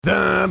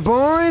The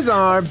boys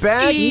are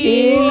back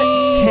in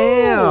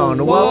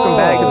town. Welcome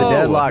back to the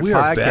Deadlock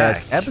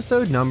Podcast,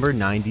 episode number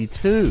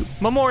 92.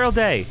 Memorial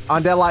Day.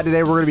 On Deadlock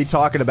today, we're going to be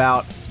talking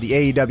about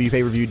the AEW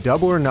pay-per-view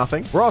Double or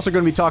Nothing. We're also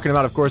going to be talking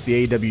about, of course,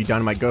 the AEW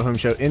Dynamite Go Home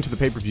show Into the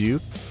pay-per-view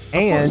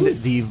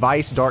and the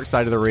Vice Dark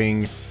Side of the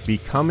Ring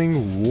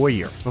Becoming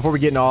Warrior. Before we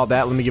get into all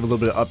that, let me give a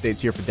little bit of updates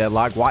here for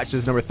Deadlock. Watch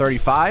this number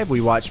 35. We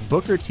watched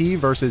Booker T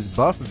versus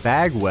Buff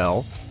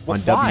Bagwell on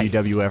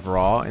WWF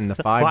Raw in the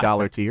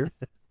 $5 tier.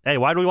 Hey,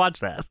 why do we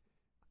watch that?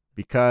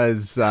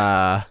 Because,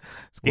 well,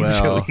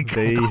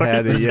 they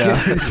had a,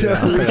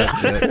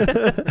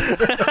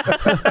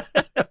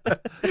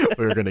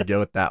 we were going to go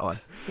with that one.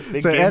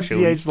 So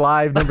FCH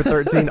Live number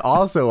 13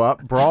 also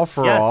up. Brawl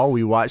for All.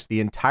 We watched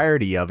the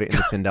entirety of it in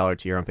the $10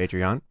 tier on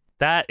Patreon.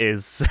 That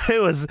is, it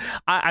was,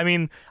 I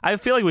mean, I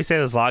feel like we say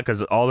this a lot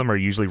because all of them are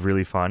usually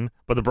really fun,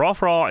 but the Brawl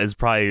for All is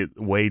probably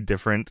way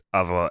different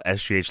of a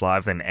SGH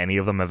Live than any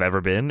of them have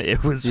ever been.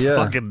 It was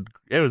it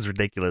was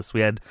ridiculous.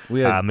 We had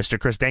Mr.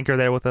 Chris Denker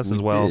there with us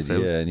as well.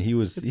 And he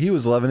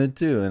was loving it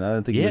too, and I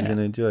don't think he was going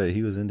to enjoy it.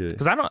 He was into it.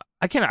 Because I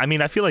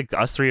feel like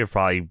us three have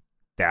probably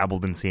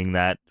dabbled in seeing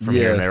that from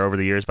here and there over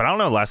the years, but I don't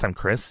know the last time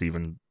Chris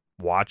even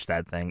watched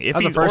that thing. That's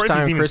the first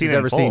time Chris has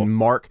ever seen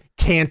Mark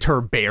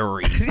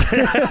Canterbury.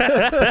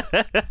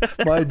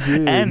 My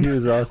dude, he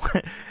was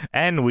awesome.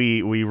 And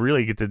we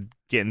really get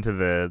into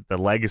the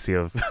legacy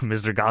of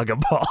Mr. Gaga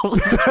Balls.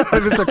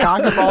 Mr.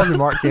 Gaga Balls and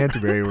Mark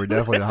Canterbury were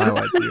definitely the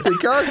highlights here.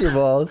 Mr. Gaga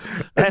Balls.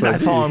 And I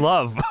fall in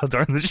love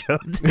during the show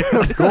too.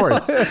 Of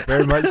course,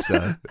 very much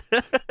so.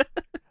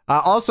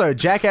 Also,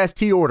 Jackass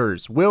Tea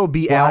orders will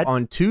be out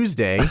on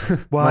Tuesday.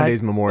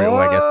 Monday's Memorial.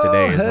 I guess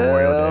today is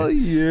Memorial Day.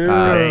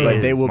 Yeah.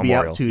 But they will be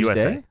out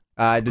Tuesday. USA.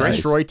 The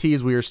Destroy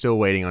Teas, we are still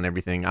waiting on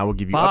everything. I will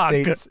give you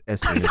updates as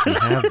soon as we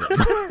have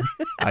them.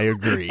 I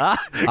agree. I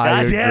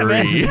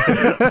agree.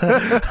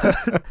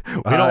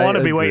 We don't want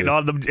to be waiting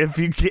on them,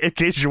 in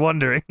case you're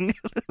wondering.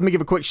 Let me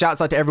give a quick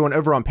shout out to everyone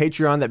over on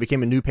Patreon that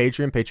became a new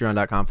patron,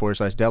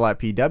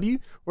 patreon.com/DeadlockPW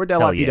or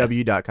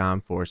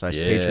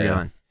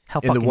DeadlockPW.com/Patreon.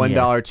 In the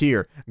 $1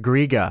 tier,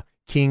 Griga,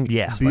 King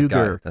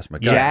Booger,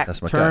 Jack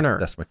Turner,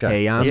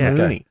 Heyan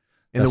Mooney.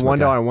 In the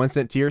 $1 1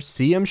 cent tier,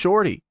 CM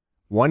Shorty.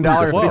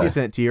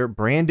 $1.50 tier,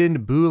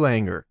 Brandon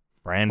Boulanger.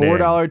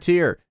 $4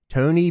 tier,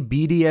 Tony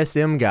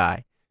BDSM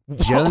Guy.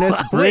 Jonas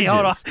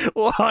Bridges. In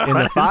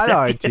the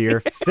 $5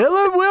 tier,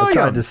 Philip Williams. I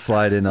tried to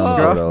slide in on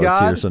the $4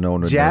 tier so no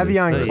one would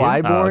Javion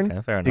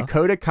Clybourne,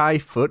 Dakota Kai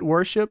Foot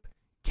Worship,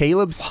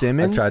 Caleb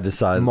Simmons,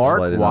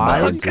 Mark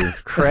Wise,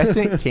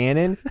 Crescent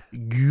Cannon,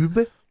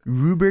 Goob,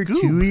 Ruber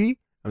Tui.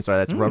 I'm sorry,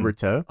 that's Rubber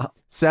Toe.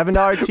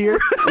 $7 tier,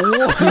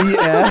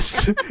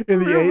 CS. In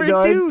the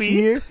 $8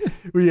 tier,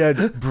 we had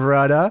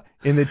Brutta.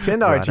 In the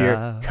 $10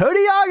 tier,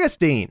 Cody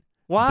Augustine.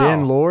 Wow.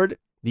 Ben Lord,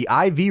 the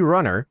IV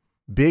Runner,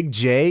 Big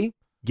J,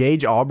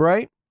 Gage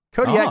Albright,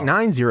 Kodiak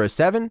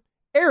 907,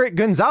 Eric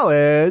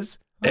Gonzalez,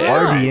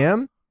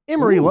 RDM,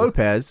 Emery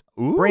Lopez,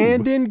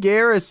 Brandon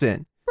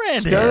Garrison,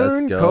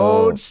 Stone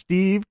Cold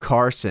Steve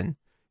Carson,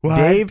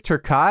 Dave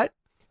Turcotte,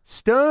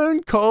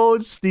 Stone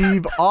Cold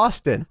Steve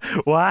Austin,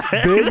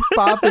 Big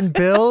Poppin'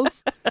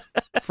 Bills,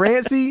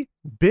 Francie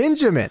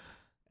Benjamin,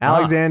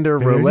 Alexander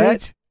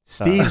Roulette,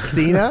 Steve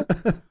Cena,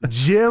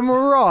 Jim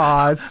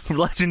Ross,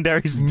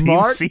 legendary Steve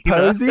Mark Cena,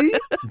 Posey,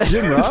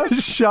 Jim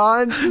Ross,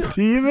 Sean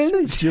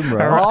Stevens, Jim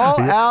Ross, All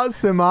Out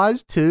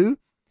Samaj 2,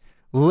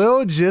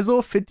 Lil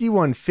Jizzle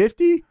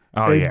 5150,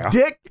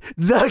 Dick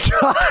the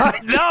God.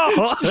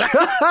 No,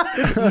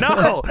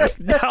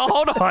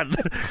 hold on.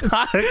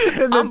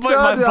 I'm putting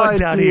my foot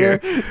down here.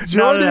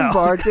 Jordan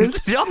Barkus,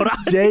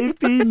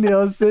 JP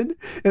Nielsen,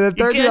 and a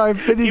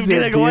 $39.50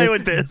 getting away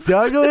with this.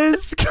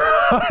 Douglas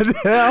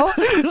Cardell,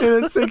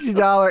 in a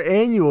 $60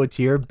 annual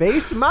tier,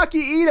 based Maki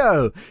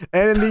Ito,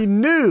 and in the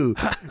new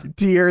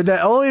tier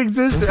that only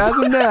exists as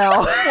of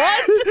now.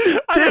 What?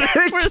 Dick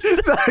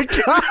the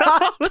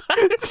God.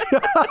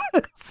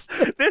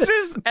 This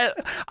is,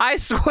 I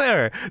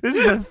swear, this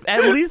is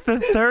at least the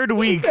third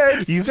week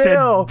you've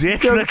still, said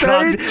Dick the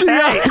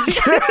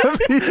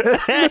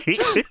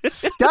Champion.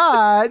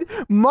 Scott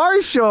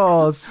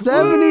Marshall,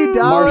 $70.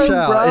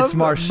 Marshall. It's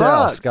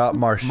Marshall. Scott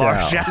Marshall.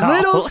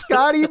 Little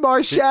Scotty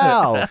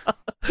Marshall.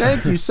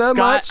 Thank you so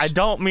much. I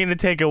don't mean to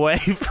take away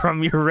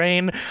from your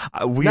reign.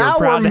 We now are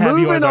proud to have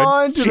you as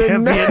our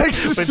champion. But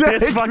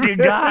this fucking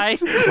guy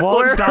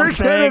won't stop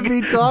saying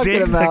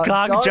Dick the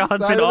Cock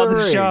Johnson on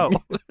the show.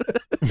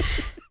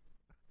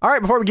 All right,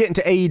 before we get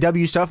into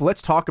AEW stuff,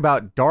 let's talk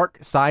about Dark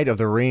Side of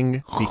the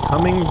Ring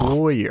Becoming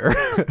Warrior.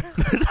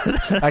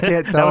 I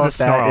can't tell if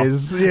that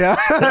is, I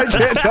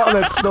can't tell if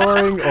that's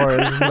snoring or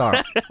a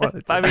snarl.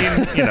 I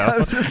mean,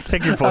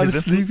 pick your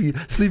poison.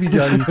 Sleepy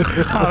Johnny.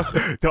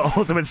 The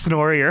ultimate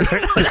snorier.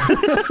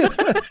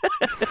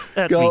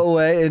 Go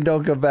away and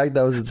don't come back.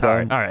 That was a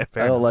time. All right,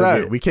 fair. I don't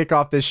like it. We kick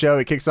off this show.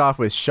 It kicks off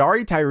with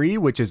Shari Tyree,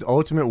 which is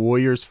Ultimate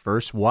Warrior's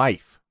first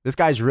wife. This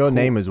guy's real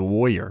name is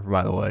Warrior,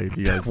 by the way. If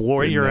you guys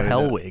Warrior didn't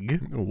know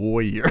Hellwig. that.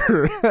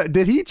 Warrior.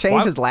 Did he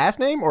change his last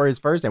name or his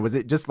first name? Was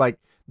it just like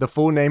the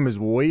full name is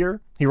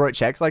Warrior? He wrote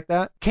checks like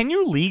that? Can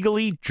you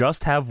legally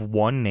just have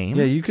one name?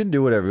 Yeah, you can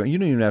do whatever. You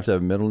don't even have to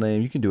have a middle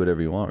name. You can do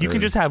whatever you want. You can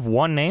just have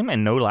one name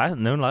and no last,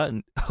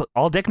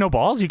 all dick, no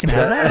balls. You can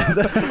have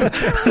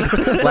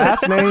that.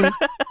 Last name,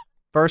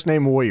 first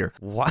name Warrior.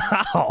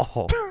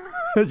 Wow.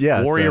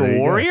 Yeah.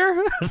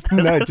 Warrior?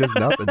 No, just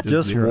nothing.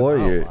 Just zero.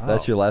 Warrior. Oh, wow.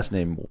 That's your last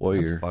name,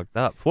 Warrior. That's fucked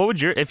up. What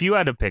would if you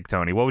had to pick,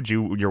 Tony, what would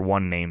your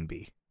one name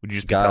be? Would you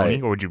just be Guy.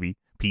 Tony or would you be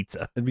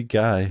Pizza? It'd be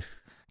Guy.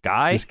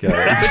 Guy? Just Guy.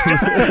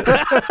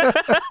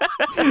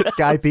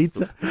 Guy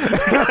Pizza.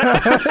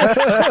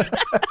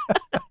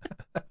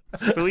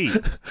 Sweet.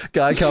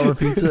 Guy, comma,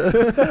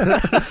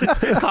 pizza.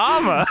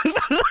 Comma.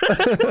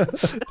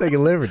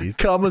 Taking liberties.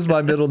 Comma's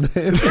my middle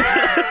name.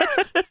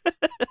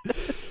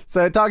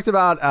 So it talks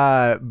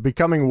about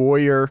becoming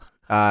Warrior,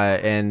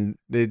 and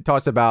it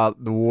talks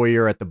about the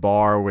Warrior at the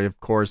bar, where of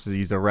course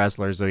he's a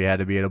wrestler, so he had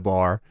to be at a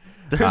bar.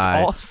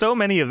 There's so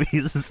many of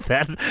these.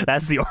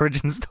 That's the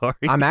origin story.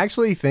 I'm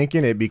actually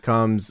thinking it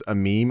becomes a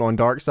meme on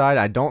Dark Side.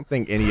 I don't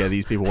think any of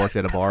these people worked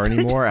at a bar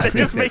anymore. I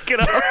Just make it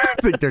up.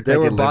 think they're They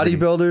were taking liberties.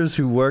 bodybuilders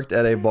who worked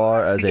at a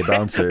bar as a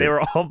bouncer. They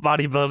were all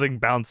bodybuilding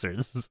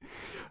bouncers.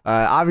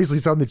 Obviously,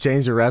 something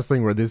changed in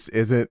wrestling where this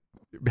isn't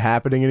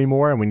happening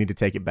anymore, and we need to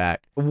take it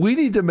back. We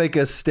need to make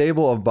a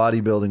stable of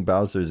bodybuilding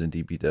bouncers in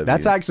DPW.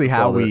 That's actually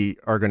how all we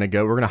are going to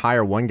go. We're going to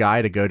hire one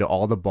guy to go to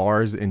all the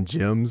bars and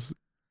gyms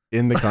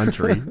in the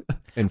country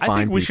and find I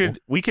think people.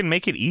 we can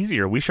make it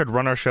easier. We should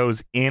run our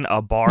shows in a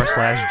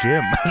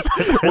bar/gym.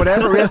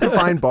 Whatever, we have to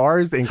find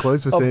bars in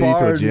close vicinity to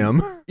bar- a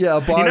gym. Yeah,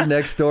 a bar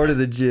next door to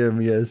the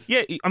gym, yes.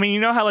 Yeah, I mean, you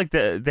know how like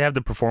they have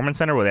the performance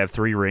center where they have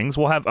 3 rings?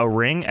 We'll have a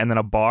ring and then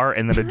a bar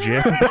and then a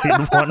gym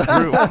in one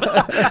room.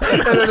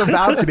 And there's a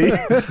balcony.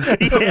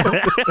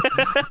 Yeah.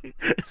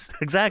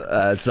 Exactly.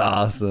 That's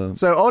awesome.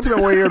 So Ultimate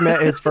Warrior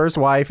met his first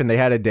wife and they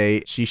had a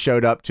date. She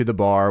showed up to the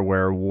bar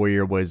where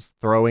Warrior was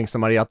throwing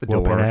somebody out the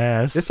door.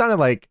 Ass. This sounded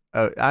like,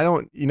 I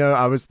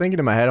was thinking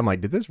in my head, I'm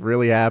like, did this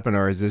really happen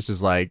or is this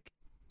just like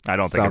I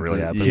don't think it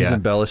really something? happened. He's Yeah.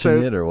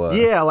 embellishing it or what?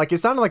 Yeah, like it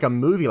sounded like a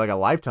movie, like a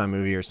Lifetime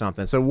movie or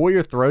something. So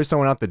Warrior throws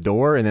someone out the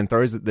door and then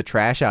throws the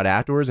trash out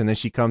afterwards. And then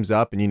she comes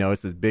up and,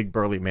 it's this big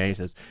burly man. He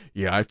says,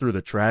 yeah, I threw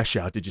the trash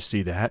out. Did you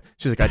see that?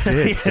 She's like, I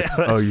did. He's like,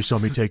 oh, you saw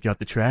me taking out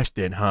the trash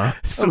then, huh?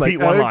 Sweet I'm like,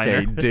 one-liner.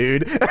 okay,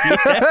 dude.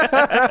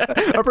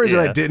 I'm pretty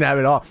sure that didn't happen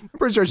at all. I'm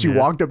pretty sure she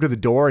walked up to the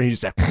door and he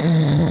just said,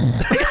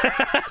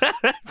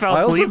 Fell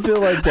I also asleep.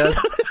 feel like that.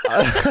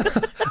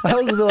 I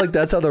also feel like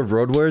that's how the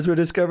Road Warriors were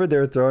discovered. They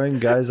were throwing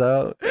guys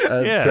out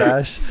at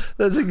trash.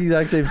 That's the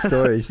exact same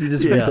story. She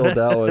just retold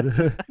that one.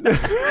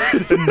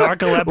 The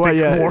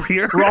narcoleptic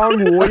warrior.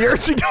 Wrong warrior.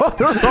 She told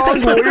the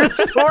wrong warrior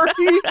story.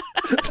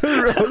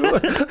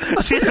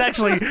 She's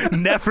actually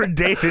never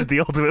dated the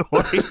Ultimate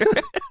Warrior.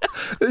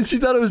 And she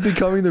thought it was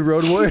becoming the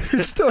Road Warrior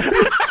story.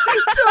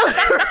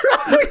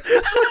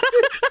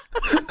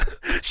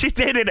 She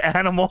dated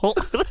Animal.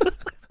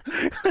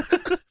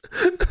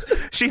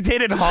 She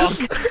dated Hawk,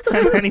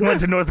 and then he went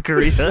to North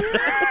Korea.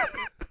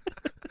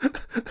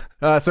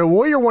 So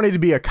Warrior wanted to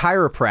be a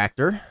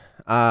chiropractor,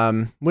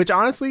 which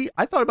honestly,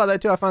 I thought about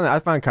that too. I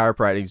find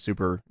chiropractic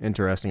super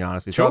interesting,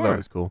 honestly. So I thought Sure. it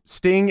was cool.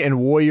 Sting and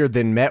Warrior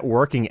then met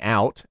working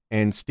out,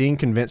 and Sting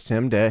convinced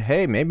him to,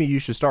 hey, maybe you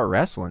should start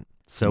wrestling.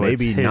 So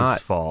maybe it's his not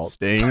fault.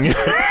 Sting.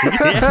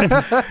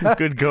 Yeah.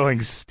 Good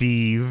going,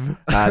 Steve.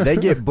 They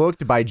get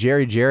booked by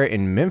Jerry Jarrett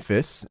in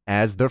Memphis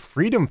as the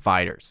Freedom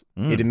Fighters.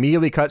 It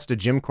immediately cuts to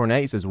Jim Cornette.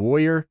 He says,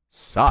 Warrior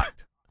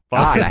sucked.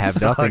 God, I have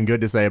nothing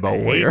good to say about I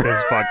hate Warrior.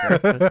 this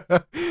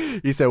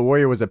fucker. He said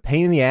Warrior was a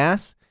pain in the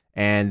ass,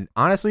 and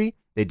honestly,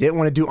 they didn't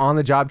want to do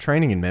on-the-job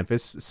training in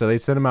Memphis, so they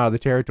sent him out of the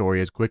territory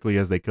as quickly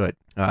as they could.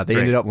 They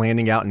ended up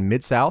landing out in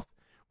Mid-South,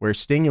 where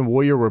Sting and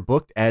Warrior were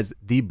booked as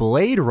the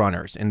Blade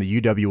Runners in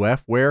the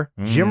UWF, where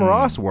Jim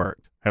Ross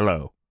worked.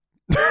 Hello.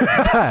 Hey,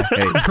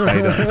 how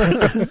you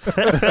doing?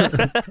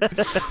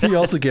 He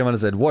also came on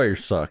and said, Warrior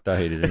sucked. I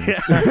hated him.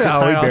 Oh, we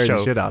I buried the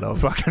also shit out of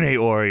him. Fucking hate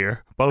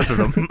Warrior. Both of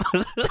them.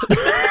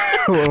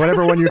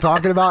 Whatever one you're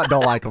talking about,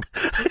 don't like him.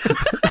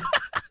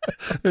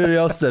 He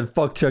also said,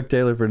 fuck Chuck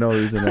Taylor for no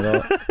reason at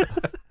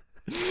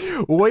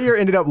all. Warrior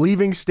ended up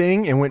leaving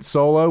Sting and went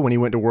solo when he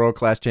went to World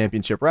Class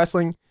Championship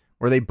Wrestling,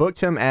 where they booked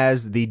him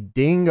as the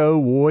Dingo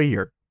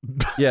Warrior.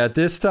 Yeah, at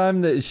this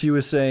time that she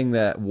was saying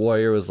that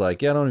Warrior was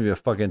like, yeah, I don't want to be a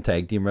fucking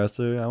tag team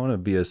wrestler. I want to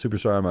be a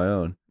superstar on my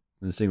own.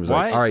 And Sting was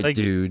like, all right,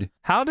 dude.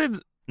 How did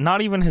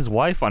not even his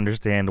wife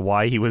understand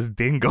why he was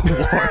Dingo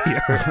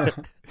Warrior?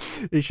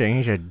 He's saying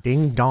he's a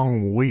ding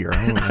dong warrior.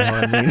 I don't know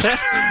what I mean.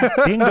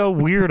 Dingo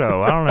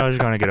weirdo. I don't know if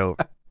he's going to get over.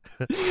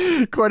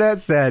 Cornette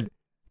said,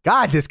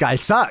 God, this guy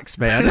sucks,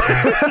 man.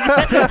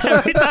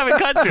 Every time it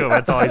cut to him,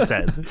 that's all he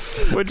said.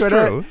 Which is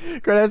true.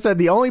 Cornette said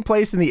the only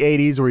place in the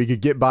 80s where you could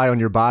get by on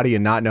your body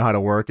and not know how to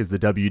work is the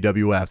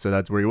WWF, so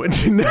that's where he went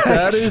to next.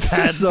 That is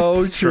That's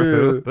so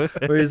true. true.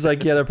 Where he's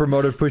like, yeah, that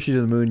promoter push you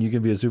to the moon. You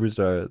can be a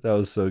superstar. That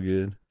was so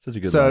good. Such a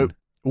good So line.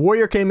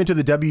 Warrior came into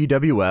the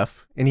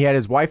WWF, and he had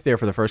his wife there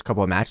for the first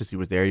couple of matches he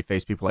was there. He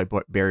faced people like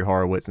Barry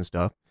Horowitz and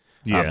stuff.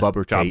 Yeah,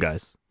 Bubba job Tate.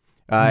 guys.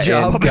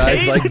 Job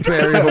guys like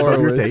Barry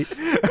Horowitz.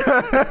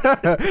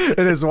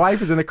 And his wife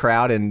was in the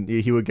crowd, and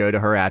he would go to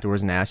her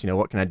afterwards and ask,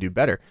 what can I do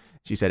better?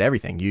 She said,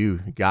 everything. You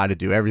got to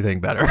do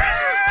everything better.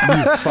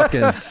 You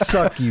fucking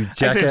suck, you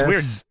jackass. Actually, it's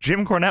weird.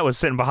 Jim Cornette was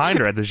sitting behind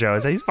her at the show. I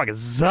said, he's fucking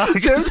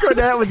sucks. Jim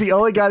Cornette was the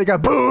only guy that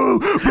got boo,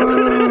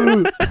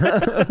 boo.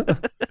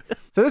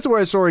 So this is where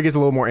the story gets a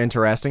little more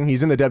interesting.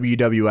 He's in the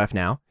WWF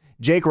now.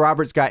 Jake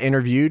Roberts got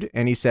interviewed,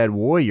 and he said,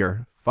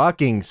 Warrior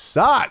fucking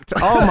sucked.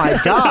 Oh, my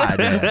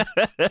God.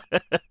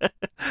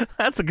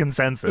 That's a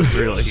consensus,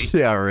 really.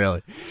 Yeah,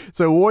 really.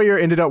 So Warrior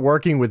ended up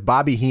working with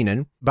Bobby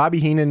Heenan. Bobby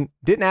Heenan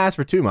didn't ask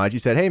for too much. He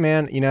said, hey,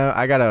 man,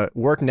 I got a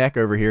work neck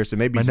over here, so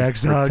maybe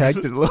just protect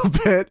it a little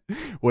bit.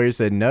 Warrior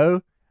said,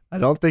 no, I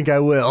don't think I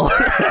will.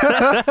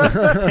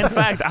 In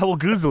fact, I will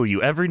goozle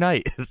you every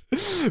night.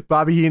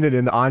 Bobby Heenan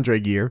in the Andre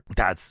gear.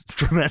 That's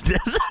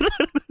tremendous.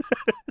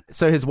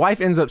 So his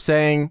wife ends up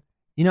saying,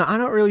 I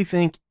don't really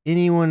think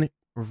anyone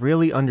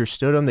really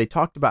understood him. They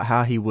talked about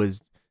how he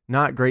was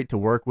not great to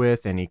work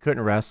with and he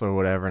couldn't wrestle or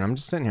whatever. And I'm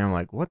just sitting here, I'm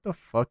like, what the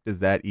fuck does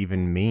that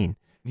even mean?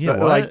 Yeah,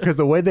 but, because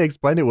the way they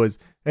explained it was,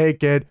 hey,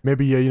 kid,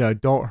 maybe,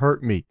 don't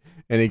hurt me.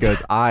 And he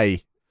goes,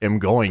 I am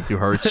going to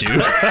hurt you.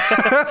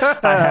 I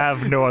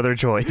have no other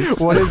choice.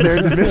 What is their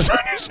division?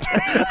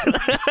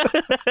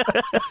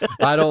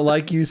 I don't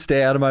like you.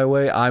 Stay out of my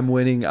way. I'm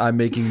winning. I'm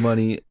making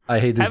money. I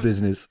hate this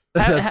business.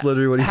 That's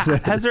literally what he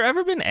said. Has there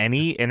ever been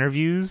any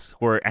interviews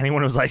where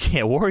anyone was like,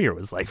 yeah, Warrior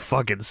was like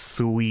fucking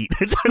sweet?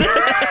 They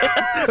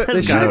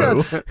should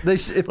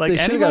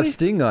have got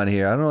Sting on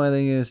here. I don't know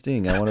anything against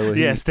Sting. I wonder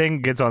what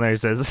Sting gets on there and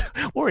says,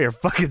 Warrior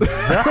fucking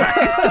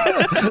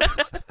sucks.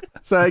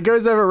 So it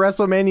goes over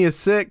WrestleMania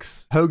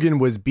 6. Hogan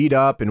was beat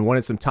up and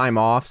wanted some time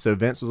off. So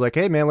Vince was like,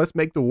 hey, man, let's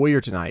make the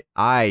Warrior tonight.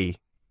 I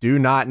do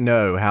not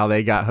know how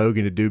they got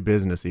Hogan to do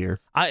business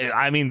here.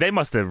 I mean, they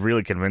must have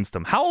really convinced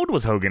him. How old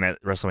was Hogan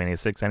at WrestleMania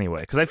 6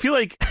 anyway? Because I feel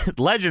like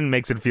Legend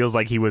makes it feels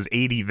like he was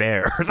 80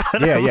 there.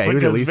 Yeah, he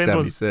was at least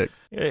 76.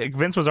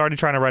 Vince was already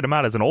trying to write him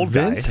out as an old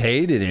guy. Vince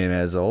hated him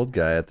as an old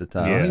guy at the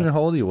time. Yeah. I don't even know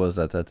how old he was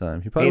at that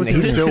time. He probably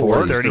he still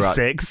works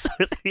 36.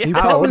 He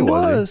probably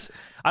was.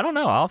 I don't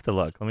know. I'll have to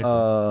look. Let me see.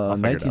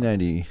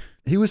 1990.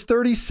 He was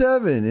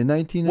 37 in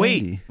 1990.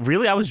 Wait,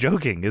 really? I was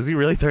joking. Is he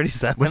really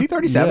 37? Was he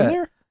 37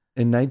 there?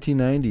 In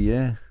 1990,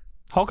 yeah.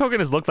 Hulk Hogan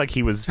has looked like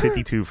he was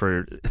 52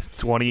 for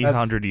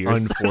 100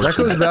 years. That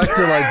goes back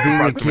to like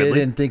being a kid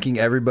and thinking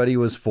everybody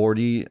was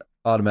 40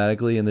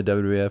 automatically in the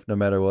WWF no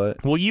matter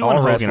what. Well, you and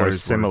Hogan are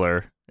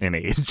similar in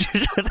age.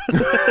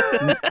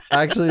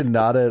 Actually,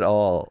 not at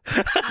all.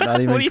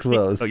 Not even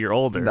close. Oh, you're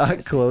older.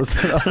 Not close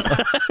at all.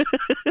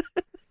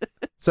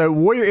 So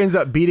Warrior ends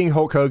up beating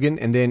Hulk Hogan,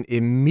 and then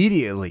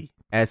immediately,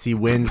 as he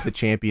wins the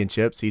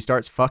championships, he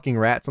starts fucking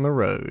rats on the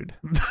road.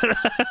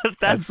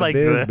 That's like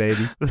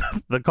baby.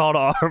 The call to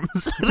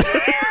arms.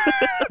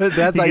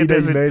 That's how you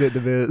made it to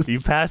Biz. You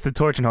passed the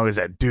torch and Hogan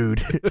said,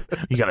 dude,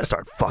 you got to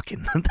start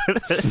fucking.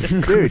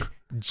 Dude,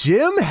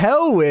 Jim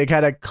Hellwig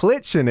had a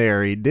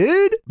Clittionary,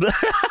 dude.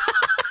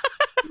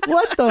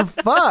 What the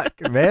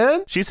fuck,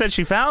 man? She said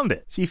she found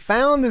it. She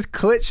found this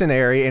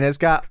Clittionary and it's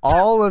got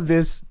all of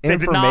this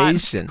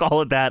information. Did not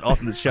call it that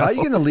on the show. How are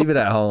you going to leave it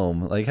at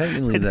home? Like, how are you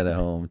going to leave that at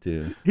home,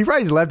 too? He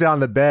probably just left it on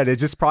the bed. It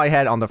just probably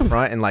had on the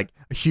front and like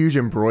a huge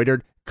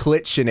embroidered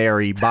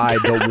Clittionary by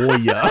the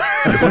Warrior.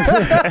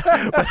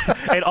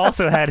 It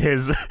also had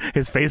his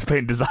face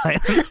paint design.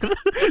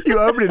 You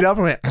opened it up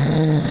and went...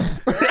 And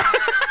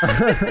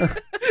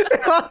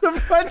on the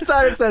front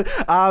side it said,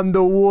 I'm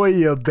the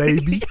Warrior,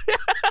 baby.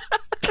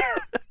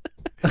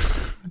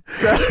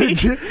 So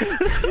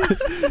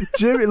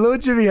little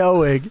Jimmy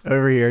Hellwig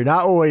over here,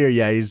 not Warrior.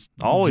 Yeah, he's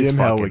always Jim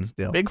fucking. Hellwig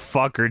still. Big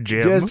fucker,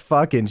 Jim. Just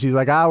fucking. She's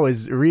like, I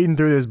was reading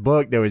through this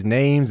book. There was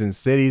names and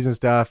cities and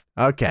stuff.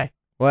 Okay,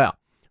 well,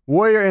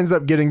 Warrior ends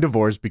up getting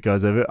divorced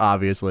because of it.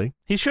 Obviously,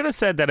 he should have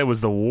said that it was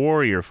the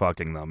Warrior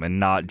fucking them and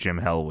not Jim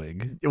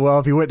Hellwig. Well,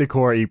 if he went to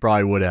court, he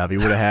probably would have. He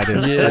would have had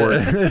his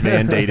court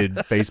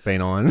mandated face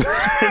paint on.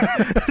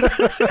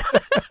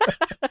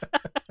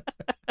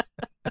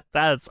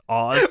 That's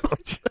awesome.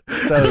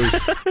 So,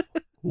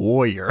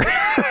 Warrior.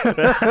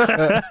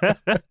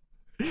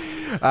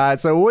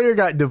 So Warrior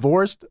got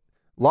divorced,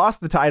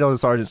 lost the title to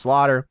Sergeant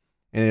Slaughter,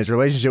 and his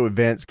relationship with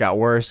Vince got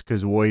worse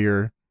because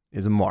Warrior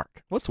is a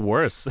mark. What's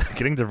worse,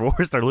 getting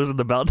divorced or losing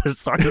the belt to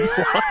Sergeant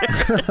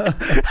Slaughter?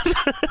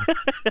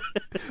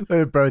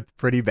 They're both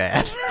pretty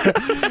bad.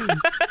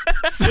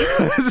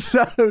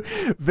 So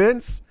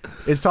Vince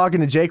is talking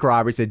to Jake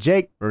Roberts. He said,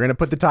 Jake, we're going to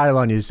put the title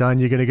on you, son.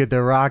 You're going to get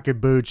the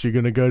rocket boots. You're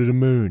going to go to the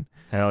moon.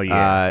 Hell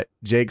yeah.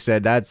 Jake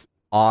said, that's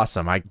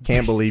awesome. I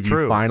can't believe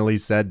you finally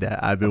said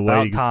that. I've been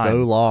waiting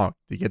so long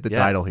to get the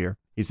title here.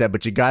 He said,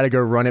 but you got to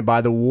go run it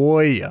by the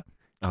Warrior.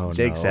 Oh,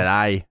 Jake said,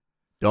 I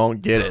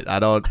don't get it. I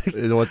don't.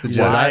 What's the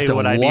Why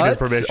would I need his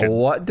permission?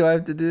 What do I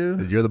have to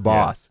do? You're the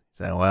boss.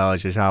 So, well,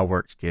 it's just how it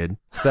works, kid.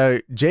 So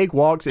Jake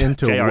walks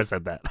into JR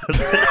said that.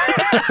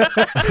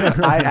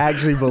 I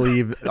actually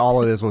believe all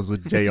of this was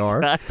with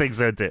JR. I think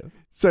so too.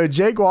 So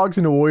Jake walks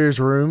into Warrior's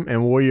room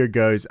and Warrior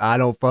goes, I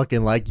don't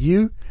fucking like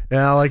you,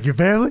 and I don't like your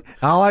family,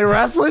 I don't like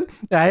wrestling,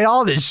 I hate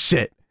all this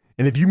shit.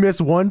 And if you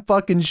miss one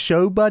fucking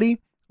show, buddy,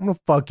 I'm gonna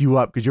fuck you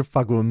up because you're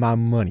fucking with my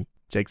money.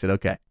 Jake said,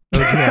 okay.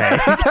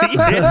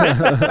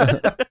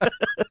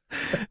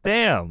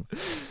 Damn.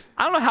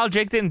 I don't know how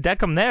Jake didn't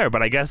deck him there,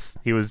 but I guess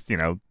he was,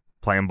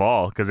 playing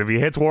ball, because if he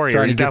hits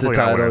Warrior, he's definitely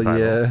not winning the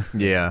title.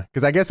 Yeah,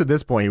 because I guess at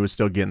this point he was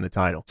still getting the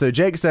title. So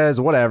Jake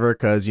says whatever,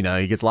 because he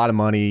gets a lot of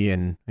money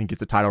and he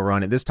gets a title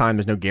run. At this time,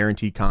 there's no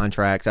guaranteed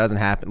contracts.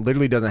 That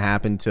literally doesn't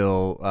happen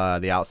until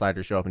the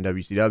Outsiders show up in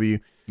WCW.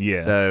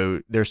 Yeah.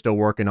 So they're still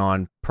working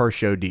on per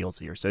show deals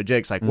here. So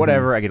Jake's like,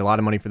 whatever, I get a lot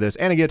of money for this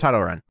and I get a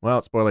title run.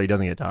 Well, spoiler, he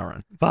doesn't get a title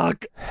run.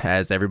 Fuck.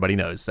 As everybody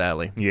knows,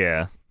 sadly.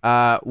 Yeah.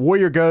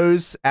 Warrior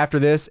goes after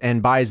this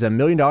and buys $1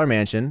 million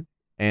mansion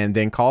and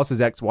then calls his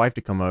ex-wife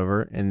to come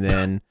over and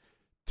then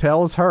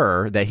tells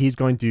her that he's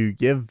going to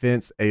give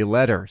Vince a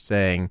letter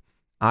saying,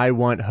 I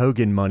want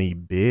Hogan money,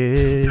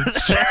 bitch.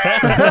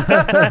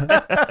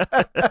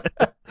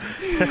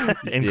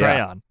 In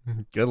crayon.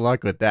 Good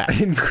luck with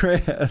that. In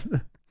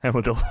crayon. And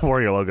with the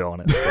Warrior logo on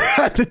it.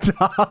 At the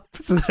top.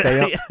 It's a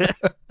stamp.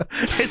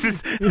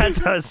 That's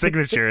how his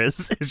signature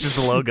is. It's just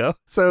a logo.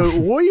 So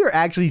Warrior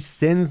actually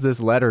sends this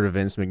letter to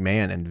Vince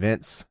McMahon, and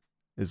Vince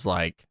is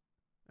like,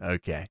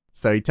 okay.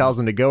 So he tells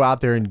him to go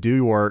out there and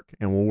do work,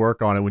 and we'll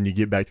work on it when you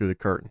get back through the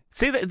curtain.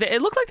 See,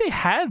 it looked like they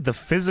had the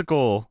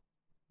physical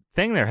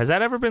thing there. Has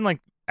that ever been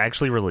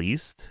actually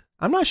released?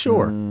 I'm not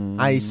sure.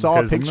 I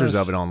saw pictures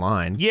of it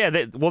online. Yeah,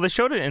 they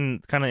showed it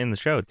in the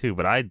show too,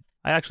 but I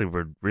actually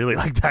would really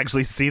like to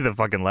actually see the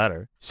fucking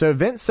letter. So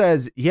Vince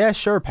says, yeah,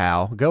 sure,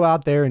 pal. Go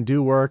out there and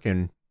do work,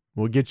 and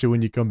we'll get you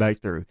when you come back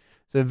through.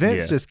 So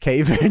Vince just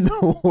cave in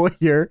the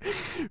Warrior.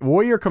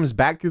 Warrior comes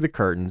back through the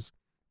curtains.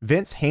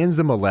 Vince hands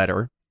him a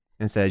letter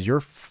and says, you're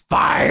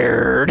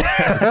fired.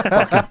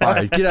 Fucking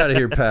fired. Get out of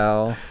here,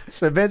 pal.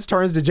 So Vince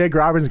turns to Jake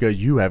Roberts and goes,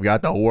 you have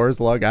got the worst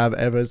luck I've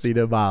ever seen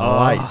in my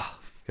life.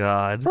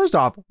 God. First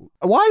off,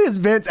 why does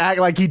Vince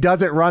act like he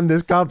doesn't run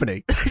this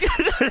company?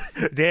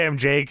 Damn,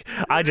 Jake.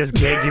 I just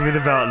can't give you the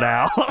belt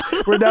now.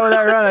 We're done with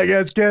that run, I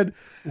guess, kid.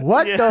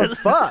 What the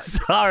fuck?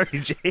 Sorry,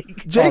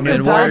 Jake. Jake's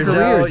entire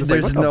career is just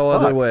there's no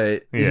other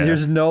way. Yeah.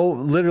 There's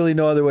literally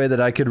no other way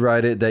that I could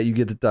write it that you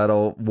get the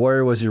title.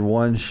 Warrior was your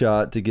one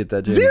shot to get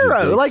that championship.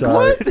 Zero. Like,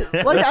 what?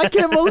 Like, I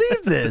can't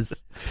believe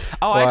this.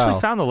 Oh, I actually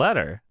found the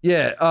letter.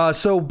 Yeah.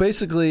 So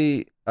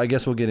basically, I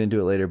guess we'll get into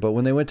it later. But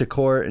when they went to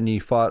court and he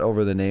fought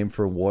over the name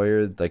for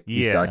Warrior,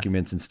 these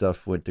documents and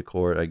stuff went to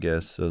court, I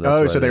guess.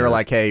 So so they were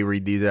like, "Hey,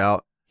 read these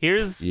out."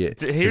 Here's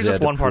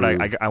just one part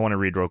I want to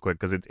read real quick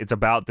because it's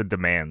about the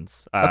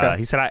demands. Okay.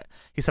 He said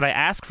I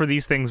ask for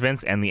these things,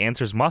 Vince, and the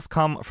answers must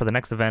come, for the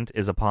next event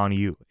is upon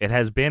you. It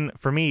has been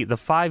for me the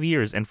 5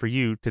 years, and for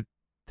you to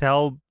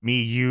tell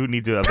me you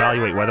need to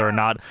evaluate whether or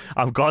not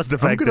I'm cost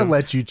effective. I'm gonna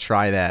let you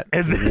try that.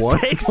 And this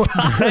takes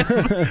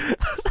time.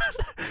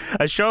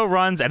 A show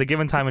runs at a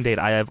given time and date.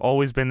 I have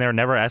always been there,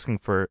 never asking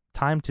for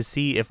time to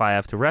see if I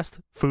have to rest,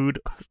 food,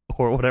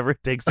 or whatever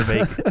it takes to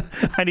make.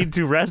 I need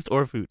to rest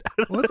or food.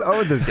 What's up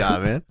with this guy,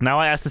 man? Now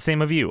I ask the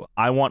same of you.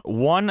 I want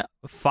one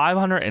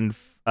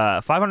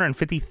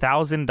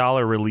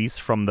 $550,000 release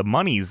from the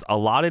monies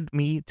allotted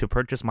me to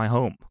purchase my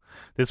home.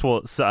 This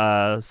will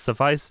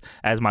suffice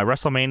as my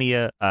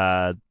WrestleMania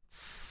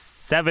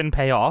 7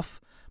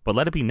 payoff, but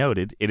let it be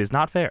noted, it is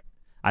not fair.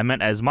 I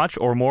meant as much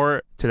or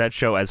more to that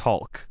show as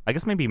Hulk. I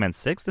guess maybe he meant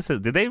 6.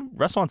 Did they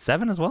wrestle on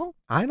 7 as well?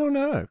 I don't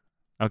know.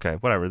 Okay,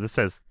 whatever. This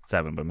says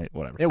 7, but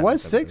whatever. It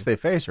was 6 they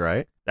faced,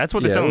 right? That's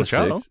what they said on the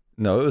show. 6.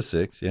 No, it was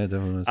 6. Yeah,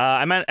 definitely was.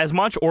 I meant as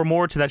much or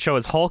more to that show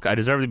as Hulk. I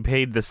deserve to be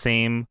paid the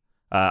same.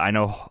 I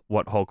know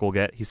what Hulk will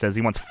get. He says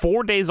he wants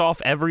 4 days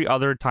off every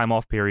other time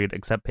off period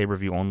except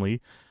pay-per-view only.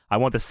 I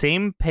want the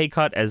same pay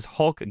cut as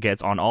Hulk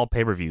gets on all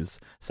pay-per-views.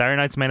 Saturday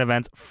night's main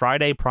event,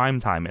 Friday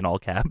primetime in all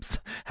caps,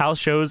 house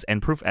shows,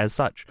 and proof as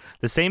such.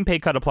 The same pay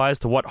cut applies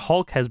to what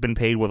Hulk has been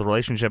paid with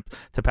relationship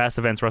to past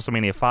events,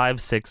 WrestleMania 5,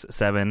 6,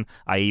 7,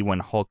 i.e. when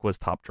Hulk was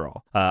top draw.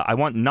 I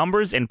want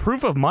numbers and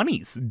proof of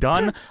monies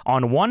done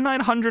on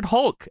 1/900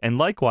 Hulk, and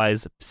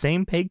likewise,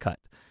 same pay cut.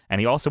 And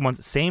he also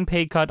wants same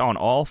pay cut on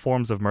all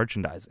forms of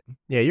merchandising.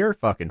 Yeah, you're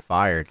fucking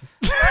fired.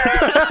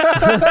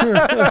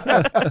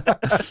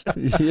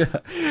 Yeah.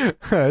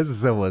 It's as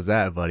simple as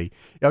that, buddy.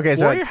 Okay,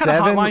 so Warrior at had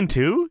 7... a hotline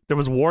too? There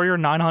was Warrior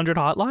 900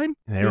 hotline?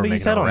 They were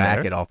making a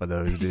racket off of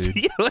those,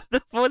 dude.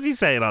 What's he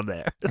saying on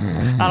there?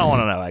 I don't want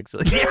to know,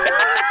 actually.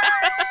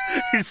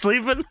 He's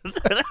sleeping?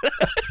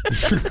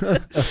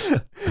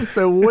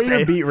 So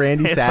Warrior beat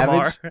Randy ASMR.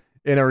 Savage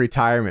in a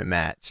retirement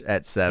match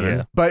at 7.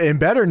 Yeah. But in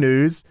better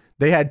news,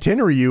 they had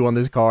Tenryu on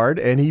this card,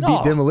 and he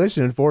beat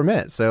Demolition in 4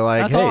 minutes. So,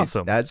 That's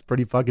awesome. That's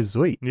pretty fucking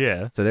sweet.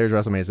 Yeah. So there's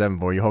WrestleMania 7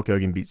 for you. Hulk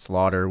Hogan beat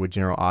Slaughter with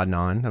General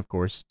Adnan, of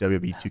course,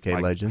 WWE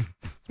 2K legend.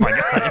 My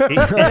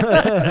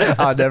guy.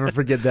 I'll never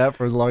forget that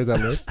for as long as I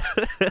live.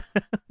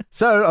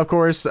 So, of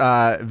course,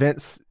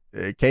 Vince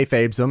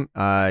kayfabes him.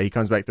 He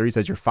comes back through. He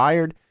says, "You're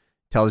fired."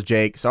 Tells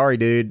Jake, "Sorry,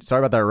 dude. Sorry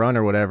about that run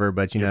or whatever.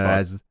 But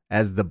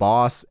as the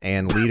boss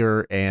and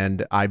leader,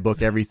 and I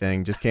book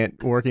everything, just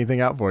can't work anything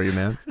out for you,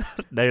 man."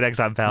 No, next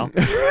time, pal.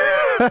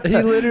 He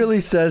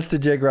literally says to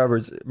Jake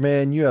Roberts,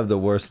 "Man, you have the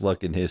worst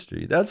luck in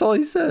history." That's all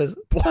he says.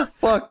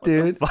 Fuck,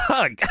 dude.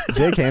 Fuck.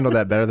 Jake handled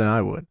that better than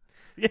I would.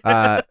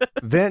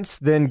 Vince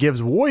then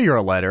gives Warrior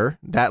a letter.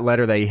 That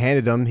letter that he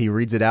handed him, he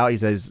reads it out. He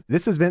says,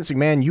 "This is Vince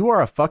McMahon. You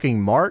are a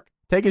fucking mark.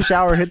 Take a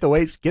shower, hit the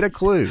weights, get a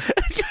clue.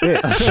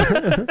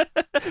 Bitch."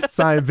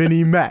 Signed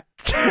Vinnie Mac.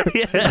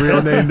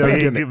 Real name, no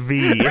gimmick.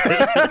 V.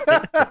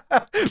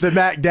 The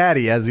Mac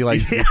Daddy, as he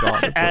likes to be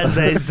called. As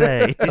they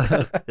say.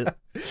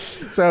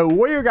 So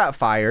Warrior got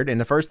fired, and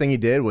the first thing he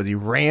did was he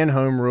ran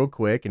home real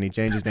quick, and he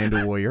changed his name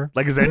to Warrior.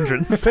 Like his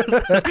entrance.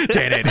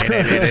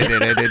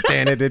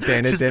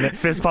 Just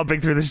fist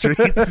pumping through the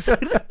streets.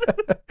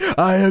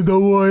 I am the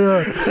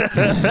Warrior.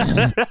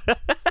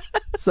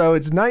 So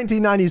it's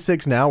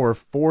 1996 now. We're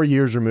 4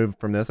 years removed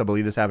from this. I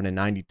believe this happened in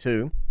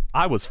 92.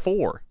 I was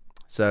 4.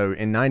 So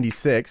in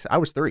 96, I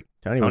was 3.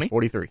 Tony was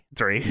 43.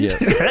 3. Yeah.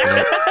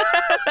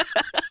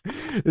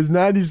 It's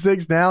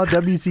 96 now.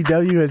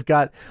 WCW has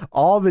got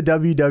all the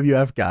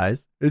WWF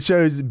guys. It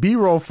shows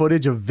B-roll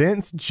footage of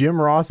Vince,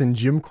 Jim Ross, and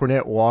Jim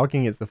Cornette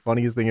walking. It's the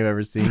funniest thing I've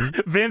ever seen.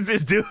 Vince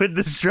is doing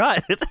the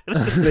strut.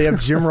 They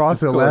have Jim Ross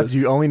to the left.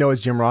 You only know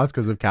it's Jim Ross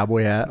because of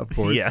cowboy hat, of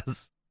course.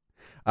 Yes.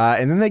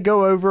 And then they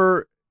go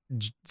over.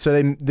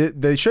 So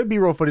they should be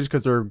roll footage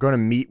because they're going to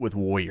meet with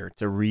Warrior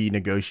to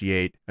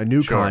renegotiate a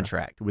new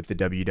contract with the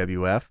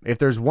WWF. If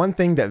there's one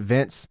thing that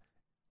Vince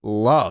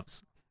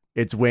loves,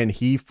 it's when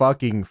he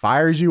fucking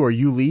fires you or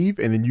you leave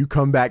and then you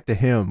come back to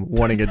him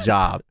wanting a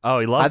job.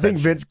 Oh, he loves I think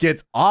Vince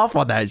gets off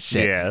on that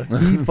shit. Yeah.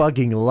 He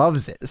fucking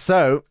loves it.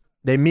 So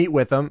they meet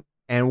with him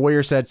and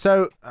Warrior said,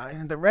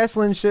 the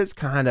wrestling shit's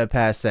kind of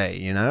passe,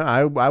 you know?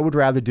 I would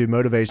rather do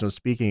motivational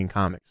speaking and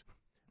comics.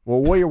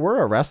 Well, Warrior,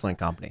 we're a wrestling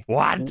company.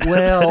 What?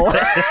 Well,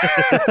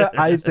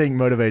 I think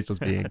motivational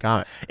speaking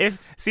comic. If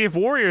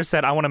Warrior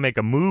said, "I want to make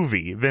a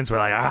movie," Vince would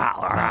like,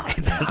 all right,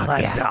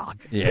 let's talk.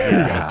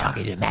 Yeah.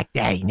 Talking to Mac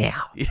Daddy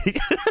now.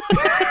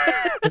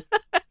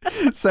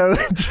 So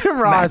Jim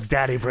Ross, Mac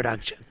Daddy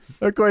Productions.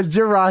 of course,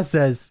 Jim Ross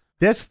says,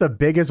 "This is the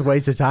biggest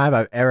waste of time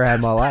I've ever had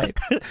in my life."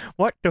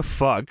 What the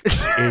fuck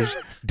is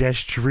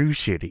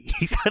Destrucity?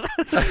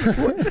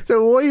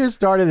 So Warrior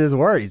started his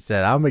word. He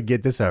said, "I'm gonna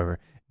get this over."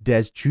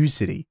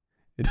 Destrucity.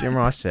 And Jim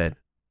Ross said,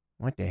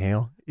 "What the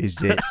hell is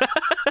this?"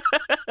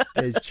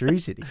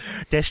 Destrucity.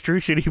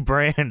 Destrucity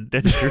brand.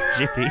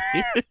 Destrucity.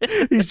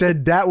 He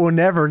said, "That will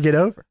never get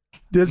over.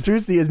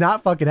 Destrucity is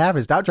not fucking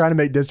happen. Stop trying to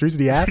make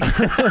Destrucity happen."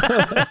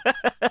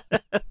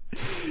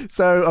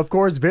 So, of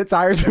course, Vince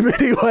hires him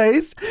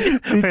anyways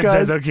because Vince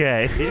says,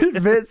 okay.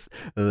 Vince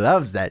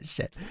loves that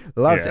shit.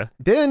 Loves it.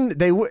 Then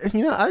they,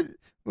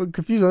 I'm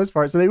confused on this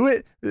part. So they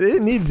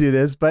didn't need to do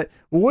this, but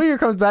Warrior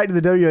comes back to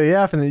the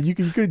WWF, and then you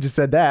could have just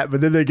said that, but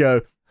then they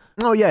go,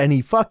 "Oh yeah, and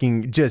he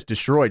fucking just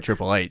destroyed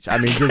Triple H. I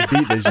mean, just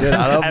beat the shit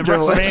out of At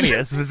Triple H."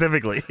 WrestleMania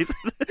specifically.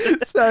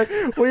 So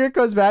Warrior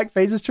comes back,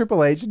 faces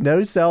Triple H,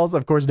 no sells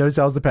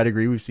the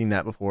pedigree. We've seen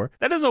that before.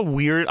 That is a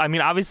weird. I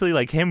mean, obviously,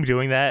 like him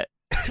doing that,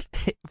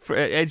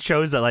 it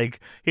shows that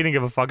like he didn't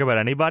give a fuck about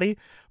anybody.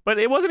 But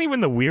it wasn't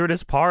even the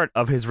weirdest part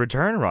of his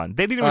return run.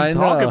 They didn't even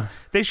talk.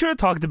 They should have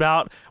talked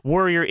about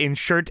Warrior in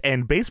shirt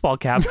and baseball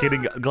cap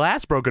getting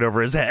glass broken over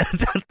his head.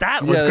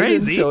 That was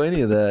crazy. They didn't show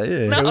any of that.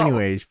 Yeah. No. So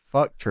anyways,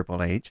 fuck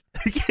Triple H.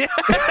 You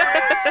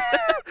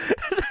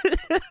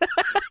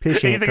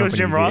think it was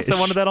Jim Ross that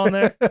wanted that on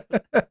there?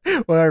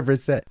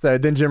 100%. So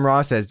then Jim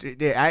Ross says,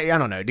 I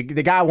don't know.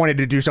 The guy wanted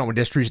to do something with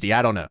Destrucity.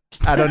 I don't know.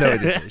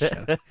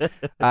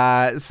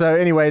 So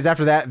anyways,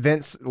 after that,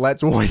 Vince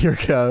lets Warrior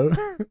go.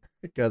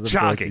 Because of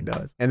course he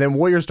does. And then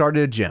Warrior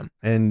started a gym.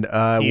 And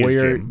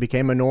Warrior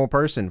became a normal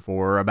person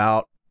for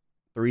about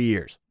 3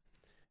 years.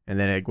 And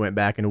then it went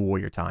back into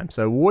Warrior time.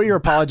 So Warrior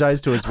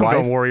apologized to his wife.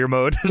 Going Warrior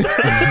mode.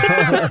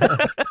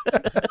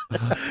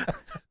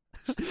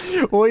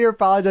 Warrior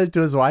apologized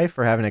to his wife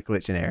for having a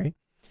Klitschnary.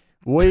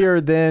 Warrior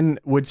then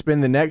would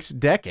spend the next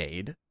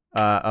decade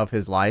of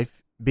his life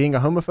being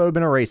a homophobe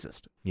and a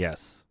racist.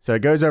 Yes. So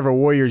it goes over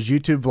Warrior's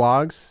YouTube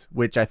vlogs,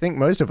 which I think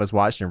most of us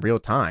watched in real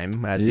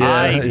time.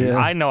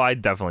 I know I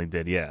definitely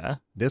did, yeah.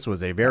 This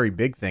was a very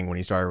big thing when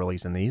he started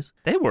releasing these.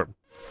 They were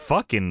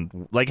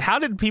fucking... Like, how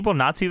did people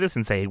not see this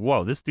and say,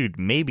 whoa, this dude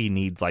maybe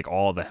needs, like,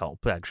 all the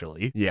help,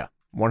 actually? Yeah.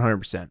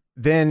 100%.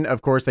 Then,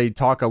 of course, they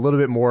talk a little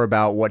bit more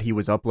about what he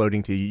was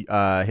uploading to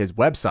his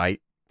website,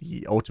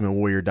 the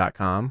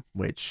ultimatewarrior.com,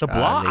 which the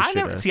blog. I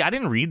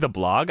didn't read the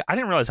blog. I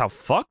didn't realize how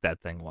fucked that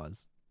thing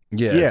was.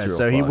 Yeah.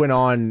 So he went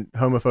on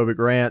homophobic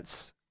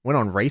rants, went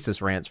on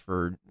racist rants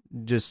for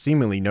just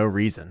seemingly no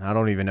reason. I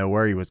don't even know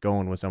where he was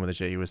going with some of the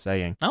shit he was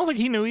saying. I don't think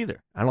he knew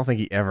either. I don't think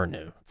he ever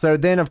knew. So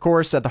then, of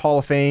course, at the Hall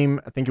of Fame,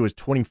 I think it was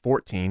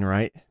 2014,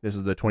 right? This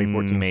is the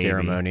 2014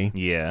 ceremony.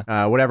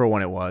 Yeah. Whatever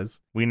one it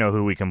was. We know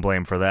who we can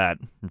blame for that.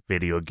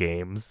 Video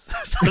games.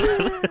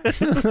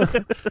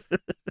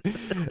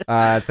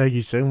 Thank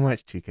you so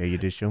much, 2K. You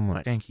did so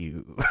much. Thank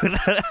you.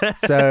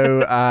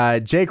 So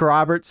Jake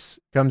Roberts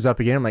comes up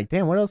again. I'm like,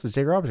 damn, what else does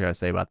Jake Roberts got to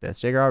say about this?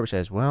 Jake Roberts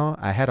says, well,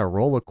 I had a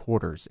roll of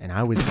quarters, and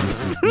I was going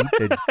to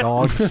beat the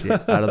dog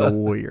shit out of the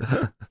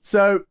Warrior.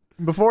 So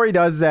before he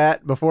does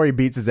that, before he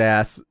beats his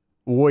ass,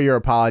 Warrior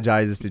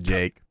apologizes to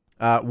Jake.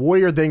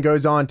 Warrior then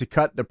goes on to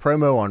cut the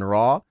promo on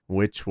Raw,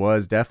 which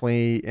was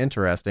definitely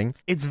interesting.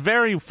 It's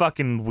very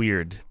fucking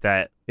weird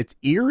that it's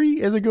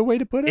eerie is a good way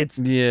to put it. It's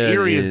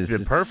eerie is the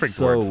perfect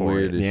word for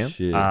weird it. as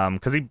shit.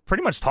 Because he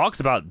pretty much talks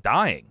about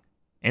dying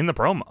in the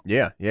promo.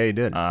 Yeah, he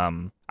did. I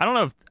don't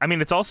know if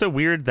it's also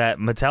weird that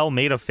Mattel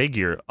made a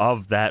figure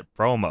of that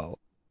promo.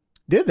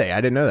 Did they?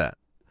 I didn't know that.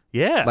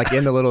 Yeah, like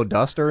in the little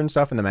duster and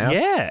stuff in the mask.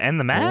 Yeah, and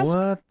the mask.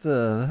 What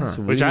the? That's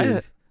weird. Which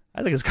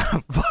I think it's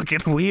kind of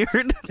fucking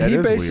weird. He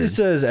basically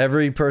says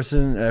every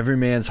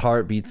man's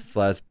heart beats its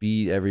last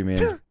beat. Every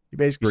man's he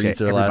basically breathes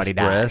their last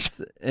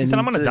breath. And he said,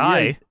 "I'm gonna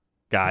die,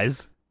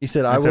 guys." He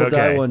said, "I will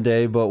die one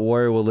day, but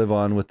Warrior will live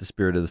on with the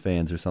spirit of the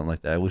fans," or something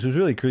like that, which was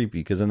really creepy.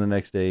 Because then the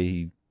next day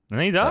he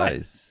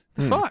dies.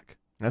 The fuck?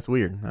 That's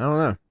weird. I don't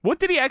know. What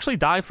did he actually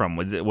die from?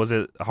 Was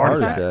it a heart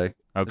attack?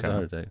 Okay.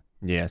 Heart attack.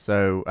 Yeah.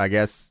 So I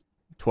guess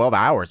 12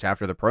 hours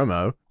after the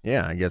promo.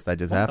 Yeah, I guess that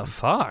just happened. What the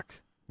fuck?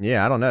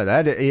 Yeah, I don't know.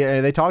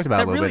 They talked about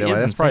it a little bit.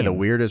 That's insane. Probably the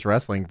weirdest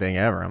wrestling thing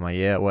ever. I'm like,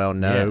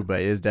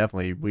 but it is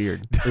definitely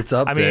weird. It's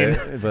up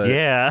there. But...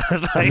 Yeah.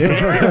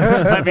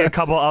 Might be a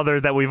couple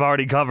others that we've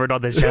already covered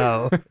on the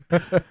show.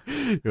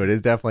 It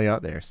is definitely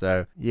up there.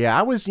 So, yeah,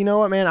 I was, you know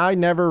what, man? I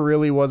never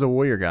really was a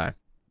Warrior guy.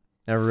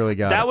 Never really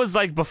got That it. was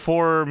like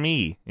before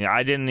me. Yeah,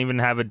 I didn't even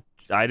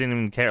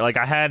care. Like,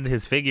 I had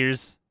his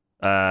figures.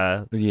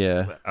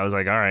 Yeah. I was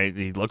like, all right,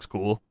 he looks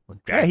cool.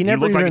 Yeah, he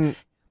looked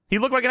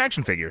like an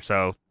action figure,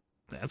 so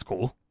that's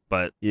cool.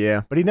 But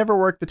yeah, but he never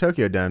worked the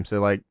Tokyo Dome, so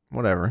like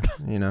whatever,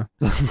 you know.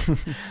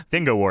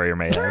 Dingo Warrior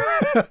may have.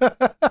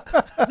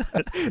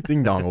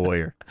 Ding Dong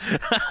Warrior.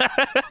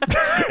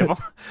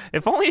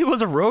 If only he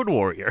was a Road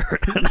Warrior.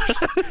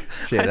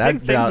 Shit, I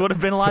think things would have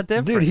been a lot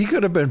different. Dude, he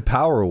could have been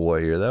Power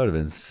Warrior. That would have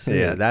been sick.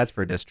 Yeah, that's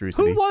for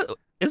Destrucity.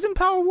 Isn't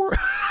Power Warrior?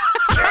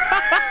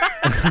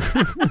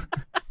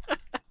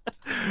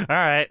 All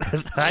right,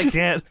 I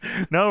can't.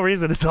 No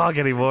reason to talk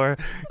anymore.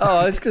 Oh,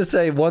 I was gonna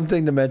say one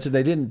thing to mention.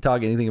 They didn't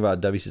talk anything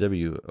about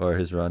WCW or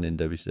his run in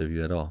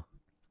WCW at all,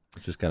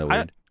 which is kind of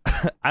weird.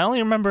 I only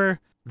remember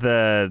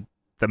the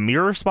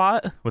mirror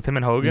spot with him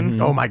and Hogan.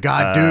 Mm-hmm. Oh my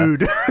god,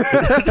 dude!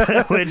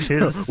 Which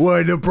is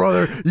what the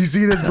brother? You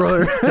see this,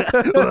 brother?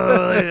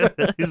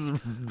 He's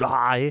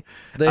high.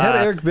 They had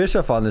Eric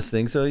Bischoff on this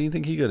thing, so you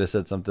think he could have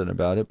said something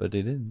about it, but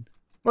they didn't.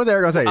 What was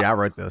Eric gonna say? Yeah, I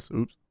wrote this.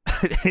 Oops.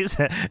 This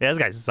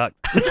guy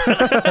sucked.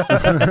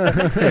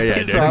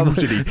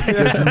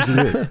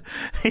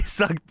 He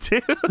sucked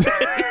too.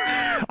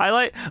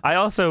 I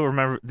also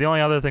remember the only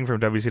other thing from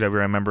WCW I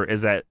remember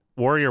is that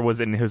Warrior was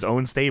in his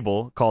own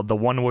stable called the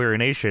One Warrior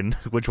Nation,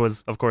 which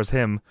was of course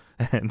him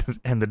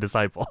and the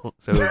Disciple.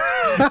 So it was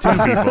two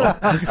people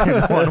in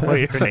the One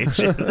Warrior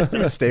Nation.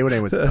 His stable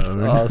name was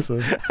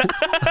awesome.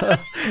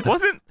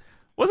 Wasn't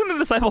the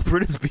Disciple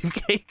Brutus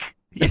Beefcake?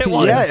 Yeah, it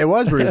was. Yeah, it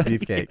was Brutus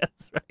Beefcake. Yeah,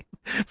 that's right.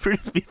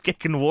 Brutus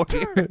Beefcake and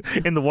Warrior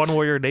in the One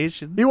Warrior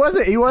Nation. He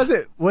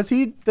wasn't. Was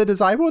he the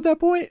Disciple at that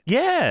point?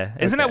 Yeah.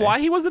 Isn't that why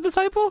he was the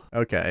Disciple?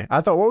 Okay. I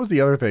thought, what was the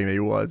other thing that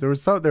he was? There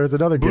was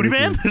another Booty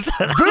Man?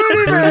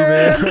 Booty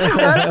Man!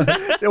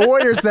 The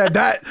Warrior said,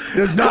 that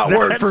does not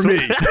work for me.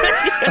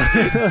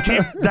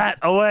 Keep that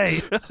away.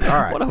 All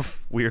right. What a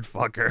weird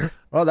fucker.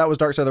 Well, that was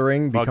Dark Side of the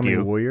Ring becoming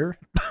a Warrior.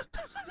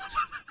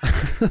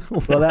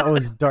 Well, that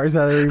was Dark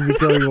Side of the Ring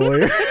becoming a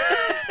Warrior.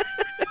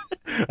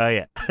 Oh,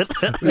 yeah.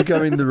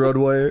 Becoming the Road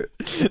Warrior.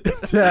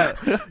 Yeah.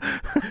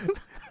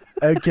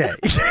 Okay.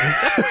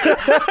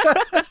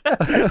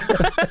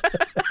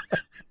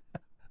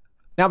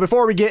 Now,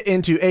 before we get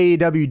into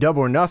AEW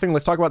Double or Nothing,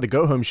 let's talk about the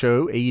Go Home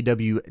show,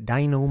 AEW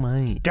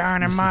Dynamite.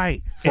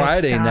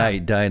 Friday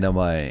night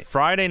Dynamite.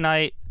 Friday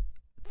night.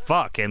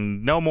 Fuck,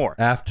 and no more.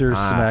 After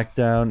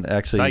SmackDown,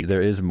 actually,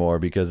 there is more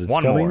because it's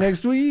coming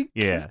next week.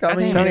 Yeah. It's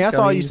coming. Tony, I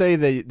saw you say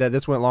that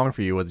this went long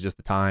for you. Was it just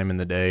the time and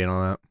the day and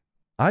all that?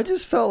 I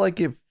just felt like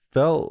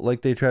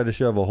they tried to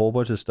shove a whole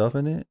bunch of stuff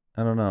in it.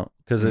 I don't know,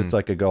 because it's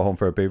like a go home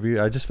for a pay-per-view.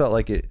 I just felt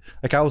like it.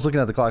 Like I was looking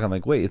at the clock. I'm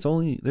like, wait,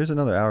 there's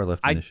another hour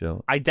left in the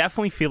show. I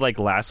definitely feel like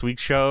last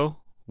week's show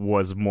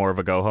was more of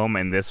a go home,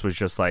 and this was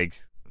just like,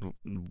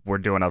 we're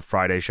doing a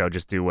Friday show.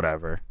 Just do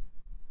whatever.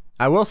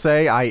 I will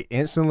say, I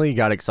instantly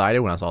got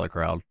excited when I saw the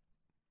crowd.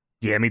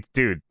 Yeah,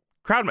 dude.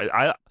 Crowd.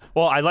 I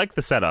like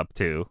the setup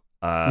too.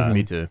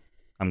 Me too.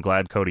 I'm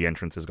glad Cody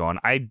entrance is gone.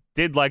 I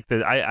did like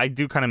I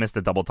do kind of miss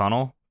the double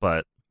tunnel,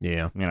 but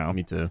yeah,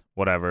 me too.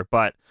 Whatever.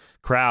 But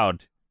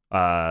crowd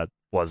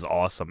was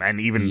awesome and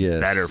even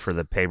better for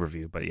the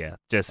pay-per-view. But yeah,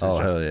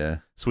 hell yeah,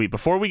 sweet.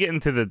 Before we get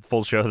into the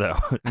full show though,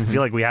 I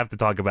feel like we have to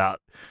talk about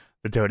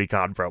the Tony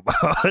Khan promo.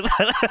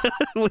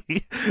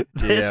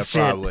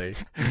 Probably.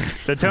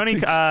 So Tony,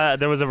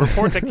 there was a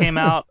report that came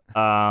out.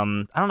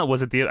 I don't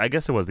know, I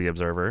guess it was the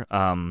Observer.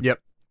 Yep.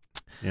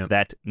 Yep.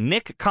 that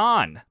Nick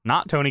Khan,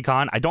 not Tony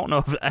Khan, I don't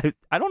know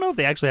if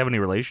they actually have any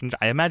relationship.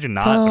 I imagine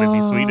not, but it'd be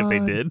sweet if they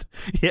did.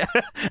 Yeah,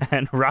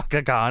 and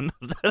Raka Khan,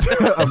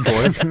 Of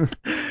course.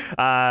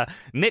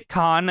 Nick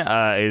Khan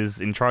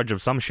is in charge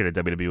of some shit at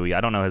WWE.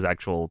 I don't know his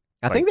actual.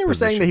 I think they were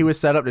saying that he was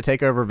set up to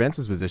take over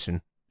Vince's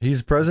position.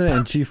 He's president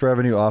and chief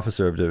revenue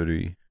officer of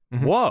WWE.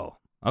 Whoa.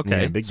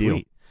 Okay. Yeah, big deal.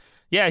 Sweet.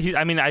 Yeah,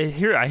 I've been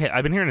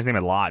hearing his name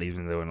a lot. He's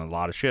been doing a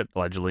lot of shit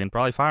allegedly, and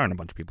probably firing a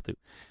bunch of people too.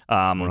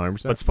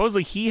 100%. But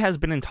supposedly he has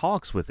been in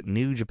talks with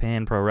New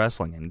Japan Pro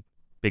Wrestling, and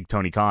Big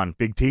Tony Khan,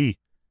 Big T,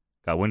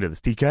 got wind of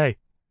this. TK.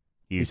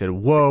 He said,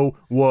 "Whoa,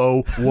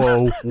 whoa,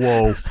 whoa,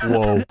 whoa,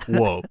 whoa,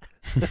 whoa."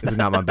 This is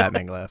not my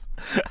Batman glass.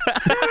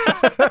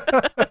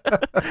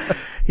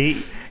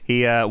 He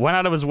went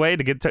out of his way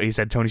to get. He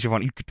said, "Tony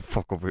Schiavone, you get the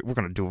fuck over here. We're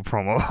gonna do a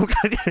promo. We're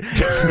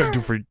gonna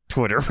do for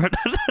Twitter."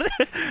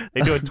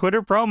 They do a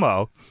Twitter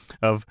promo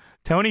of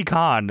Tony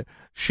Khan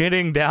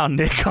shitting down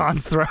Nick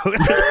Khan's throat.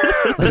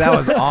 That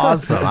was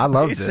awesome. I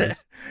loved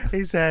this.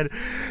 He said,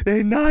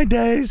 "In 9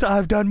 days,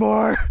 I've done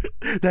more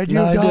than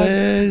you've 9 done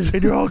days.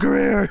 in your whole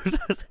career.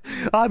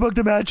 I booked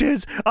the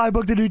matches. I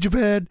booked the New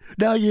Japan.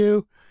 Now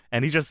you."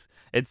 And he just,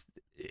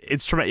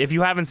 it's tremendous. If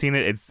you haven't seen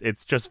it,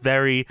 it's just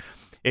very,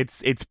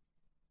 it's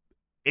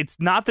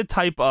not the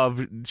type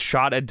of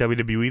shot at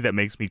WWE that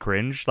makes me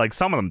cringe. Like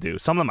some of them do.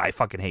 Some of them I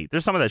fucking hate.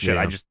 There's some of that shit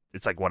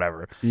it's like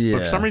whatever. Yeah.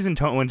 But for some reason,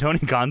 when Tony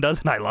Khan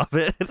does it, I love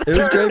it. It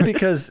was great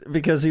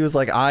because he was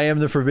like, I am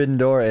the forbidden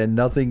door and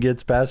nothing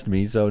gets past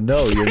me. So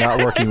no, you're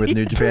not working with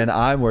New Japan.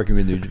 I'm working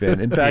with New Japan.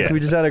 In fact,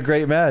 we just had a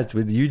great match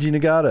with Yuji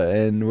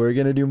Nagata and we're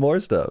going to do more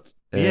stuff.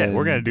 Yeah,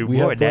 we're gonna do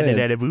more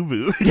da boo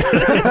boo.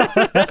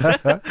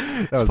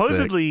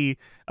 Supposedly,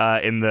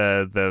 in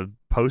the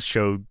post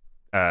show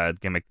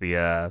gimmick,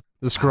 the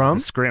scrum.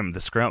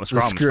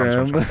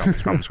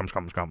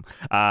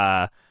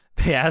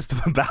 They asked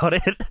him about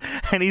it,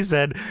 and he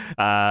said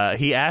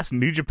he asked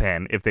New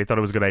Japan if they thought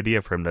it was a good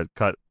idea for him to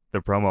cut the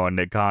promo on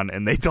Nick Khan,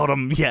 and they told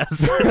him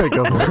yes.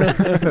 Go for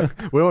it.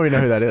 We don't even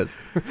know who that is.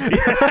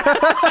 Is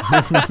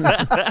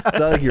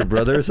that like your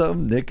brother or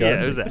something? Nick Khan?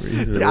 Yeah, it was that.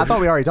 Yeah, I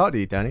thought we already talked to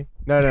you, Tony.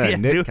 No, Yeah,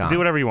 Nick Khan. do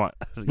whatever you want.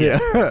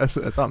 Yeah,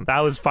 something.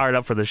 I was fired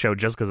up for the show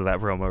just because of that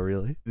promo.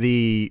 Really,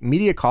 the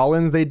media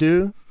call-ins they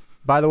do,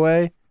 by the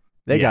way,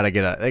 they gotta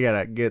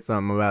get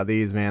something about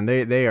these, man.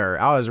 They are.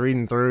 I was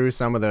reading through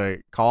some of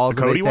the calls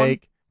that they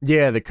take.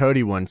 Yeah, the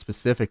Cody one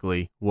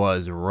specifically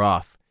was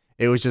rough.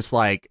 It was just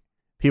like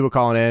people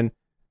calling in.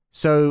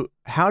 So,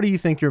 how do you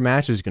think your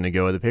match is going to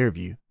go at the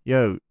pay-per-view?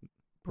 Yo,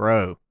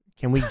 bro,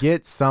 can we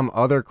get some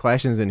other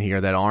questions in here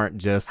that aren't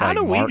just how like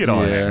do we get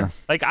on there? Yeah.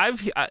 Like I'm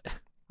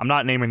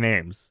not naming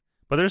names,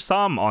 but there's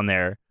some on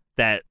there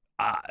that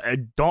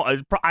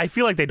I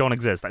feel like they don't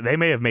exist. They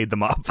may have made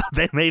them up.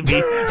 They may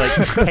be like,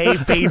 "Hey,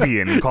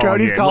 Fabian," calling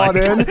Cody's in. calling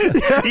like, in.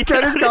 Yeah,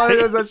 Cody's calling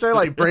in. That show,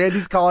 like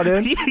Brandy's calling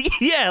in.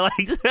 Yeah,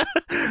 like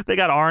they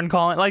got Arn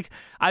calling. Like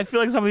I feel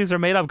like some of these are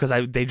made up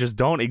because they just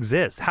don't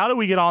exist. How do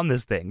we get on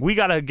this thing? We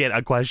gotta get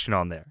a question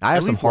on there. I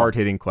have some hard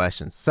hitting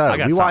questions. So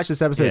we watched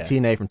this episode of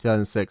TNA from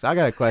 2006. I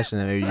got a question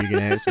that maybe you can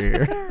answer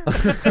here.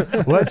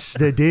 What's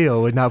the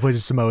deal with not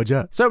putting Samoa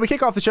Joe? So we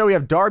kick off the show. We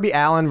have Darby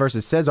Allin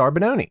versus Cesar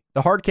Bononi.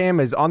 The hard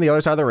cam is on the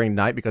other side of the ring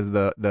tonight because of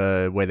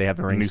the way they have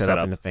the ring set up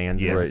and the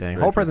fans and everything.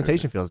 Whole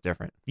presentation feels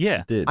different.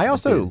 Yeah. I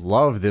also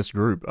love this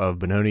group of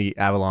Bononi,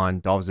 Avalon,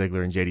 Dolph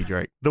Ziggler, and JD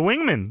Drake. The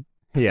Wingman.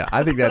 Yeah,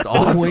 I think that's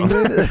awesome.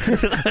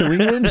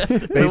 The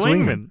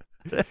Wingman.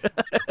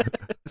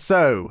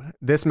 So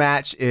this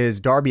match is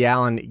Darby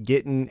Allin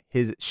getting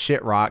his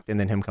shit rocked and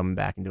then him coming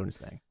back and doing his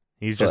thing.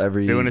 He's just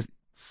doing his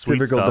sweet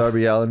typical stuff.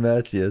 Darby Allin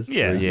match, yes.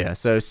 Yeah.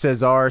 So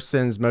Cesar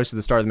spends most of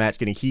the start of the match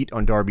getting heat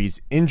on Darby's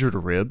injured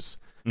ribs,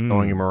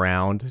 throwing him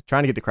around,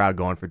 trying to get the crowd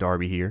going for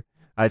Darby here.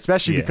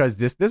 Especially because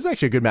this is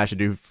actually a good match to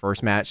do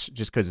first match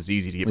just because it's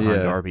easy to get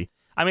behind Darby.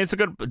 I mean, it's a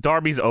good...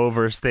 Darby's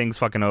over, Sting's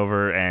fucking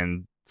over,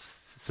 and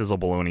Sizzle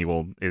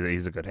Baloney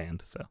he's a good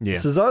hand. So yeah,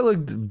 Cesar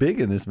looked big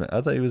in this match.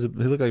 I thought he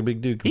looked like a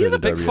big dude. He's a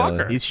big Darby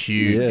fucker. Allin. He's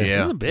huge. Yeah.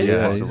 He's a big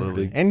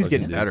absolutely. And he's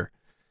getting better.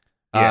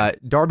 Yeah.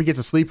 Darby gets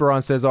a sleeper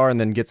on Cesar and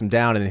then gets him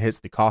down and then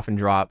hits the coffin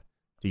drop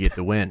to get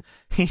the win.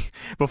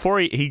 Before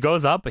he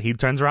goes up, he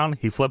turns around,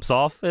 he flips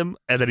off him,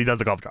 and then he does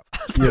the coffin drop.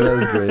 Yeah,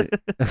 that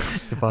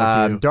was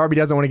great. Darby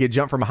doesn't want to get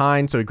jumped from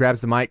behind, so he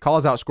grabs the mic,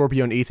 calls out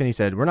Scorpio and Ethan. He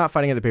said, "We're not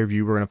fighting at the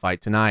pay-per-view. We're going to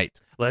fight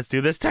tonight." Let's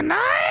do this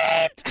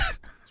tonight.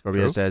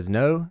 Scorpio says,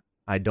 "No,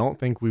 I don't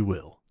think we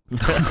will."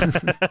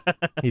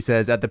 He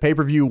says, "At the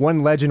pay-per-view,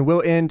 one legend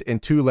will end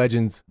and two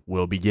legends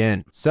will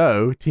begin."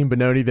 So Team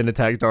Bononi then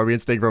attacks Darby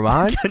and Sting from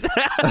behind.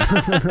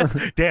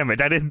 Damn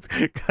it! I didn't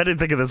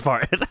think of this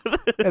part.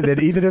 And then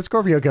Ethan and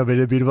Scorpio come in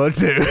and beat him up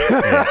too.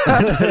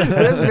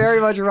 This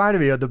very much reminded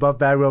me of the Buff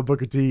Bagwell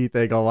Booker T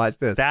thing on Watch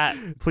This.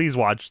 Please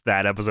watch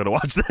that episode of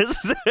Watch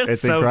This.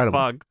 It's so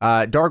incredible.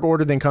 Dark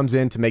Order then comes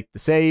in to make the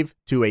save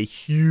to a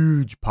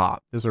huge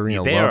pop. This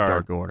arena loved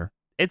Dark Order.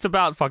 it's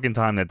about fucking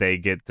time that they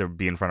get to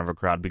be in front of a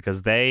crowd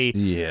because they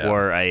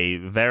were a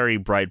very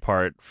bright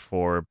part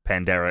for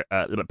Panera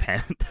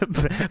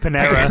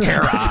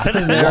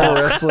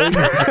wrestling,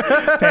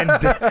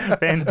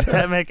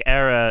 pandemic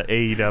era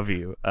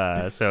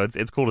AEW. So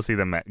it's cool to see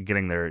them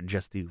getting their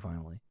just due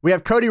finally. We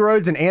have Cody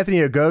Rhodes and Anthony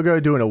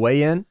Ogogo doing a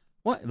weigh-in.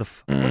 What in the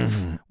fuck?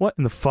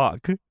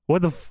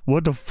 What the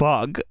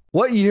fuck?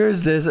 What year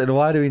is this, and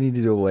why do we need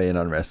to do a weigh-in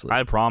on wrestling?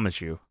 I promise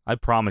you, I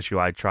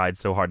tried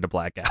so hard to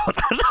black out.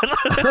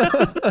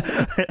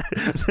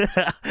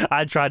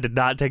 I tried to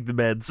not take the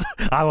meds.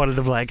 I wanted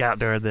to black out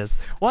during this.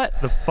 What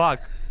the fuck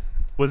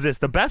was this?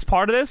 The best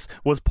part of this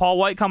was Paul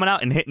White coming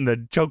out and hitting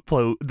the choke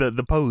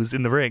the pose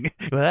in the ring.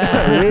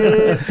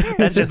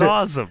 That shit's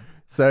awesome.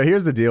 So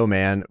here's the deal,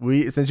 man.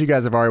 Since you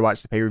guys have already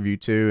watched the pay-per-view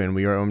too, and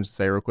we are almost to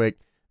say real quick,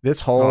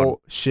 this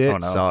whole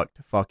shit sucked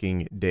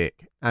fucking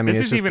dick. I mean, this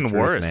it's is just even the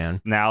truth, worse man.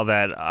 now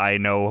that I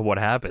know what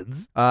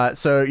happens.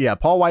 So yeah,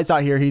 Paul White's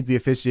out here. He's the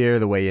officiator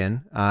of the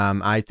weigh-in.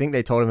 I think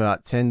they told him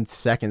about 10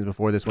 seconds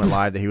before this went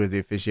live that he was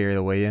the officiator of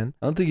the weigh-in.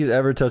 I don't think he's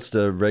ever touched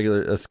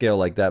a scale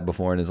like that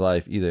before in his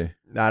life either.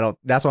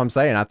 That's what I'm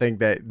saying. I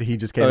think that he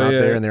just came out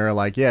there and they were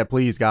like, yeah,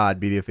 please God,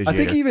 be the officiator. I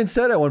think he even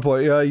said at one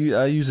point, I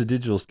use a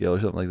digital scale or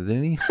something like that,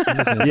 didn't he?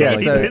 Yeah,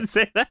 he did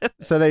say that.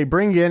 So they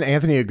bring in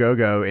Anthony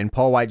Ogogo and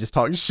Paul White just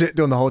talking shit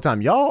during the whole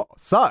time. Y'all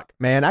suck,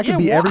 man. I could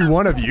be every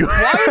one of you.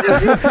 Why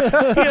is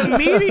it? He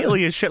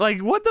immediately is shit.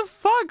 Like, what the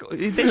fuck?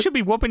 They should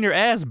be whooping your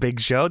ass, Big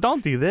Show.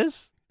 Don't do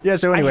this. Yeah,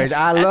 so anyways,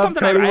 I love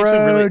Cody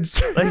Rhodes.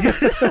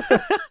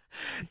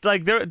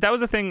 That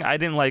was a thing I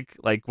didn't like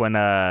when,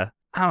 I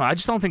don't know, I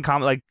just don't think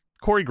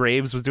Corey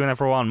Graves was doing that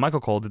for a while, and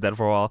Michael Cole did that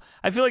for a while.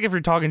 I feel like if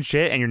you're talking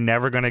shit and you're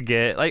never going to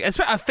get...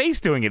 a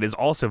face doing it is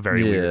also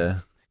very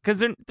weird.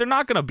 Because they're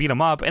not going to beat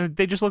them up, and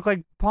they just look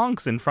like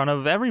punks in front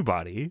of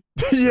everybody.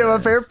 Yeah, my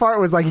favorite part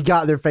was he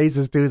got their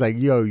faces too. He's like,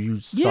 yo, you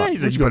suck. Yeah,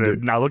 he's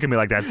like, now look at me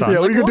like that, son. Yeah,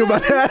 what are you going to do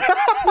about that?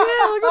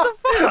 Yeah,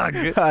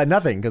 what the fuck?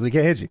 Nothing, because we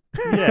can't hit you.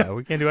 Yeah,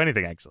 we can't do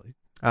anything, actually.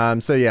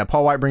 So yeah,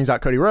 Paul White brings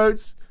out Cody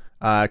Rhodes.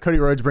 Cody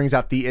Rhodes brings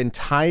out the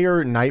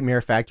entire Nightmare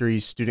Factory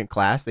student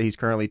class that he's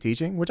currently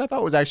teaching, which I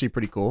thought was actually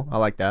pretty cool. I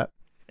like that.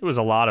 It was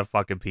a lot of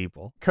fucking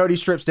people. Cody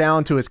strips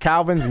down to his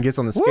Calvins and gets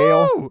on the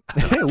scale. Woo!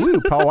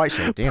 Woo, Paul White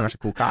show. Damn, that's a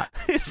cool cock.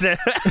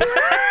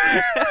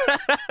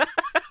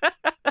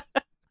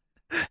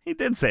 He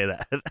did say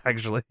that,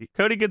 actually.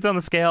 Cody gets on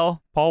the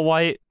scale. Paul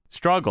White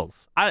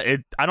struggles. I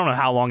don't know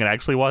how long it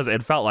actually was.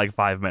 It felt like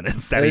 5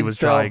 minutes that he was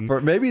trying.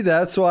 Maybe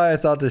that's why I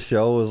thought the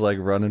show was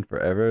running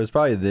forever. It was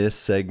probably this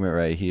segment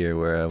right here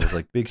where I was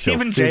like, Big Show.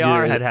 Even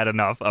JR had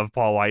enough of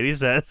Paul White. He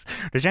says,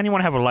 does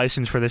anyone have a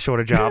license for this sort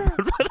of job?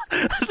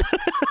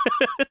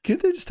 Can't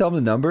they just tell him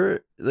the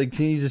number?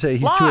 Can you just say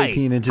he's lie.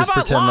 218 and just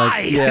pretend lie?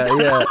 Yeah.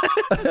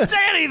 Say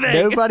anything.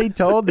 Nobody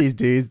told these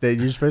dudes that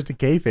you're supposed to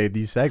kayfabe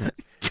these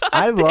segments.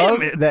 I love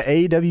that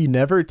AEW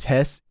never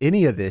tests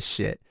any of this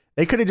shit.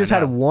 They could have just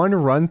had one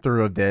run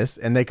through of this,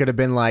 and they could have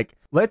been like,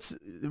 let's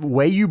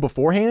weigh you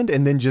beforehand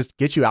and then just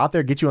get you out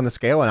there, get you on the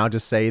scale, and I'll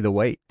just say the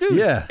weight. Dude,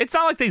 it's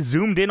not like they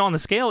zoomed in on the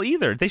scale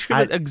either. They should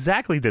have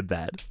exactly did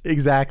that.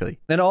 Exactly.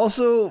 And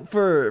also,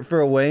 for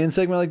a weigh-in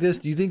segment like this,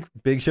 do you think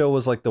Big Show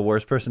was the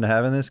worst person to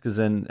have in this? Because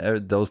then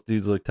those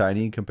dudes look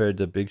tiny compared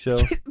to Big Show.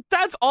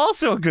 That's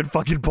also a good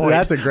fucking point.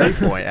 That's a great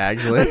point,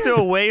 actually. Let's do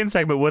a weigh-in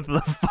segment with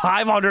the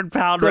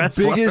 500-pound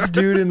wrestler. The biggest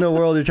dude in the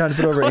world. You're trying to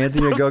put over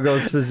Anthony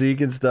Ogogo's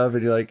physique and stuff,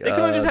 and you're like, they could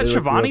have just had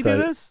Shivani do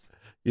this.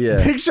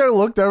 Yeah. Big Show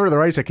looked over to the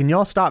right and said, can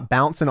y'all stop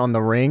bouncing on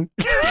the ring?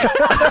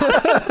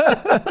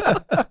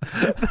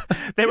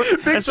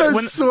 Big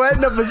Show's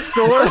sweating up a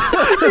storm.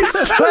 He's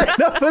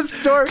sweating up a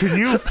storm. Can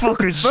you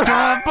fucking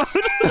stop?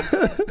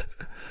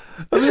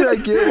 I mean, I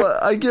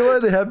get why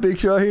they have Big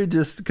Show here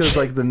just because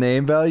the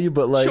name value,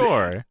 but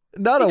sure.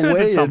 Not a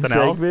weigh-in segment.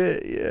 Else.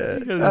 Yeah.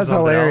 That's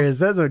hilarious.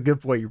 That's a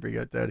good point you bring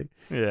up, Tony.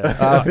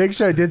 Yeah. Big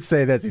Show did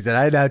say this. He said,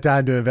 I didn't have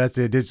time to invest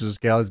in a digital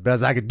scale. It's the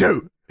best I could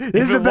do.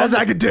 This is the best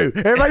I could do.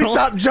 Everybody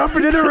stop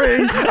jumping in the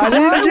ring. I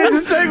need to get the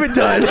segment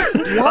done.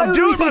 I'm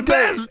doing my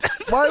best.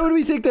 Why would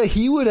we think that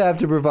he would have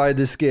to provide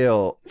the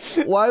scale?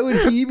 Why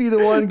would he be the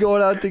one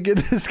going out to get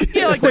the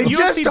scale? Yeah, they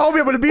just told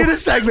me I'm going to be in a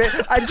segment.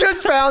 I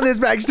just found this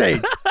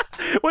backstage.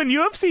 When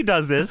UFC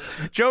does this,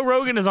 Joe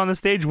Rogan is on the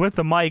stage with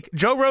the mic.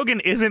 Joe Rogan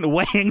isn't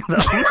weighing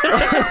them.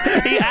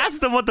 He asks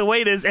them what the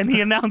weight is, and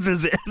he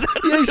announces it.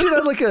 Yeah, you should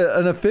have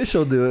an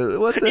official do it.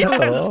 What the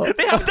hell?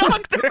 They have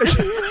doctors.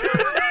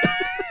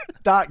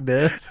 Doc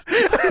this.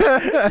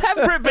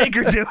 Have Britt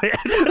Baker do it.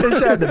 They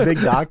should have the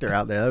big doctor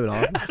out there. That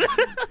would be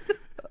awesome.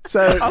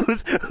 So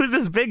who's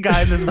this big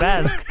guy in this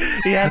mask?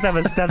 He has to have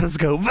a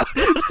stethoscope.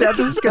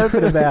 Stethoscope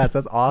in a mask.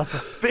 That's awesome.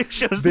 Big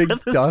Show's big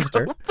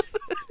duster.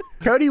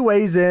 Cody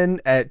weighs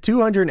in at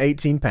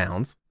 218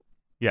 pounds.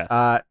 Yes.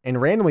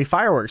 And randomly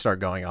fireworks start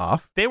going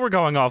off. They were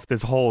going off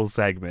this whole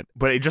segment,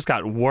 but it just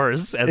got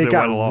worse as it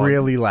got went along.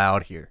 Really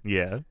loud here.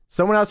 Yeah.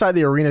 Someone outside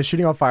the arena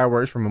shooting off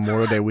fireworks from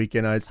Memorial Day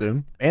weekend, I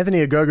assume.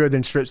 Anthony Ogogo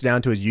then strips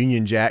down to his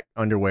Union Jack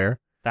underwear.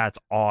 That's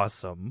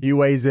awesome. He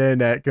weighs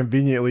in at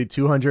conveniently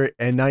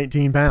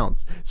 219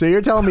 pounds. So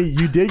you're telling me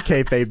you did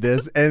kayfabe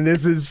this, and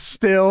this is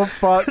still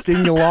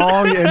fucking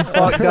long and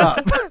fucked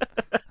up.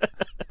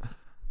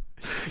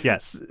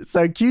 Yes.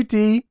 So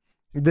QT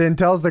then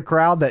tells the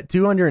crowd that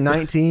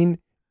 219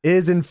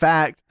 is in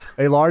fact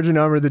a larger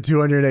number than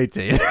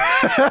 218.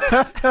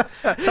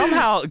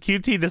 Somehow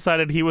QT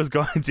decided he was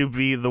going to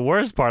be the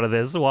worst part of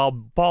this while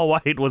Paul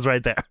White was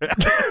right there.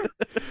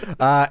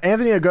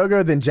 Anthony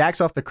Ogogo then jacks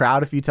off the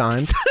crowd a few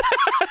times.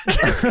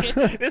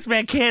 This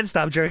man can't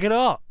stop jerking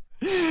off.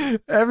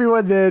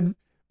 Everyone then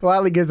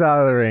politely gets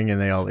out of the ring and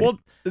they all leave. Well,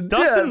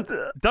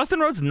 Dustin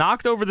Rhodes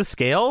knocked over the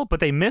scale, but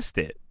they missed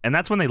it. And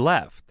that's when they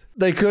left.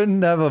 They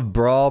couldn't have a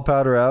brawl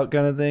powder out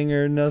kind of thing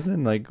or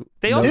nothing. Like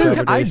they also.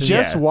 Dude, I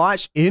just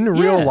watched in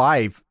real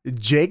life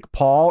Jake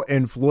Paul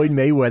and Floyd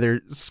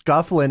Mayweather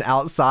scuffling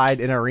outside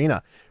an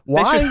arena.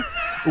 Why?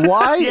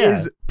 Why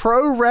is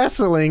pro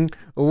wrestling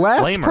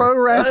less pro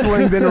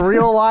wrestling than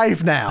real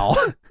life now?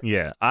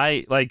 Yeah,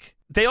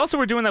 They also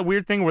were doing that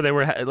weird thing where they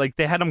were like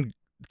they had him.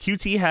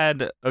 QT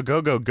had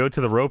Ogogo go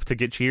to the rope to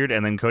get cheered,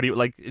 and then Cody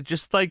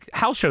just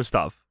house show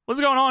stuff. What's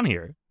going on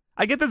here?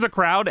 I get there's a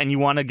crowd and you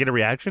want to get a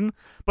reaction,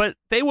 but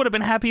they would have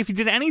been happy if you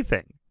did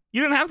anything.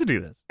 You didn't have to do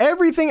this.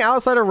 Everything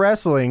outside of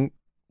wrestling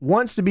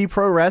wants to be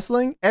pro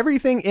wrestling.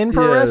 Everything in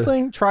pro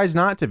wrestling tries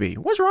not to be.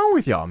 What's wrong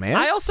with y'all,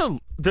 man?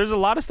 There's a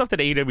lot of stuff that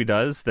AEW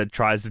does that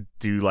tries to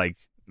do like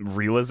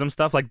realism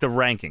stuff, like the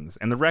rankings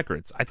and the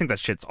records. I think that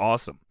shit's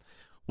awesome.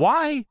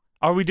 Why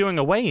are we doing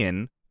a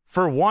weigh-in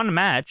for one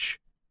match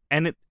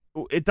and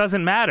it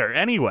doesn't matter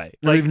anyway?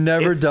 We've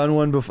never done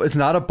one before. It's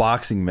not a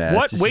boxing match.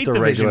 What it's weight just a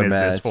division is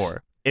match. this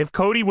for? If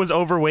Cody was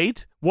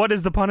overweight, what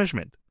is the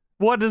punishment?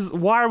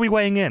 Why are we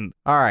weighing in?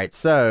 All right,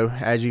 so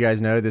as you guys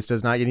know, this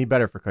does not get any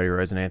better for Cody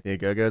Rhodes and Anthony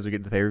Ogogo as we get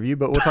to the pay-per-view,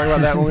 but we'll talk about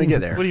that when we get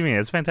there. What do you mean?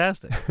 It's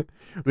fantastic.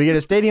 We get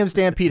a Stadium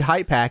Stampede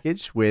hype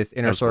package with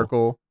Inner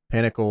Circle,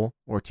 Pinnacle,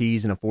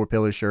 Ortiz in a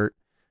 4-pillar shirt.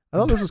 I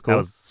thought this was cool. That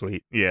was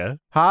sweet, yeah.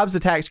 Hobbs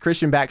attacks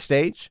Christian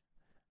backstage.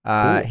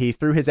 Cool. He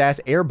threw his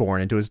ass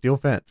airborne into a steel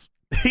fence.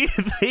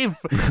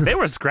 they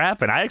were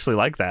scrapping. I actually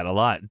like that a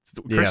lot.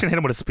 Christian hit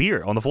him with a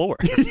spear on the floor.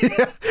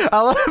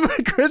 I love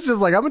it. Christian's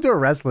like, I'm gonna do a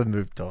wrestling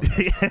move to him.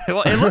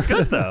 Well, it looked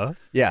good though.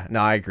 Yeah, no,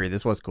 I agree.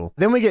 This was cool.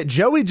 Then we get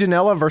Joey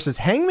Janela versus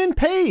Hangman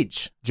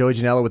Page. Joey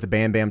Janela with the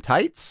Bam Bam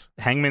tights.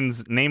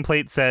 Hangman's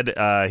nameplate said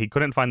he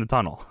couldn't find the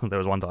tunnel. There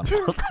was one tunnel.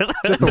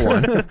 Just the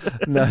one.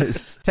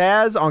 Nice.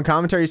 Taz on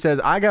commentary says,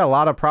 I got a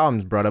lot of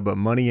problems, brother, but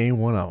money ain't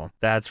one of them.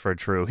 That's for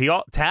true.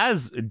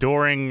 Taz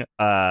during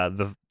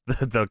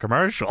the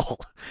commercial,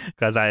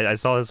 because I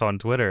saw this on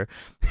Twitter,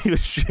 he was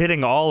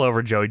shitting all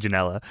over Joey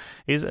Janela.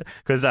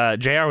 Because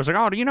JR was like,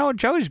 oh, do you know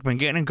Joey's been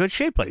getting in good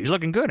shape lately? He's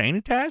looking good, ain't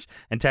he, Taz?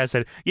 And Taz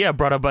said, yeah,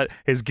 brother, but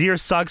his gear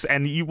sucks,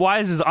 and why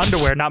is his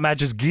underwear not match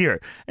his gear?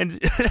 And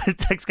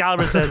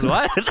Excalibur says,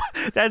 what?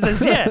 Taz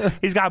says, yeah,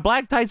 he's got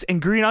black tights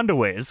and green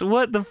underwears.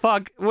 What the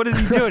fuck? What is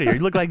he doing here? You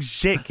look like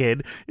shit,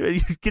 kid.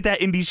 Get that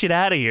indie shit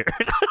out of here.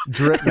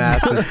 Drip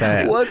Master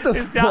Taz. What the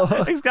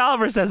fuck?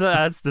 Excalibur says,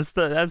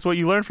 that's what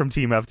you learned from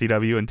Team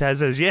FTW, and Taz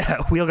says,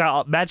 yeah, we all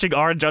got matching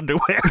orange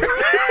underwear.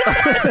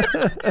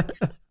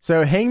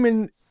 So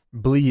Hangman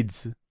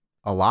bleeds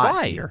a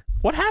lot here.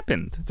 What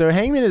happened? So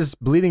Hangman is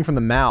bleeding from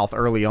the mouth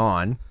early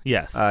on.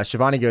 Yes.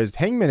 Shivani goes,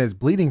 Hangman is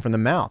bleeding from the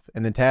mouth.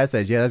 And then Taz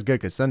says, yeah, that's good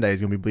because Sunday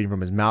he's going to be bleeding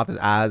from his mouth, his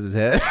eyes, his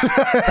head.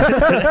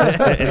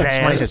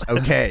 Shivani says,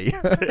 okay.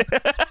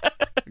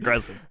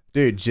 Aggressive.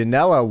 Dude,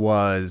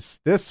 Janela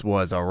this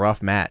was a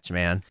rough match,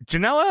 man.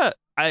 Janela,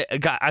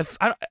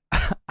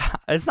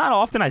 it's not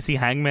often I see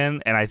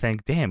Hangman and I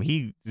think, damn,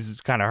 he is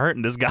kind of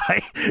hurting this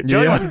guy.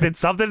 Joey must have did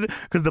something,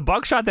 because the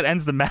buckshot that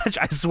ends the match,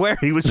 I swear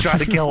he was trying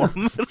to kill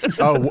him.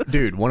 Oh,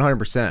 dude,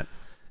 100%.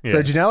 Yeah.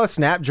 So Janela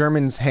snapped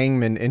German's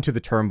Hangman into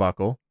the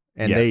turnbuckle,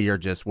 and they are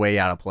just way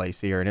out of place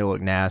here, and it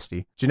looked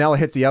nasty. Janela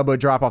hits the elbow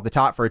drop off the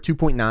top for a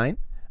 2.9.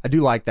 I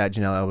do like that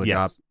Janela elbow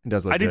drop. It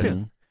does look good. I do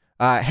too.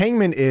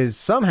 Hangman is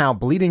somehow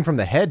bleeding from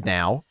the head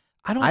now.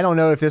 I don't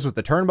know if this was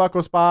the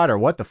turnbuckle spot or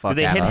what the fuck.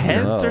 Did they hit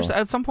heads or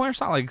at some point or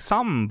something? Like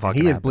something fucking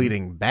He is happened.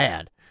 bleeding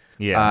bad.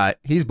 Yeah.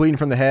 He's bleeding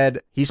from the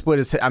head. He split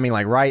his head. I mean,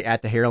 like right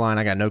at the hairline.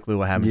 I got no clue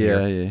what happened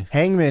here. Yeah.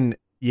 Hangman,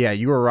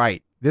 you were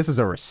right. This is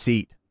a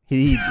receipt.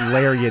 He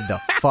lariated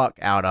the fuck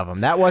out of him.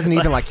 That wasn't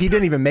even like, he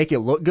didn't even make it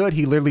look good.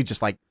 He literally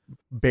just like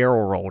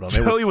barrel rolled him.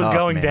 Joey was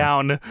going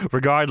down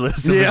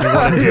regardless of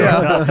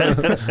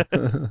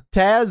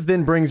Taz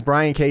then brings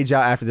Brian Cage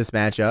out after this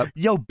matchup.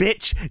 Yo,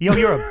 bitch. Yo,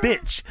 you're a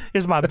bitch.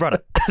 Here's my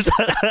brother.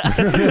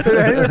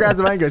 Hangman grabs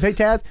him and goes, hey,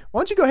 Taz, why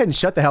don't you go ahead and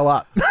shut the hell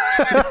up?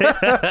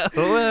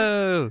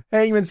 Whoa.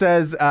 Hangman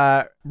says,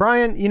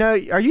 Brian,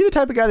 are you the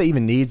type of guy that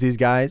even needs these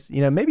guys?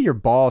 Maybe your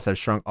balls have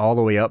shrunk all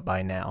the way up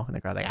by now. And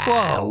the crowd's like,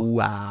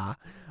 whoa.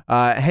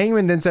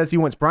 Hangman then says he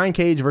wants Brian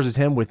Cage versus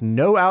him with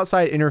no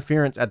outside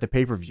interference at the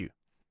pay-per-view.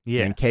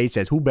 Yeah. And Cage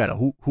says, who better?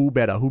 Who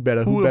better? Who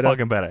better? Who better?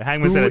 fucking better?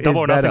 Hangman Who said, is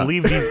double or nothing. better?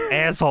 Leave these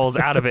assholes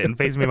out of it and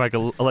face me like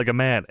a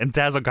man. And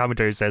Taz on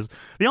commentary says,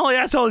 the only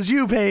asshole is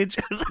you, Paige.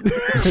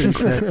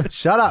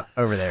 Shut up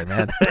over there,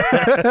 man.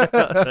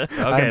 Okay,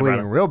 I'm bleeding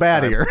brother. real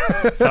bad here.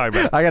 Sorry,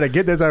 brother. I got to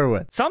get this over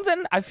with.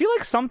 I feel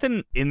like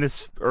something in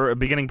this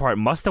beginning part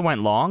must have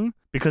went long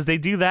because they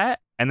do that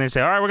and they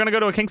say, all right, we're going to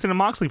go to a Kingston and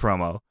Moxley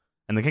promo.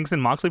 And the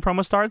Kingston Moxley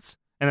promo starts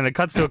and then it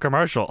cuts to a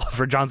commercial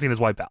for John Cena's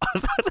Wipeout.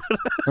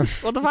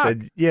 What the fuck?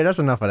 Said, yeah, that's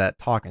enough of that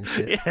talking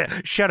shit. Yeah,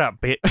 shut up,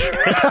 bitch.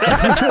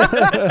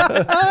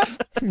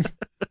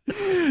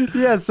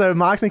 Yeah, so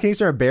Mox and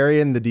Kingston are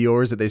burying the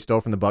Dior's that they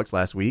stole from the Bucks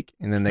last week,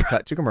 and then they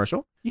cut to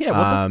commercial. Yeah,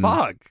 what the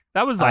fuck?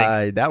 That was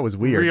like that was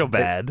weird. real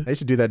bad. They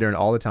should do that during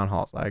all the town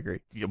halls. I agree.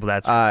 Yeah, well,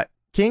 that's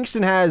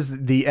Kingston has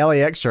the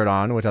LAX shirt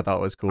on, which I thought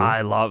was cool.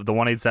 I love the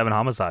 187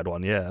 Homicide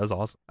one. Yeah, that was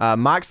awesome.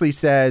 Moxley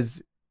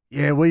says,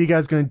 "Yeah, what are you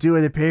guys gonna do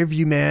at the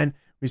pay-per-view, man?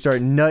 We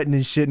start nutting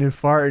and shitting and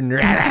farting."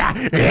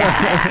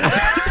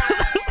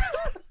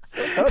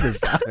 Oh, this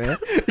guy, man.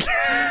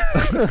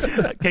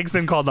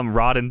 Kingston called them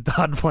Rod and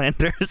Todd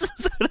Flanders.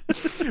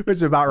 Which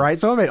is about right.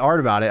 Someone made art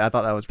about it. I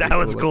thought that was pretty That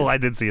was cool. looking. I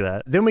did see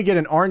that. Then we get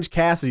an Orange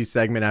Cassidy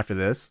segment after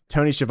this.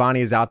 Tony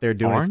Schiavone is out there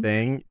doing his Orange?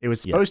 thing. It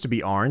was supposed to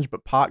be Orange,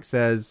 but Pac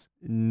says,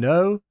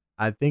 "No,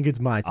 I think it's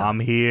my time." I'm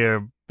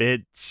here,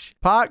 bitch.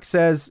 Pac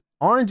says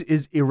Orange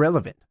is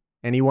irrelevant,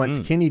 and he wants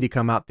Kenny to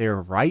come out there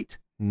right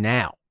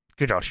now.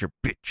 Get out here,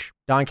 bitch.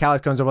 Don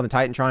Callis comes up on the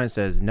Titantron and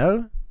says,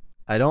 "No,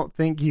 I don't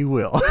think you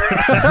will."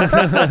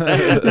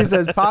 He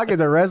says Pac is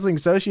a wrestling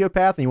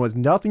sociopath and he wants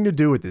nothing to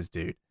do with this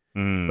dude.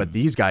 But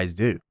these guys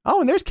do. Oh,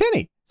 and there's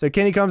Kenny. So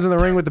Kenny comes in the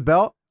ring with the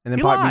belt, and then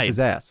He Pac lied. beats his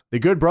ass. The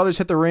Good Brothers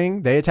hit the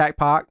ring. They attack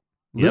Pac.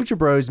 Yep. Lucha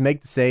Bros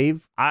make the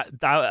save. I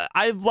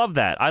love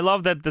that. I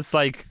love that this,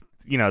 like,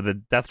 you know, the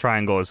Death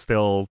Triangle is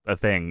still a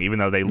thing, even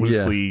though they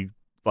loosely,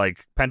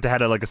 like, Penta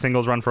had a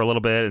singles run for a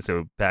little bit,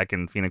 so Pac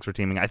and Phoenix were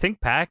teaming. I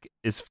think Pac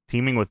is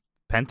teaming with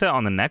Penta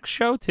on the next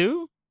show,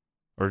 too?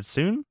 Or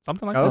soon?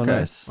 Something like that. Okay,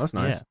 nice. that's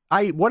nice.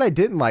 Yeah. What I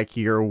didn't like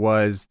here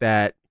was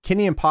that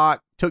Kenny and Pac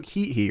took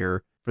heat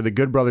here for the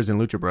Good Brothers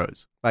and Lucha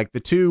Bros. Like, the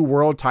two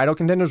world title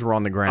contenders were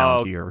on the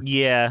ground here.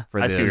 Yeah, for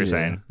I see what this. you're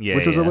saying. Yeah,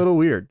 Which was a little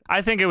weird.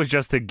 I think it was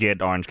just to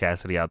get Orange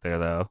Cassidy out there,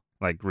 though.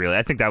 Like, really,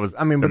 I think that was.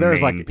 I mean, but the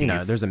there's main like,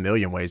 piece. there's a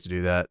million ways to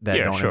do that Yeah,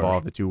 don't sure.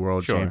 involve the two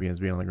world Sure. champions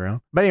being on the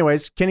ground. But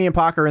anyways, Kenny and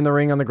Pac are in the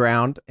ring on the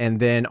ground, and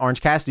then Orange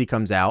Cassidy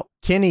comes out.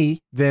 Kenny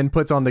then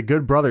puts on the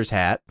Good Brothers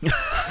hat.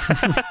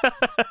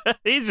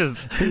 he just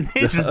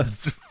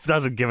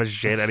doesn't give a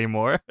shit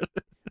anymore.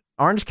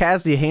 Orange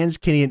Cassidy hands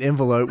Kenny an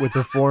envelope with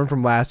the form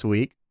from last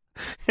week.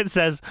 It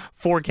says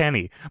for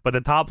Kenny, but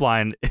the top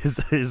line is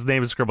his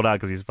name is scribbled out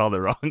because he spelled it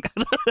wrong.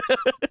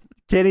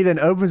 Kenny then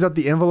opens up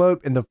the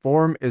envelope, and the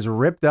form is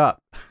ripped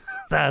up.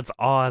 That's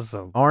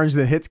awesome. Orange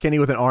then hits Kenny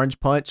with an orange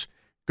punch,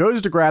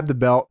 goes to grab the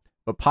belt,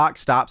 but Pac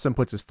stops him,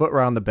 puts his foot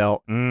around the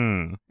belt,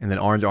 and then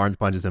Orange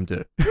punches him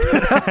too.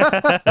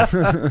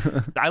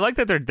 I like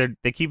that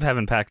they keep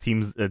having Pac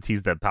tease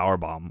the power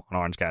bomb on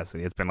Orange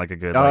Cassidy. It's been like a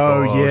good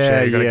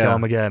shit, you're gonna kill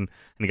him again.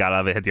 And he got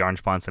out of it, hit the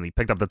orange punch, and he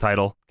picked up the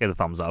title, gave the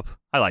thumbs up.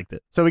 I liked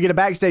it. So we get a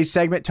backstage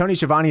segment. Tony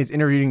Schiavone is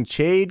interviewing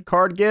Jade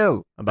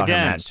Cargill about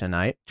Again. her match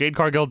tonight. Jade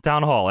Cargill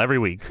Town Hall every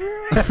week.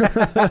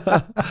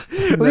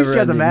 At least she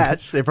has a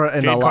match in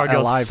Jade a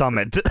Cargill live.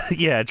 Summit.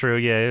 Yeah, true.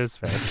 Yeah, it was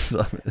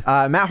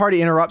fair. Matt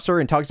Hardy interrupts her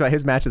and talks about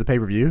his match at the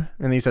pay-per-view.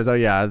 And he says, "Oh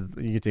yeah,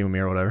 you can team with me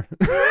or whatever."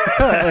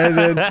 And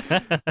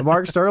then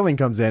Mark Sterling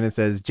comes in and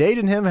says, "Jade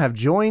and him have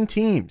joined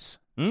teams."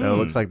 So it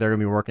looks like they're going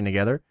to be working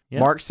together. Yep.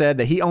 Mark said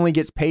that he only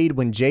gets paid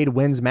when Jade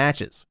wins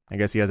matches. I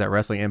guess he has that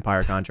Wrestling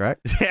Empire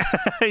contract. Yeah,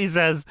 he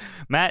says,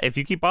 "Matt, if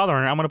you keep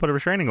bothering her, I'm going to put a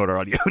restraining order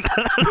on you."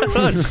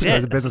 Oh, shit.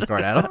 There's a business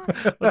card, Adam.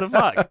 What the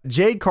fuck?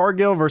 Jade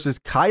Cargill versus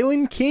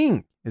Kylan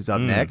King is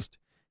up next.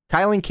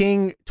 Kylan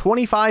King,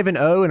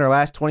 25-0 in her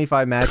last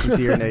 25 matches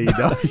here in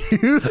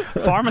AEW.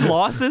 Farming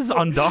losses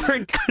on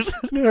Dark?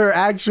 Her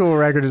actual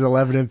record is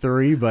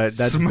 11-3, but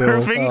that's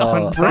Smurfing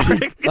on Dark?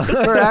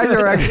 her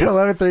actual record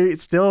 11-3.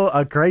 It's still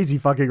a crazy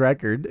fucking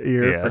record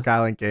here for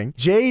Kylan King.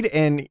 Jade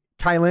and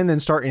Kylan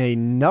then start in a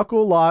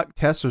knuckle lock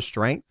test of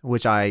strength,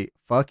 which I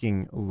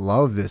fucking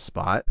love this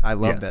spot. I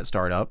love that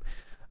startup.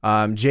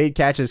 Jade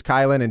catches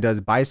Kylan and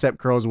does bicep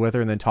curls with her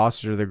and then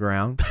tosses her to the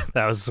ground.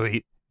 That was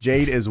sweet.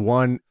 Jade is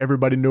one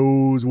everybody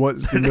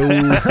wants to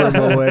know from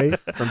away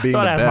from being the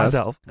best.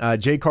 Myself.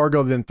 Jade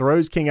Cargill then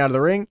throws King out of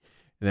the ring,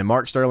 and then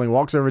Mark Sterling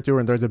walks over to her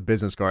and throws a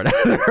business card at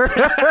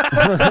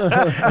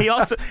her.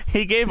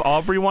 He gave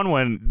Aubrey one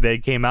when they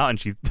came out,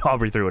 and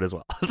Aubrey threw it as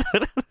well.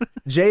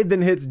 Jade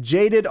then hits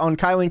Jaded on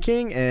Kylan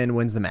King and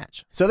wins the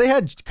match. So they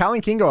had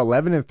Kylan King go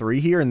 11-3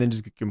 here, and then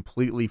just get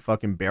completely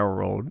fucking barrel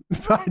rolled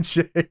by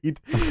Jade.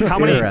 How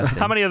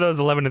many of those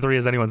 11-3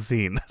 has anyone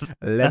seen?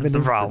 11 That's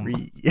the problem.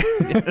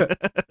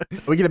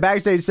 We get a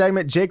backstage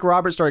segment. Jake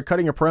Roberts started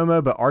cutting a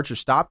promo, but Archer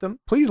stopped him.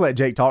 Please let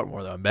Jake talk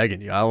more, though. I'm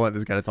begging you. I want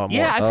this guy to talk more.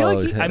 Yeah, I feel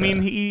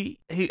like he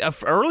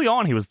early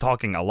on he was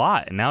talking a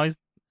lot, and now he's,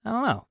 I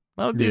don't know.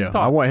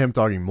 I want him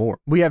talking more.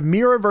 We have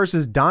Mira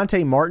versus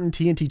Dante Martin.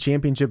 TNT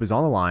Championship is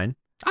on the line.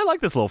 I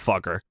like this little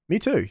fucker. Me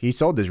too. He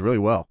sold this really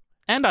well.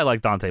 And I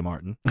like Dante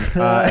Martin.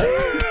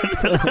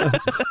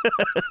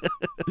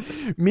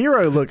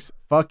 Miro looks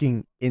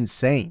fucking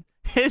insane.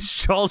 His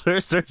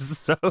shoulders are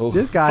so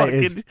This guy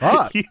is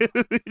fucked.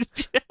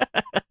 huge.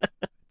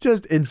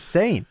 Just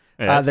insane.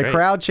 Yeah, The great.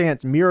 crowd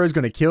chants, Miro's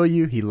going to kill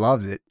you. He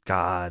loves it.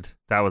 God,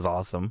 that was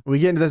awesome. We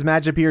get into this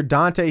matchup here.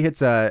 Dante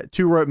hits a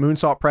 2-rope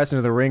moonsault press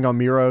into the ring on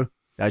Miro.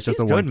 That's just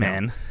He's a good, 1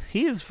 count. man.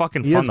 He is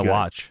fucking He fun is to good.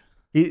 watch.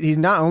 He's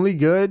not only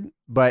good,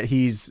 but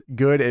he's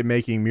good at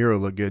making Miro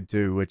look good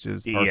too, which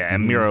is Yeah,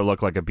 and Miro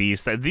looked like a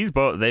beast. They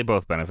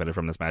both benefited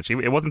from this match.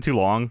 It wasn't too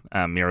long.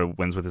 Miro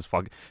wins with his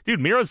dude.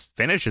 Miro's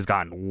finish has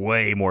gotten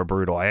way more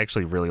brutal. I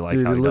actually really like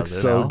Dude, how it he looks does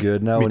it so now.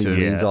 good now Me when he too.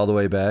 leans Yeah. all the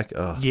way back.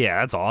 Ugh. Yeah,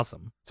 that's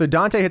awesome. So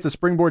Dante hits a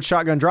springboard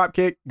shotgun drop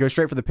kick, goes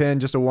straight for the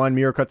pin, just a 1.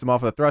 Miro cuts him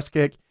off with a thrust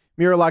kick.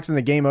 Miro locks in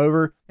the game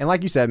over. And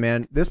like you said,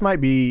 man, this might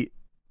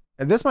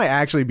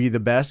actually be the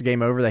best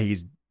game over that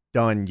he's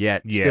done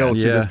yet. Yeah. Still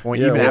to Yeah. this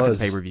point, Yeah, even it after the was.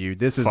 pay-per-view.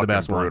 This is Fucking the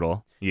best brutal.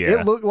 one. Yeah.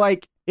 It looked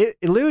like it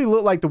literally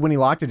looked like when he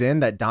locked it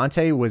in that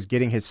Dante was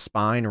getting his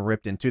spine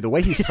ripped into. The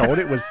way he sold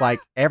it was like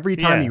every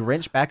time Yeah. he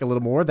wrenched back a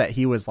little more that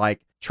he was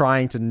like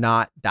trying to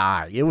not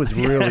die. It was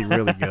really,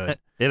 really good.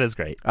 It is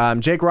great.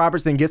 Jake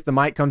Roberts then gets the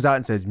mic, comes out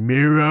and says,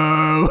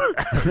 Miro,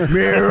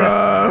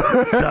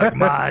 Miro. Suck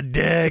my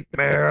dick,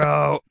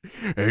 Miro.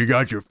 Hey, you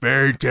got your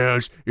fairy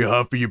tales. You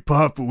huff and you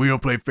puff, but we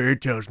don't play fairy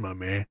tales, my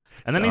man.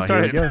 And then So he here it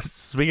started goes.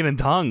 speaking in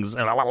tongues.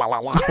 What's going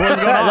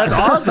on? That's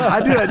awesome.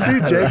 I do that too,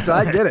 Jake, so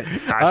I get it.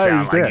 I sound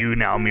understand. like you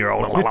now,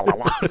 Miro.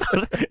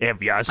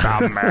 If you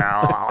smell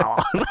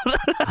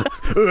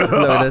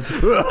No,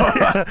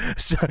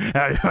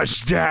 that's,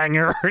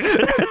 Stanger. You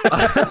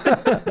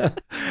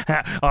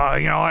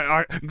know,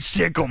 I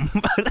sick him.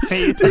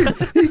 He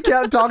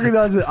kept talking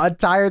about the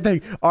entire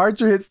thing.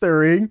 Archer hits the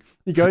ring.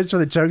 He goes for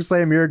the choke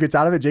slam. Miro gets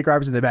out of it. Jake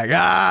Roberts in the back.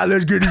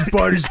 Let's get this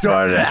party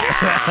started.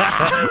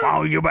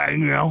 Oh, you back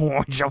now.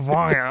 What's your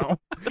fire?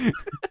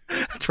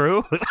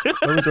 True.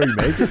 That was where you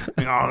make it.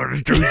 Oh,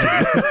 it's juicy.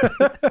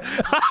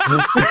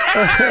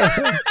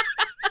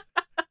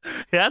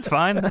 Yeah, that's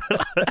fine.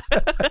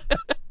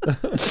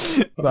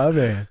 My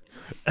man.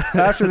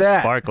 After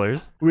that,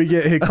 Sparklers. we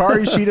get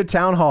Hikari Shida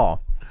Town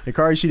Hall.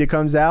 Hikari Shida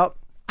comes out.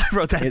 I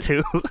wrote that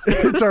too.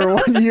 It's our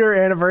 1-year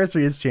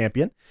anniversary as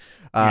champion.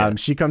 Yeah.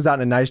 She comes out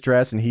in a nice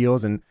dress and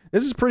heels, and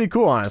this is pretty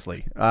cool,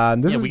 honestly.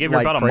 This is We gave her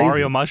like about crazy. a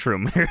Mario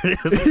mushroom. Here it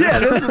is. Yeah,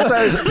 this is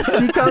so.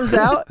 She comes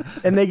out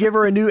and they give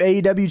her a new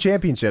AEW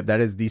championship that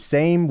is the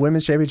same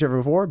women's championship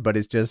before, but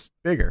it's just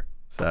bigger.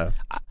 So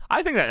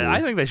I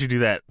think they should do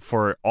that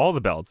for all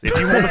the belts. If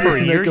you hold it for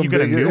a Make year, them you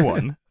get a bigger. new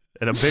one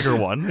and a bigger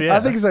one. Yeah. I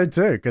think so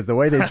too, because the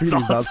way they treat That's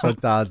these belts awesome.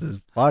 sometimes is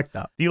fucked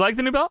up. Do you like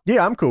the new belt?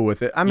 Yeah, I'm cool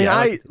with it. I mean, Yeah,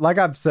 I like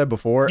I've said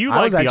before, You I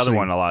like was the actually, other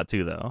one a lot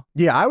too, though.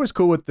 Yeah, I was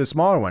cool with the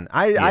smaller one.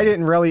 I Yeah.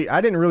 didn't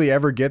really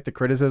ever get the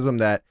criticism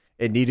that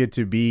it needed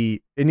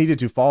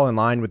to fall in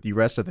line with the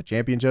rest of the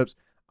championships.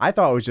 I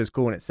thought it was just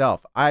cool in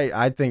itself.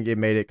 I think it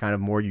made it kind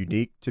of more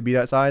unique to be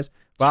that size.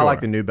 But I Sure.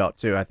 like the new belt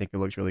too. I think it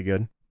looks really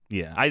good.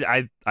 Yeah,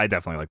 I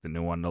definitely like the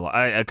new one a lot.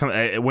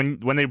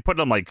 When they put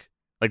them like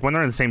when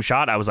they're in the same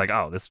shot, I was like,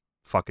 oh, this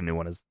fucking new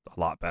one is a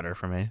lot better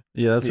for me.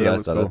 yeah, that's Yeah, it what I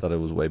looks thought. cool. I thought it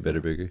was way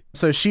better, bigger.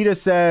 So Sheeta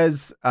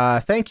says,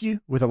 thank you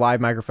with a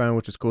live microphone,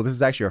 which is cool. This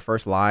is actually her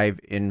first live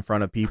in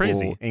front of people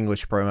Crazy.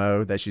 English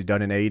promo that she's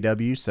done in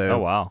AEW. So Oh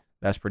wow.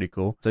 that's pretty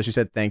cool. So she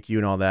said thank you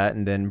and all that.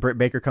 And then Britt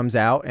Baker comes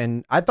out.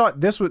 And I thought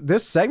this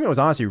segment was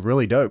honestly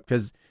really dope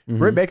because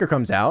Britt Baker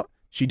comes out.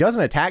 She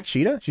doesn't attack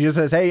Sheeta. She just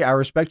says, hey, I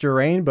respect your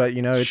reign, but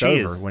it's She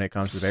over is when it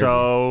comes to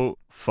so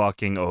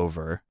fucking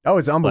over. Oh,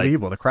 it's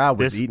unbelievable. The crowd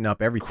was this eating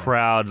up everything.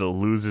 Crowd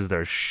loses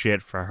their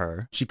shit for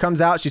her. She comes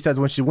out. She says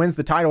when she wins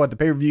the title at the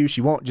pay-per-view, she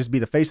won't just be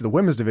the face of the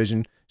women's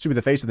division. She'll be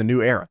the face of the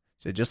new era.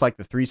 So just like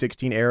the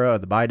 316 era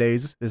of the Bye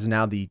Days, this is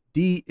now the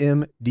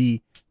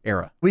DMD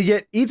era. We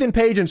get Ethan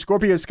Page and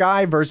Scorpio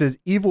Sky versus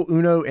Evil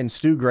Uno and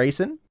Stu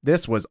Grayson.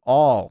 This was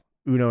all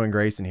Uno and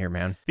Grayson here,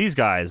 man. These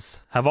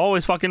guys have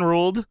always fucking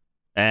ruled,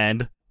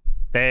 and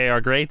they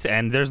are great,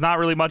 and there's not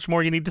really much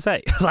more you need to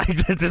say. Like,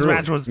 this True.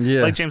 match was,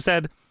 Yeah. like James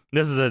said,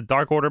 this is a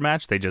Dark Order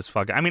match. They just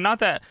fucking, I mean, not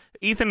that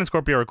Ethan and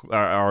Scorpio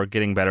are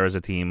getting better as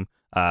a team.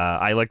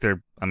 I like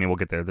their, I mean, we'll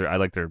get there. I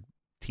like their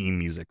team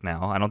music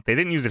now. They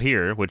didn't use it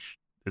here, which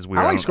is weird.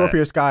 I like don't-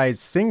 Scorpio Sky's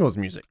singles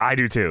music. I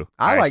do too.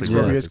 I like actually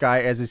Scorpio do.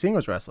 Sky as a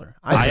singles wrestler.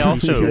 I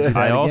think he should do that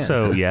again.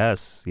 also,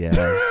 yes.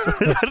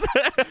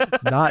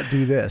 Not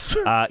do this.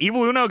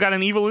 Evil Uno got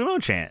an Evil Uno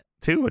chant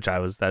too, which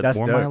that That's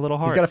warmed dope. my little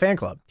heart. He's got a fan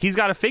club. He's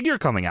got a figure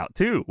coming out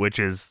too, which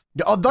is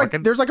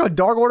Like, there's like a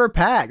Dark Order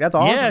pack. That's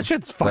awesome. yeah,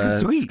 shit's fucking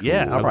That's sweet. cool.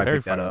 Yeah, I'll probably very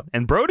pick that funny. up.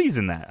 And Brody's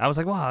in that. I was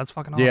like, wow, that's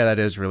fucking awesome. Yeah, that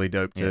is really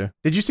dope too. Yeah.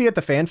 Did you see at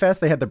the Fan Fest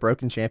they had the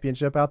Broken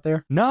Championship out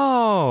there?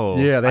 No.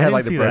 Yeah, they I had didn't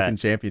like the see Broken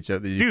that.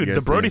 Championship. That you Dude, could the go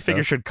see Brody and stuff.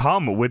 figure should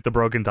come with the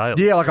broken title.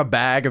 Yeah, like a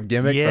bag of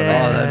gimmicks.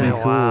 Yeah, of it. that'd be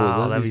cool. Wow,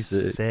 That'd that'd be be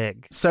sick.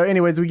 sick. So,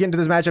 anyways, we get into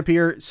this matchup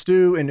here.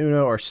 Stu and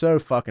Uno are so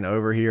fucking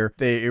over here.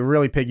 They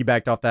really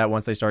piggybacked off that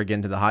once they started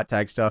getting to the hot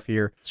tag stuff here.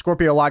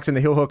 Scorpio locks in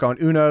the heel hook on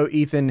Uno.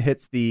 Ethan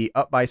hits the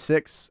up by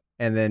 6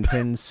 and then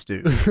pins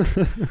Stu.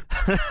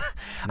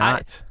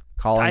 Not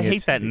calling I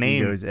hate it that the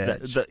name. Ego's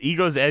Edge. The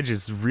Ego's Edge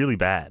is really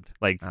bad.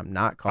 Like I'm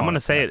not calling. I'm gonna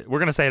say it. We're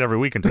gonna say it every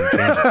week until we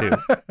change it too.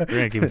 We're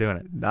gonna keep doing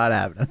it. Not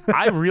happening.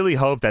 I really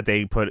hope that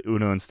they put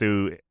Uno and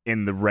Stu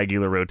in the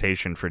regular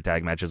rotation for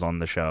tag matches on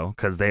the show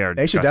because they are.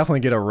 They should just definitely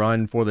get a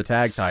run for the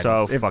tag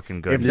titles. So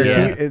fucking good.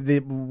 If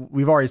they're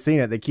we've already seen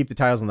it. They keep the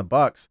titles on the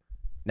Bucks.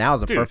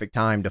 Now's the perfect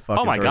time to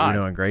fucking throw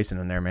Uno and Grayson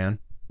in there, man.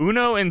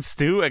 Uno and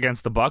Stu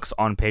against the Bucks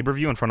on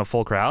pay-per-view in front of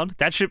full crowd.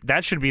 That should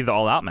be the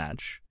all-out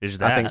match. Is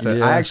that? I think so.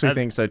 Yeah. I actually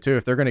think so too.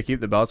 If they're going to keep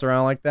the belts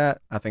around like that,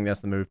 I think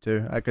that's the move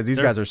too. Because these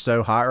guys are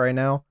so hot right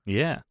now.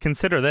 Yeah.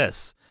 Consider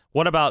this.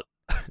 What about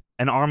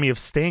an army of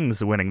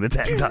Stings winning the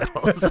tag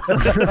titles?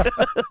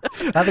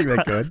 I think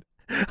they could.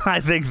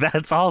 I think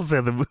that's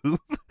also the move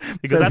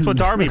because that's what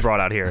Darby brought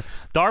out here.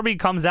 Darby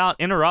comes out,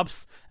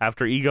 interrupts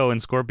after Ego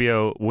and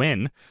Scorpio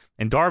win,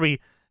 and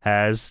Darby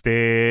has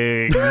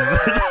Stings.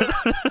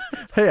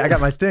 Hey, I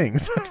got my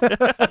Stings.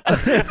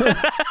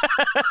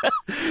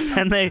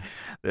 And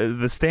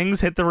the Stings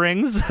hit the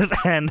rings,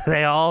 and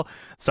they all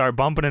start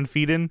bumping and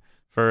feeding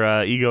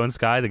for Ego and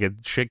Sky to get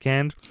shit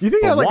canned. You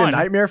think that's like the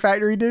Nightmare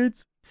Factory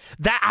dudes?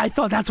 That's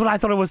what I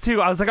thought it was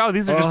too. I was like, oh,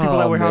 these are just people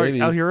that were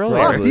out here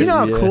earlier. Fuck, do you know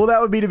how cool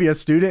that would be to be a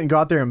student and go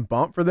out there and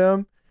bump for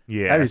them?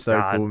 Yeah, that'd be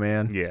so cool,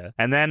 man. Yeah,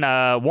 and then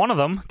one of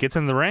them gets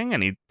in the ring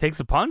and he takes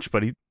a punch,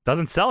 but he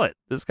doesn't sell it.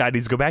 This guy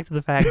needs to go back to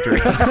the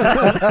factory.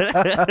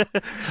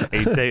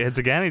 He hits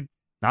again. He's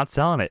not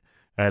selling it,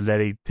 and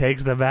then he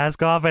takes the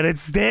mask off, and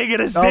it's Sting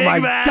in a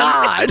Sting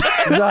mask.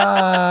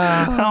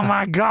 Oh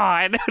my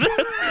god!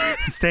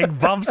 Sting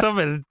bumps him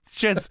and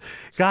shit's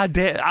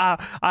goddamn.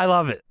 I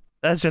love it.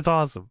 That shit's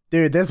awesome.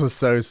 Dude, this was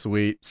so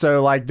sweet.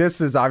 So, like, this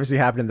has obviously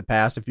happened in the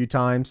past a few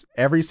times.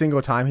 Every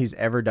single time he's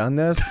ever done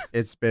this,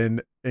 it's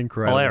been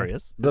incredible.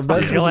 Hilarious. The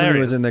best one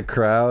was in the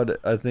crowd,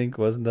 I think.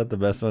 Wasn't that the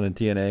best one in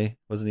TNA?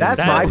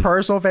 That's my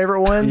personal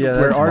favorite one. Yeah,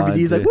 where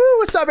RVD's like, woo,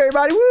 what's up,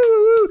 everybody? Woo,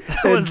 woo,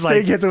 woo. And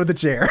Sting hits it with a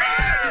chair.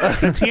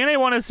 The TNA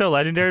one is so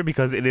legendary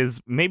because it is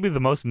maybe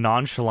the most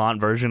nonchalant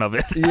version of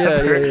it.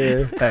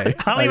 Yeah. Hey,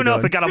 I don't even know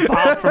if it got a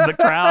pop from the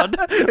crowd.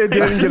 It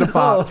didn't get a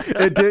pop.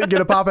 It didn't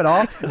get a pop at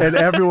all. And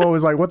everyone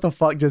was like, what the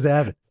fuck just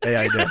happened? Hey,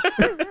 I did.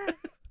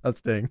 That's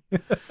Sting.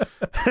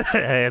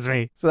 Hey, it's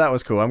me. So that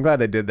was cool. I'm glad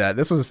they did that.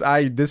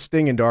 This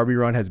Sting and Darby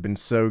run has been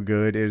so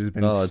good. It has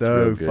been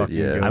so fucking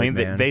good. I mean,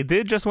 they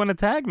did just win a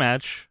tag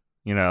match.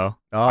 You know,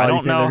 I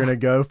don't know. They're gonna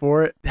go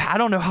for it. I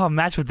don't know how a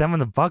match with them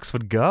and the Bucks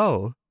would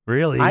go.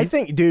 Really? I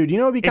think, dude, you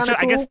know, it'd be kind of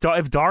cool. I guess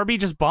if Darby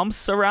just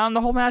bumps around the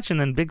whole match and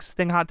then big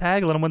Sting hot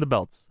tag, let him win the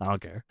belts. I don't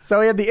care.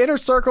 So we had the Inner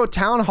Circle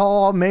Town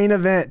Hall main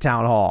event.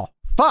 Town Hall.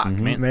 Fuck,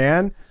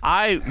 man.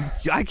 I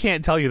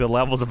can't tell you the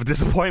levels of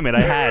disappointment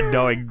I had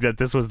knowing that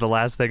this was the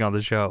last thing on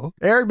the show.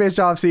 Eric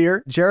Bischoff's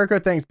here. Jericho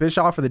thanks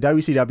Bischoff for the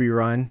WCW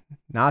run,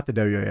 not the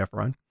WAF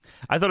run.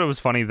 I thought it was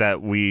funny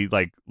that we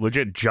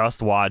legit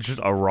just watched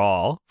a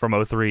Raw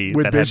from 03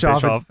 with that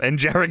Bischoff had Bischoff and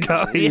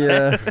Jericho.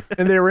 Yeah.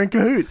 And they were in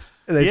cahoots.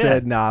 And they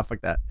said, nah,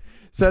 fuck that.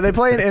 So they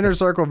play an Inner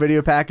Circle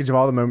video package of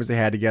all the moments they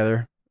had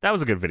together. That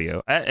was a good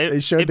video. They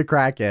showed the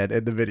crackhead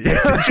in the video.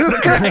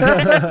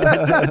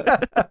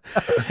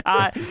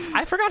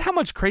 I forgot how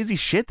much crazy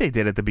shit they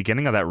did at the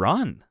beginning of that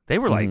run. They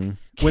were like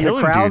when the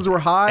crowds were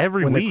hot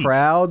every week.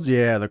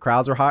 The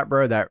crowds were hot,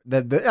 bro.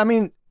 I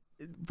mean,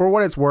 for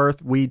what it's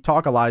worth, we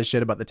talk a lot of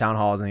shit about the town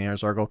halls in the Inner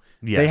Circle.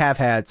 Yes. They have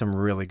had some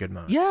really good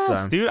moments.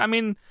 Yes, dude. I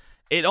mean,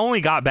 it only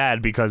got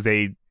bad because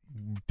they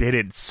did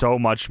it so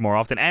much more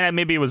often, and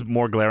maybe it was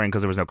more glaring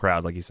because there was no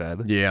crowds, like you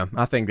said. Yeah,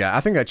 I think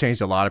that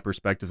changed a lot of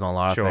perspectives on a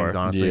lot of things,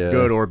 honestly,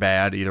 good or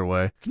bad, either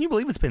way. Can you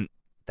believe it's been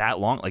that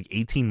long, like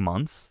 18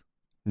 months?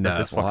 No,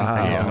 this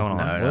fucking thing is going on.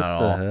 No, not at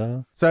all.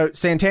 Hell? So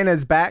Santana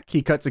is back.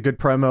 He cuts a good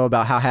promo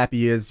about how happy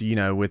he is,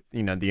 with the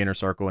Inner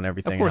Circle and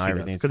everything. Of course, and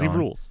everything because he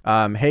rules.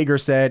 Hager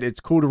said it's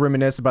cool to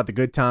reminisce about the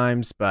good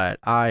times, but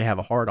I have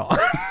a hard on.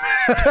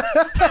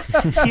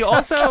 He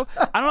also,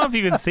 I don't know if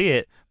you can see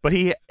it, but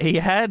he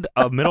had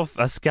a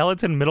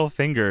skeleton middle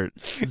finger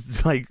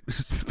like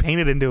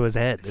painted into his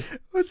head.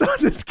 What's on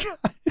this guy?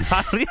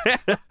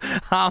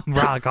 I'm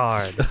rock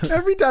hard.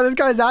 Every time this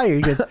guy's out here,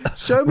 he goes,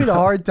 "Show me the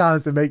hard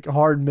times to make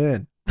hard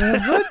men." Man,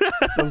 what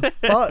the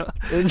fuck?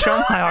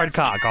 Show my hard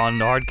cock on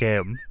hard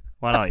cam.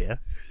 Why don't you?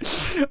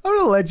 I'm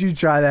gonna let you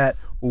try that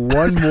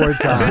one more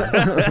time.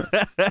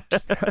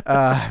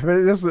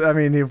 But this, I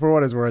mean, for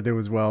what it's worth, it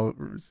was well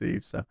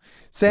received. So,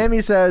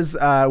 Sammy says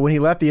when he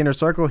left the Inner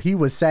Circle, he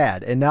was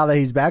sad, and now that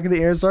he's back in the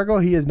Inner Circle,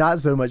 he is not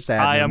so much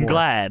sad. I anymore. am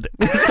glad.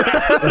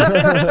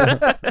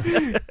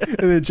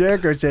 And then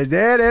Jericho says,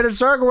 "Dad, Inner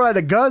Circle were like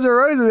the Guns N'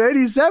 Roses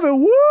 '87,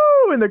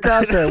 woo!" And the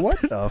crowd said,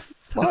 "What the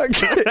fuck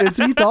is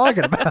he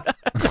talking about?"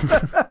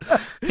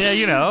 Yeah,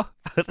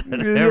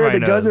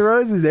 the Guns N'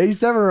 Roses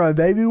 '87 run,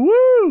 baby,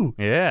 woo!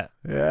 Yeah,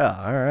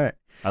 all right.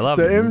 I love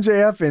it. So it.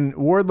 MJF and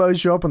Wardlow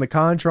show up on the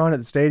Contron at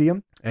the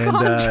stadium. And,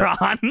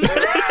 Contron.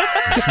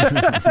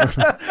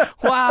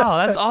 Wow,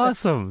 that's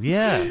awesome.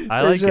 Yeah,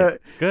 I like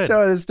it. Good.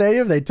 Show at the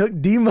stadium, they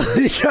took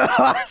D-Money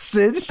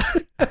hostage.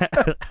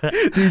 It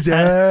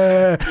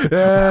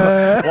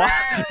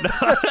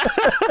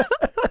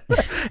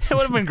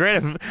would have been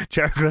great if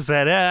Jericho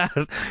said,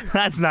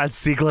 that's not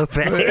Ciclope.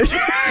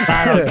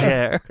 I don't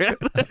care.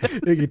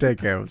 He can take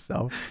care of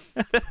himself.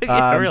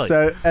 Yeah, really.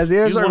 So as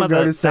the He's Inner one Circle of go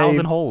the to say,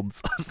 1,000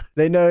 holds.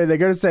 they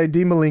go to say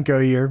Dean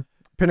Malenko here.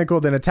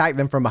 Pinnacle then attack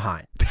them from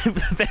behind.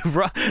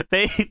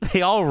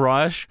 they all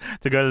rush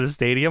to go to the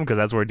stadium because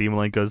that's where Dean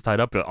Malenko's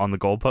tied up on the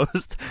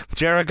goalpost.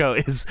 Jericho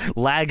is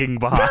lagging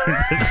behind.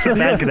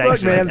 That Look,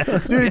 connection. man,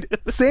 dude,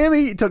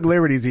 Sammy took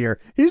liberties here.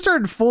 He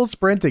started full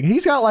sprinting.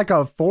 He's got like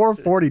a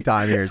 4:40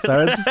 time here, so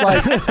it's just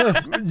like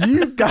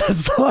you gotta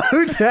slow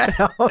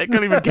down. They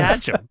couldn't even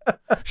catch him.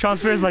 Sean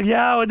Spears like,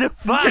 yeah, what the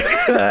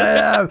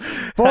fuck?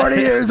 40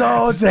 years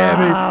old,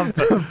 Sammy.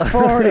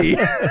 40.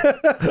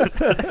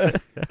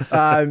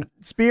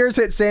 Spears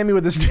hit Sammy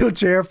with a steel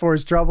chair for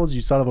his troubles,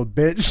 you son of a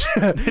bitch.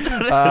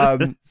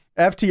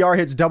 FTR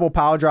hits double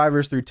pile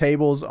drivers through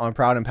tables on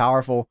Proud and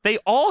Powerful. They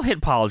all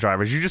hit pile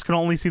drivers. You just can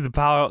only see the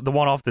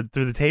one off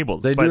through the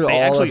tables. They but do it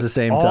they all actually at the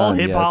same all time.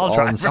 hit Yeah, pile it's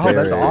all in drivers. Oh,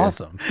 that's stereo.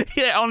 awesome.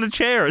 Yeah, on the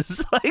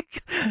chairs.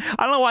 Like, I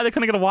don't know why they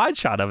couldn't get a wide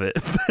shot of it.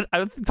 But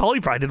I think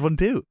Tully probably did one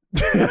too.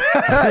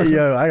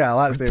 Yo, I got a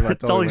lot to say about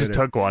Tully Tully just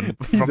later. took one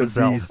He's from a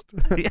himself.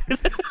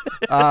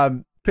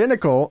 beast.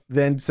 Pinnacle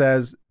then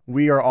says,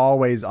 "We are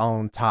always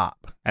on top."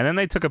 And then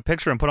they took a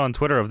picture and put on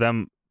Twitter of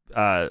them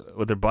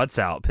with their butts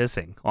out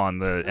pissing on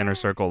the Inner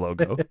Circle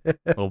logo.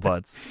 Little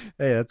butts.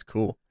 Hey, that's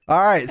cool. All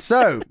right,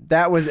 so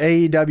that was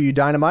AEW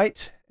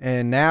Dynamite,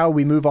 and now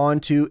we move on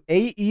to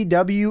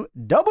AEW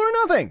Double or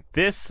Nothing.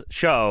 This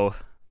show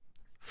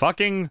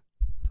fucking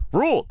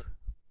ruled.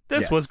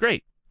 This Yes. was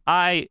great.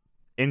 I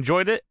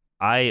enjoyed it.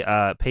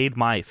 I paid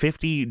my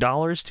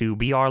 $50 to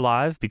BR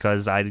Live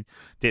because I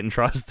didn't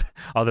trust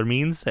other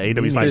means.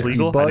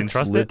 AEW/legal. I didn't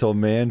trust it. little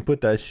man,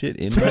 put that shit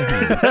in my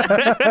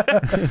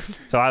hand.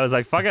 So I was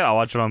like, fuck it, I'll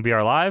watch it on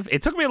BR Live.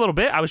 It took me a little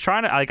bit. I was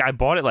trying to, I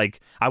bought it,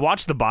 I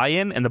watched the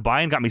buy-in, and the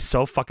buy-in got me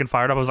so fucking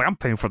fired up. I was like, I'm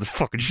paying for this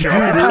fucking show.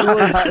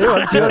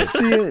 It was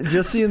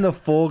just seeing the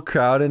full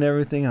crowd and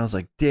everything. I was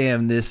like,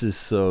 damn, this is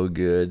so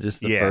good. Just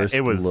the first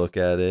look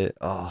at it.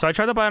 Oh. So I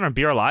tried to buy it on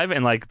BR Live,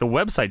 and the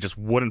website just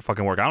wouldn't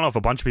fucking work. I don't know if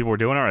a bunch of people were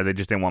doing it or they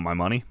just didn't want my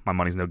money. My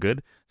money's no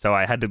good. So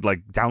I had to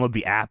download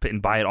the app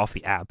and buy it off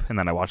the app, and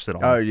then I watched it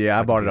on. Oh yeah,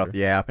 I my bought it computer. off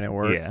the app and it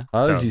worked. Yeah, I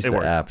always so use it the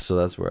worked. app, so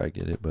that's where I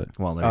get it. But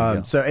Well, there you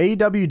go. So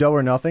AEW Double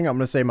or Nothing. I'm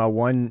gonna say my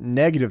one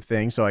negative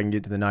thing, so I can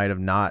get to the night of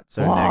not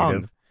so Long.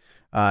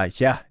 negative.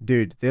 Yeah,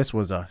 dude, this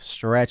was a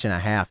stretch and a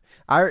half.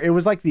 It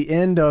was like the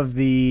end of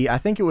I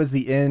think it was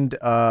the end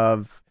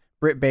of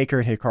Britt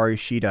Baker and Hikaru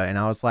Shida, and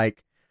I was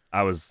like,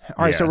 I was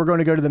all right, so we're going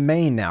to go to the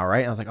main now, right?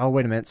 And I was like, oh,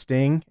 wait a minute,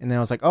 Sting. And then I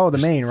was like, oh, the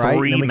main, right?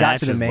 And then we got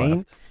to the main.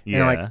 Left. And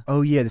I'm like,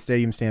 oh, yeah, the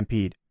Stadium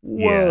Stampede.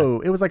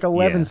 Whoa. It was like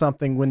 11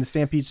 something when the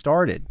Stampede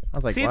started. I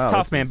was like, see, wow, it's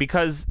tough, man,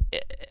 because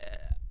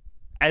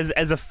as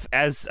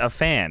a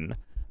fan,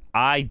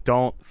 I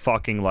don't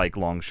fucking like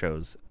long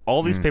shows.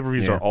 All these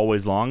pay-per-views are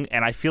always long,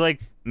 and I feel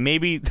like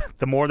maybe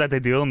the more that they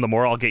do them, the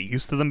more I'll get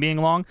used to them being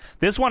long.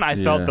 This one I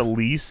felt the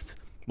least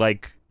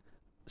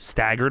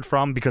staggered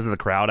from because of the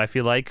crowd, I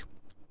feel like.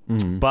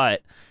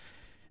 But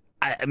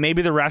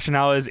maybe the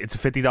rationale is it's a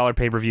 $50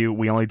 pay-per-view.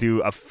 We only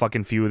do a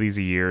fucking few of these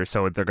a year,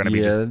 so they're going to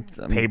be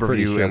just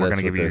pay-per-view, and we're going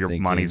to give you your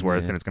money's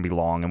worth, and it's going to be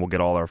long, and we'll get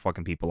all our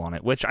fucking people on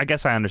it, which I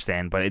guess I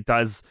understand, but it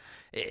does...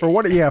 For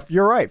what? Yeah,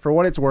 you're right. For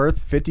what it's worth,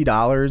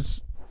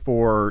 $50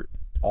 for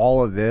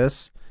all of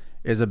this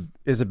is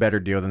a better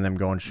deal than them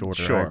going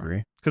shorter. Sure. I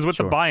agree. Because with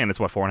the buy-in, it's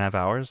what, 4.5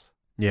 hours?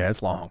 Yeah,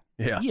 it's long.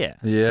 Yeah. Yeah.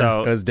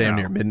 Yeah. It was damn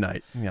near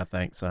midnight. Yeah, I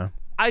think so.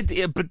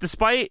 But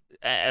despite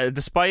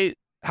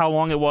how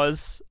long it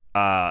was,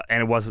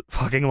 and it was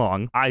fucking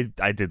long, I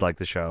did like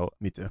the show.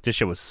 Me too. This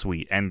shit was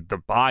sweet, and the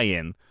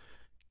buy-in,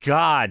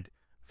 god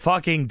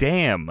fucking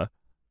damn,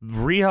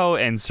 Riho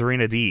and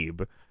Serena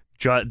Deeb.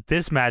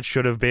 This match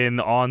should have been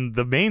on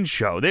the main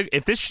show.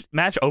 If this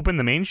match opened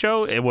the main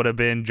show, it would have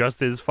been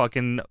just as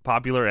fucking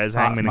popular as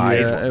Hangman and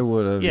Page was. It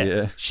would have.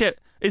 Yeah. Shit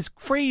is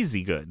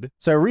crazy good.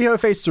 So Riho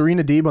faced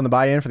Serena Deeb on the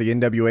buy-in for the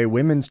NWA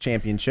Women's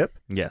Championship.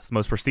 Yes,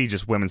 most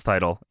prestigious women's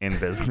title in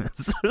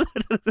business.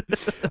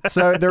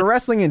 So they're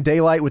wrestling in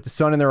daylight with the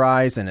sun in their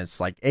eyes, and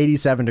it's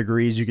 87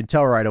 degrees. You can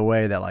tell right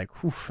away that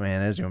whew,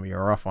 man, this is going to be a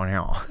rough one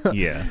here.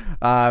 Yeah.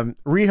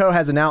 Riho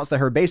has announced that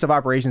her base of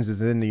operations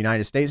is in the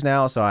United States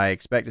now, so I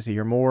expect to see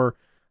her more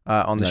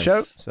on the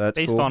show. So that's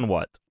Based cool. on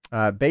what?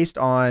 Based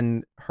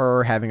on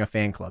her having a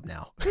fan club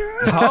now.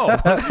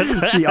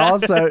 Oh. she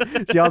also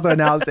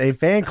announced a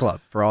fan club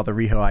for all the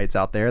Rihoites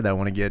out there that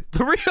want to get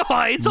The real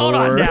heights, hold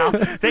on now.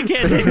 They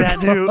can't take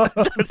that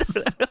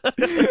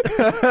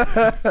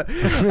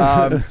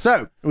too.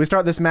 So we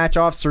start this match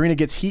off. Serena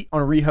gets heat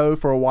on Riho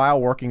for a while,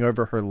 working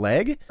over her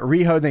leg.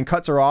 Riho then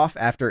cuts her off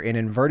after an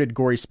inverted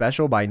gory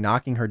special by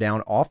knocking her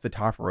down off the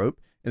top rope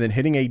and then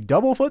hitting a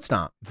double foot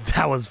stomp.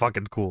 That was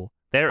fucking cool.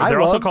 They're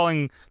also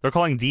calling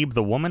Deeb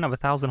the woman of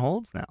 1,000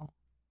 holds now.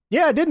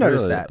 Yeah, I did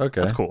notice Really? that.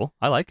 Okay. That's cool.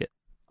 I like it.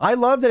 I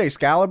love that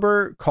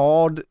Excalibur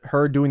called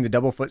her doing the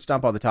double foot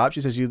stomp on the top. She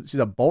says she's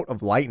a bolt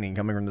of lightning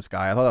coming from the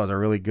sky. I thought that was a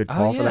really good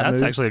call for that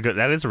that's move. actually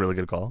that is a really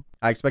good call.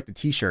 I expect a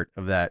t-shirt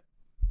of that.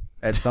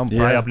 at some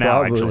point. Right up now,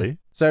 probably. actually.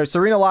 So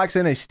Serena locks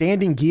in a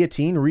standing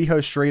guillotine.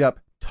 Riho straight up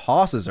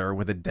tosses her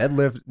with a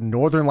deadlift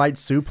Northern Light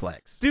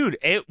suplex. Dude,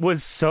 it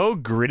was so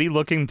gritty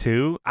looking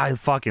too. I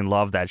fucking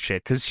love that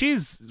shit because she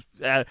is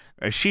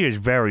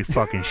very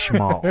fucking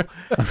small.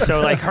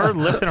 So like her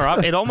lifting her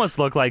up, it almost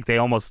looked like they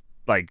almost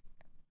like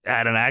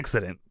had an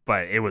accident,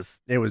 but it was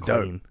dope.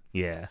 clean.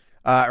 Yeah.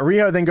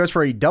 Riho then goes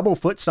for a double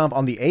foot stomp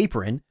on the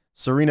apron.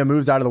 Serena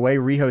moves out of the way.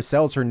 Riho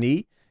sells her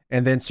knee,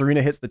 and then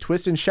Serena hits the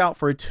twist and shout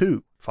for a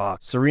 2. Fuck.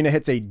 Serena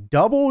hits a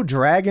double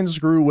dragon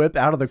screw whip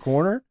out of the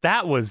corner.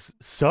 That was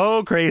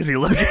so crazy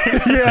looking.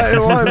 Yeah, it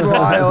was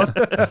wild.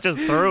 Just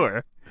threw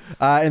her.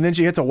 And then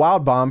she hits a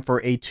wild bomb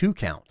for a 2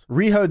 count.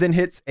 Riho then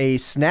hits a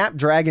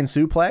snapdragon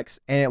suplex,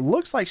 and it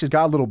looks like she's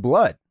got a little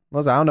blood.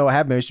 I don't know what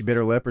happened. Maybe she bit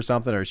her lip or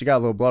something, or she got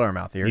a little blood on her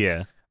mouth here.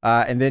 Yeah.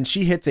 And then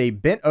she hits a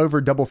bent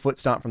over double foot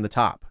stomp from the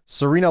top.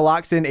 Serena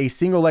locks in a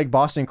single leg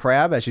Boston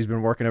Crab as she's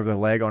been working over the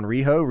leg on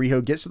Riho.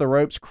 Riho gets to the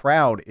ropes.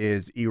 Crowd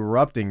is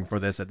erupting for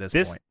this at this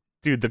point.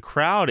 Dude, the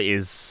crowd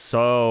is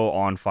so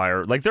on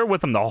fire. Like, they're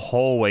with them the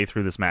whole way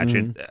through this match.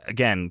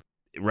 Again,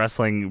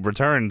 wrestling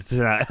returned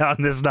on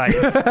this night.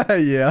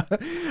 Yeah.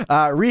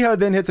 Riho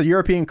then hits a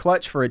European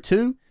clutch for a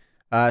 2.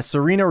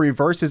 Serena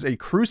reverses a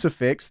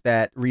crucifix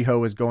that Riho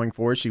was going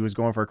for. She was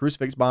going for a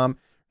crucifix bomb.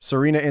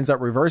 Serena ends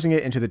up reversing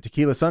it into the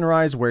Tequila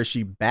Sunrise, where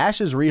she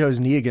bashes Riho's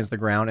knee against the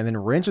ground and then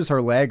wrenches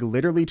her leg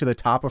literally to the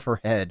top of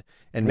her head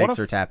and makes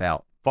her tap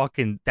out.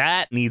 Fucking,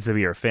 that needs to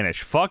be her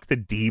finish. Fuck the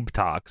Deeb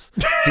talks.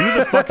 Do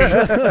the fucking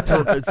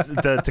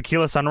the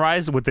Tequila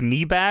Sunrise with the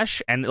knee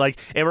bash, and like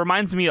it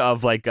reminds me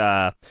of like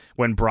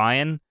when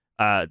Daniel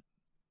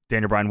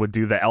Bryan would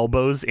do the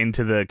elbows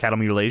into the cattle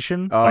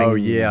mutilation. Oh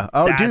like, yeah.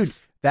 Oh dude,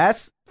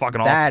 that's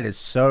fucking awesome. That is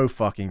so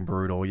fucking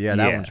brutal. Yeah,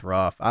 that one's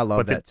rough. I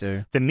love that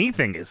too. The knee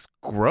thing is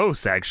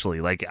gross,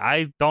 actually. Like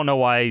I don't know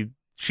why.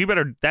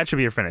 That should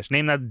be her finish.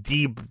 Name that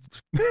Deeb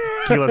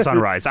Tequila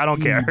Sunrise. I don't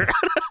care.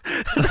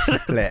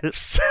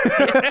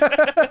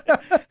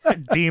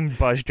 Deem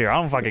Buster.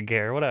 I don't fucking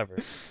care. Whatever.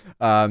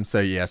 So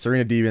yeah,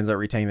 Serena Deeb ends up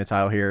retaining the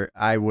title here.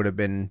 I would have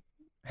been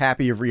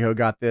happy if Riho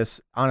got this.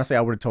 Honestly,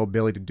 I would have told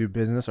Billy to do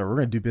business, or we're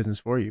going to do business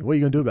for you. What are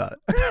you going to do about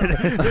it?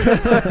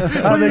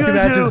 I'll make the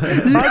matches. I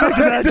make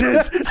the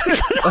matches.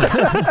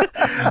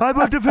 I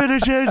book the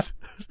finishes.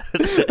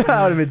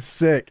 That would have been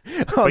sick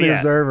on the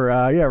Observer.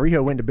 Yeah,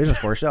 Riho went to business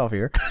for herself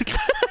here.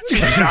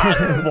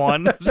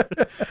 One.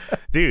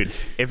 Dude,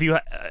 if you're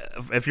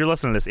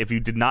listening to this, if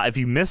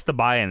you missed the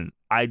buy-in,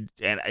 and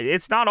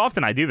it's not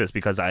often I do this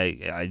because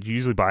I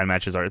usually buy-in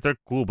matches they're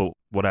cool, but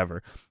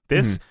whatever.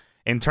 This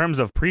in terms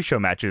of pre-show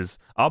matches,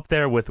 up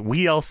there with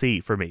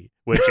WeLC for me.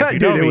 Which if you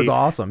dude, know it was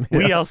awesome. Yeah.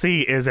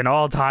 WeLC is an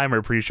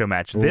all-timer pre-show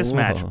match. This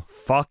match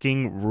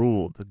fucking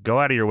ruled. Go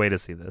out of your way to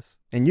see this.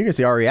 And you can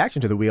see our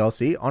reaction to the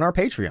WeLC on our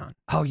Patreon.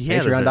 Oh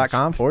yeah,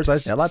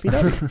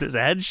 Patreon.com/LIPW. There's a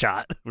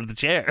headshot with the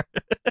chair.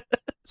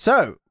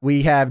 So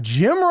we have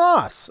Jim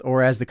Ross,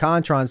 or as the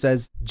Contron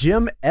says,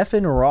 Jim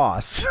effing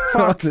Ross.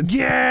 Fuck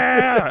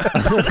yeah!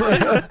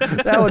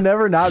 That would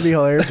never not be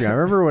hilarious to me. I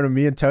remember when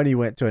me and Tony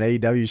went to an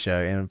AEW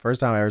show, and the first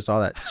time I ever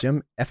saw that,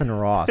 Jim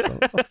effing Ross.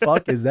 What the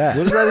fuck is that?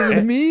 What does that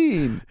even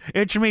mean?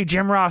 It's me,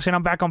 Jim Ross, and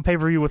I'm back on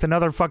pay-per-view with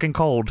another fucking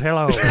cold.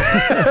 Hello.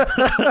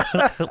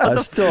 I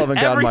still haven't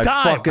gotten my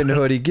fucking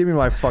hoodie. Give me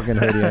my fucking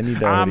hoodie. I need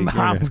that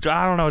hoodie.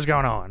 I don't know what's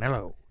going on.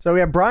 Hello. So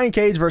we have Brian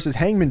Cage versus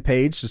Hangman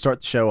Page to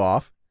start the show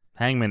off.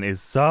 Hangman is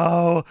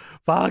so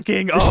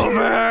fucking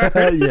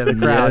over. Yeah, the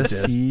crowd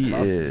yes, he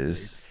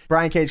is.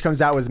 Brian Cage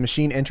comes out with his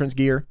machine entrance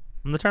gear.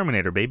 I'm the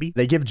Terminator, baby.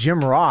 They give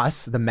Jim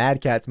Ross the Mad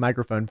Cat's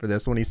microphone for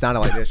this one. He sounded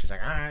like this. She's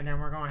like, all right, then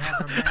we're going to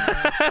have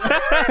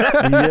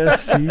some.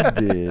 Yes, he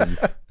did.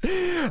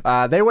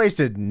 They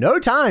wasted no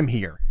time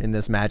here in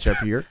this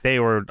matchup here. They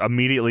were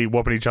immediately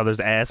whooping each other's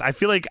ass. I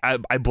feel like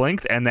I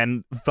blinked and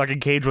then fucking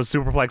Cage was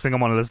superplexing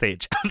him onto the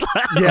stage.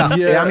 Yeah.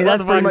 I mean,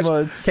 that's pretty much.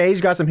 much. Cage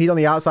got some heat on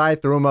the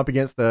outside, threw him up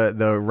against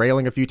the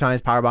railing a few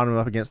times, powerbombed him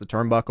up against the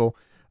turnbuckle.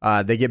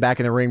 They get back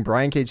in the ring.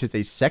 Brian Cage hits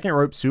a second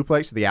rope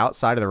suplex to the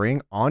outside of the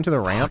ring onto the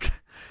ramp.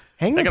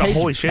 Hangman They got Page a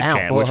holy shit bounced.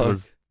 chant, which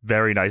was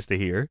very nice to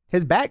hear.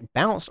 His back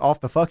bounced off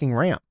the fucking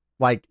ramp.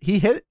 Like, he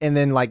hit and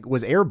then, like,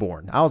 was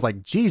airborne. I was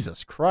like,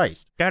 Jesus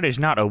Christ. That is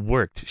not a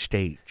worked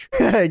stage.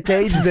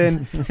 Cage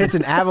then hits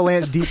an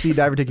avalanche deep sea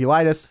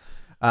diverticulitis.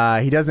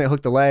 He doesn't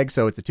hook the leg,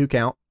 so it's a 2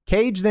 count.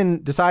 Cage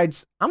then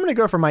decides, I'm going to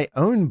go for my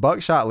own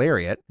buckshot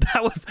lariat.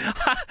 That was,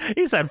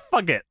 he said,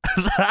 fuck it.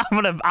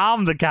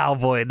 I'm the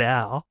cowboy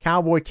now.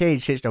 Cowboy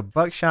Cage hits a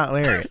buckshot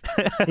lariat.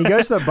 He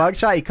goes to the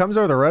buckshot. He comes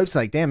over the ropes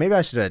like, damn, maybe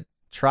I should have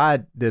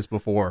tried this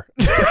before.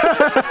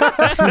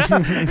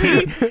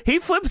 he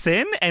flips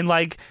in and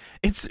like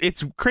it's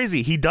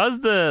crazy. He does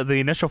the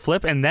initial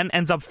flip and then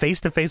ends up face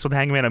to face with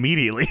Hangman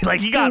immediately. Like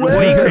he got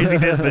way crazy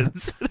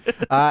distance.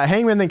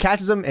 Hangman then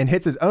catches him and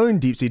hits his own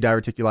deep sea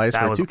diverticulitis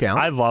for a 2 count.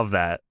 I love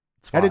that.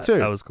 I did too.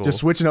 That was cool. Just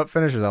switching up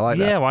finishers. I like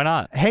that. Yeah, why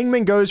not?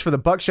 Hangman goes for the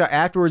buckshot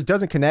afterwards,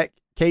 doesn't connect.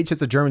 Cage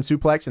hits a German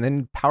suplex and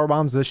then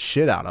powerbombs the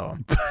shit out of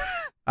him.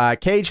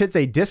 Cage hits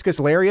a discus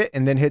lariat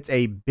and then hits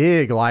a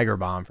big Liger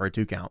bomb for a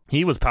 2 count.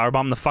 He was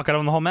powerbombing the fuck out of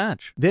him the whole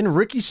match. Then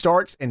Ricky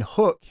Starks and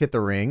Hook hit the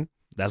ring.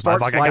 That's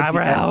Stark my fucking slides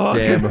guy, the-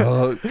 Damn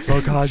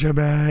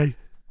Hook.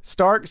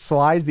 Stark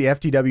slides the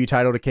FTW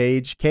title to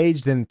Cage.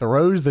 Cage then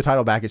throws the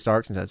title back at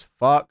Starks and says,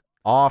 "Fuck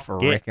off,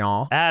 Ricky."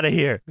 Out of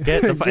here.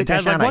 Get the fuck. Get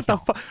Tad's that like, what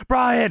shit the fuck?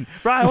 Brian,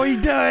 what are you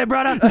doing,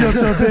 brother? You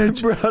son of a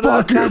bitch.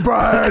 Fuck you,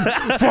 Brian.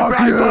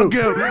 Fuck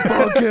you.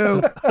 Fuck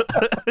you.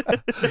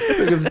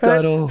 Pick up the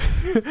title.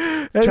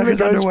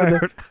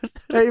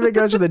 Heyman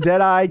goes for the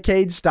dead eye.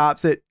 Cage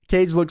stops it.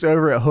 Cage looks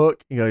over at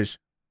Hook. He goes,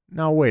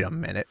 "No, wait a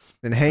minute."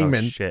 Then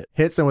Hangman shit.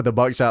 hits him with a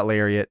buckshot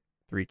lariat.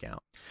 3 count.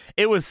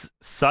 It was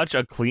such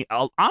a clean.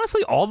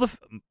 Honestly, all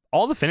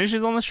the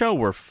finishes on the show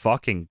were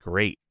fucking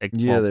great.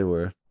 Yeah, they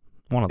were.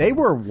 One of They them.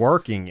 were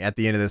working at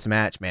the end of this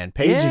match, man.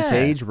 Paige and Yeah.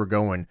 Cage were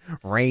going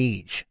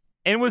rage.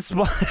 And it was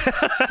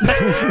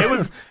it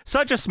was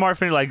such a smart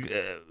finish. Like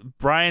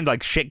Brian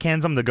like shit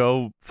cans him to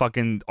go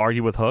fucking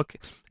argue with Hook,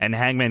 and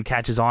Hangman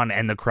catches on,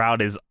 and the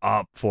crowd is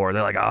up for it.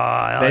 They're like,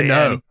 oh, They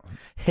know. And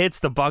hits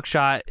the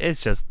buckshot.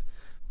 It's just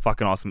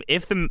fucking awesome.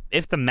 If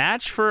the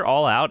match for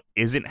All Out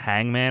isn't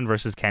Hangman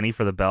versus Kenny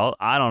for the belt,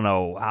 I don't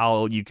know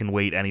how you can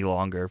wait any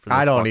longer. For this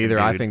I don't fucking either.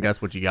 I dude. think that's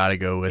what you got to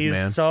go with, He's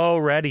man. so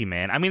ready,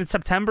 man. I mean,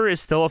 September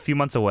is still a few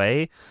months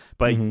away,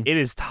 but Mm-hmm. it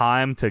is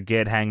time to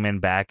get Hangman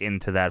back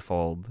into that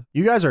fold.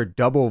 You guys are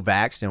double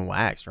vaxxed and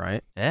waxed,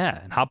 right?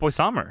 Yeah, and Hot Boy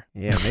Summer.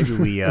 Yeah, maybe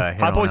we head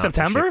Hot Boy on out to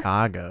September?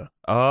 Chicago.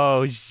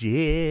 Oh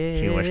shit!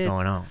 See what's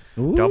going on.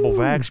 Double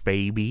vax,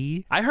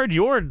 baby. I heard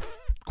you're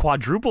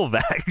quadruple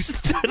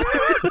vaxxed.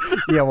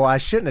 Yeah, well, I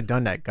shouldn't have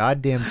done that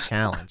goddamn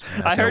challenge,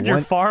 man. I said heard you're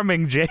one,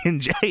 farming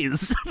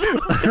J&J's.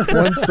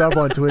 one sub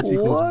on Twitch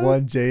equals What?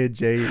 one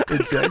J&J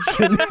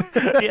injection.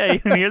 Yeah,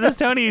 you hear this,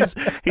 Tony?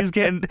 He's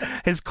getting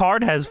his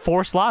card has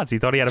 4 slots. He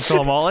thought he had to fill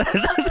them all in.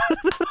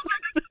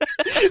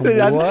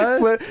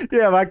 What?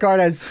 Yeah, my card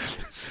has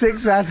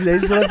 6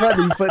 vaccinations in the front,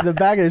 and you put in the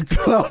back, and it's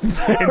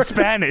 12 in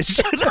Spanish.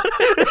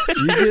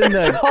 You getting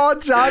that, all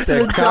Johnson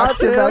that and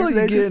Johnson cocktail? You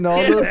vaccinations. getting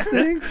all those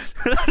things?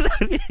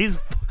 He's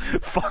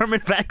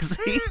farming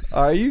vaccine.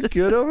 Are you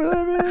good over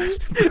there, man?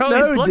 Bro,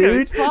 No,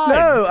 dude.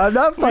 No, I'm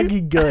not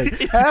fucking good.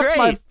 It's Half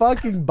my great.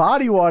 fucking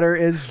body water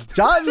is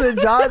Johnson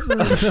 &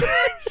 Johnson.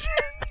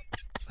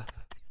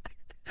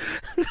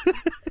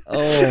 Oh,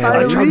 I my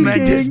am A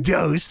tremendous leaking.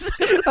 dose.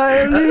 I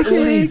am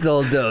leaking.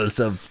 lethal dose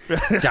of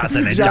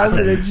Johnson and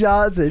Johnson &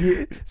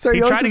 Johnson. So He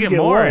you tried to just get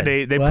more. one.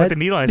 They What? put the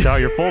needle in and said, "Oh,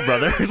 you're full,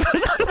 brother."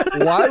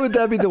 Why would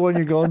that be the one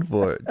you're going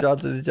for?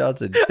 Johnson and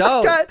Johnson.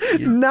 No. Got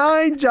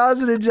 9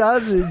 Johnson &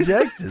 Johnson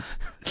injections.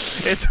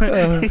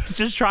 He's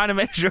just trying to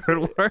make sure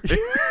it works.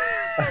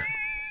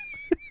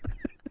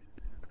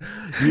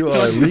 You are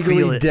Wants to feel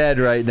legally it. dead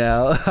right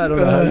now. I don't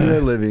know how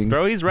you're living.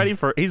 Bro, he's ready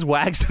for. He's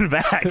waxed and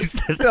vaxxed,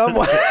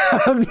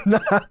 I'm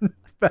not.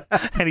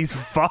 and he's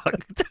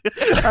fucked.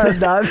 I'm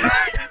not.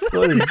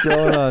 What is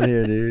going on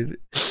here, dude?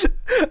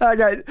 I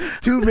got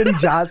too many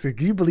Johnsons.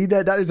 Can you believe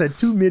that? Doctor said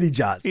too many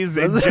Johnsons. He's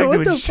I was like, injected what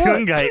with the fuck?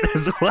 shungite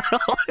as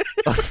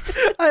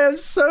well. I have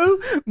so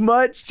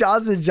much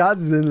Johnson &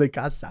 Johnson's in La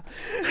Casa.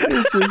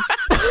 It's just.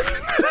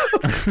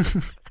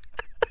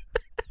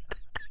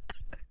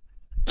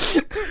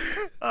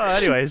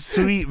 Anyway,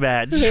 sweet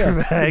match.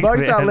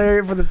 Buckshot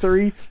lariat for the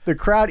 3. The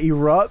crowd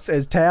erupts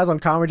as Taz on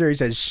commentary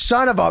says,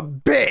 "Son of a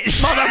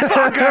bitch!"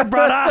 Motherfucker,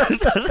 brother.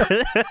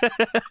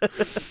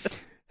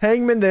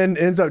 Hangman then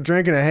ends up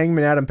drinking a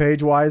Hangman Adam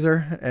Page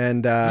Weiser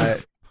and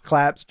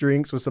claps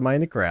drinks with somebody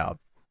in the crowd.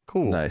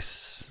 Cool.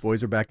 Nice.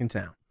 Boys are back in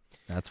town.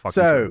 That's fucking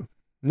So, cool.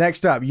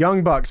 next up,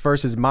 Young Bucks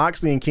versus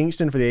Moxley and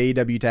Kingston for the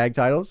AEW tag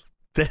titles.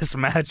 This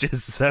match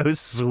is so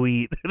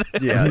sweet.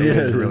 Yeah, it Yes.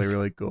 is really,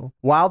 really cool.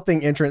 Wild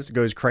Thing entrance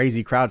goes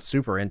crazy. Crowd's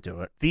super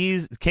into it.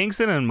 These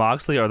Kingston and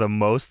Moxley are the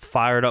most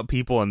fired up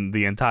people in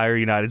the entire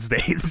United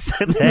States.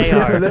 They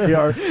are. They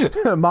are.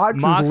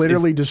 Mox Mox is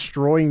literally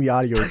destroying the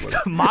audio.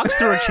 Mox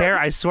threw a chair.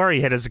 I swear he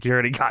hit a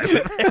security guy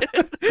with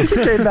it.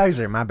 Came back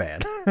there. My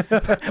bad.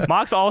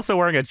 Mox also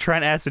wearing a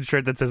Trent Acid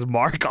shirt that says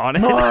Mark on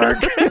it.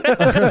 Mark.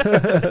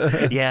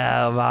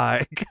 Yeah,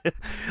 Mark.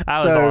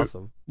 That was So-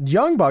 awesome.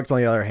 Young Bucks, on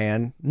the other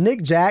hand,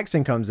 Nick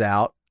Jackson comes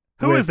out.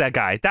 Who is with- that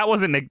guy? That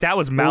wasn't Nick. That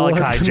was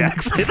Malachi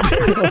Jackson.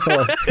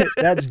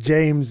 That's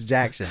James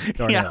Jackson.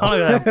 Yeah, I don't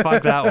know who the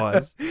fuck that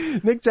was.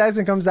 Nick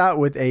Jackson comes out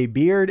with a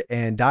beard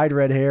and dyed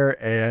red hair,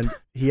 and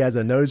he has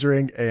a nose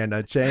ring and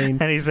a chain.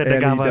 And he said,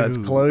 and he does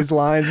 "Gabagoo."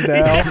 clotheslines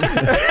now.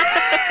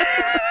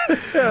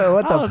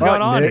 What the What's fuck,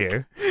 going on Nick?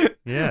 here?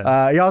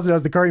 Yeah, He also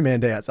does the Curryman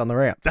dance on the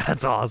ramp.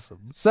 that's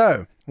awesome.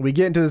 So we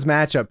get into this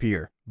matchup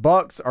here.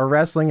 Bucks are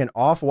wrestling in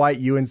off-white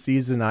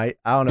UNCs tonight.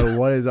 I don't know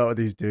what is up with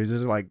these dudes.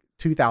 These are like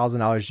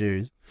 $2,000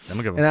 shoes. I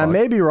don't give a And I fuck.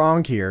 may be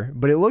wrong here,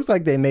 but it looks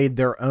like they made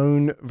their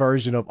own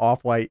version of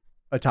off-white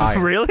attire.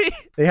 Really?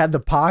 They had the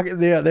pocket.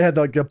 They had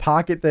like the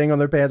pocket thing on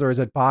their pants where it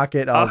said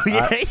pocket. Oh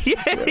yeah,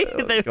 yeah.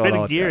 what's They going put on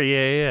a with gear. that?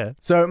 Yeah.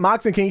 So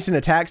Mox and Kingston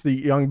attacks the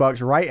Young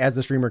Bucks right as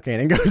the streamer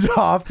cannon goes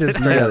off. Just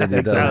straight Yeah, up they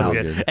did takes them that. out.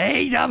 Sounds good.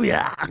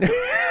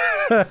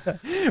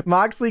 AEW.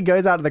 Moxley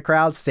goes out to the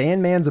crowd.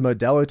 Sandman's a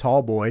Modelo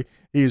tall boy.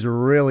 He's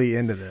really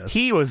into this.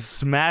 He was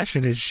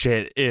smashing his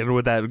shit in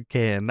with that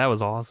can. That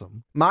was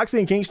awesome. Moxley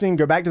and Kingston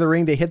go back to the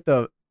ring. They hit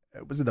the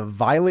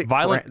violent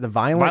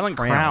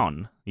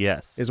crown?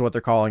 Yes, is what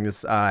they're calling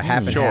this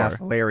half and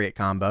half lariat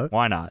combo.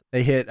 Why not?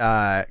 They hit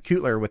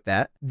Kutler with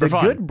that. The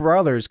Good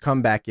Brothers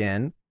come back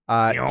in.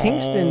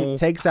 Kingston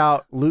takes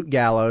out Luke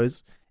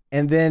Gallows,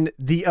 and then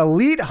the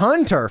Elite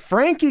Hunter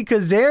Frankie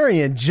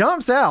Kazarian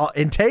jumps out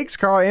and takes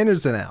Carl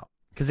Anderson out.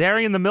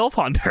 Kazarian the MILF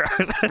Hunter.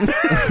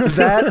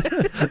 That's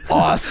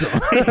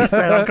awesome. He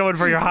said, I'm coming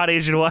for your hot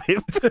Asian wife.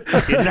 Get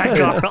that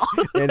Carl.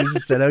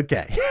 Anderson said,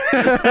 okay.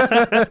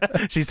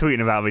 She's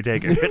tweeting about me.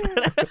 Take her.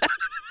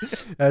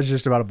 That's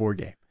just about a board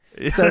game.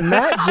 So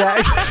Matt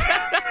Jackson.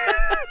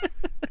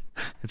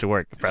 It's a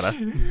work,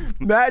 Freda.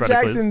 Matt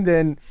Jackson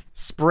then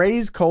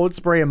sprays cold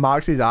spray in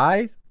Moxie's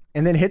eyes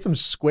and then hits him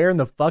square in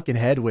the fucking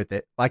head with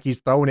it, like he's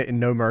throwing it in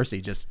No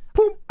Mercy. Just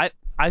boom.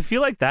 I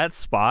feel like that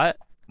spot,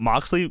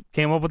 Moxley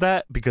came up with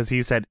that because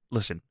he said,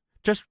 listen,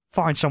 just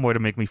find some way to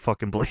make me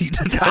fucking bleed.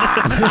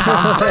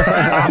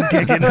 I'm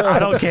gigging. I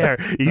don't care.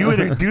 You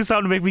either do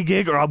something to make me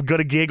gig or I'm going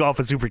to gig off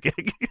a super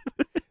gig.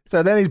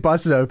 So then he's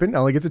busted open.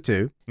 Only gets a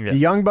 2. Yeah. The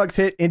Young Bucks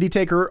hit Indy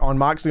Taker on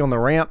Moxley on the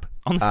ramp.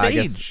 On the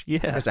stage. Yeah.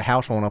 There's a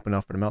house won't up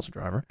enough for the Meltzer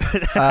driver.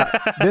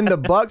 Then the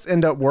Bucks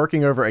end up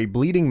working over a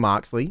bleeding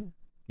Moxley.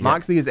 Yes.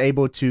 Moxley is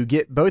able to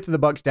get both of the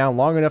Bucks down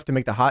long enough to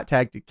make the hot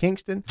tag to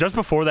Kingston. Just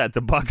before that,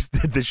 the Bucks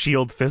did the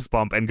Shield fist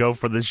bump and go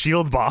for the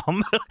Shield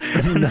bomb.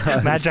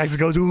 Nice. Matt Jackson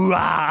goes,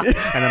 ooh-ah! And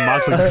then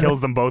Moxley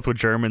kills them both with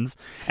Germans.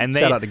 And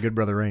shout out to Good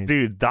Brother Reigns.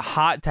 Dude, the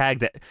hot tag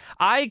that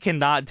I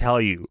cannot tell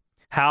you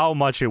how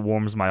much it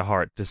warms my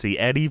heart to see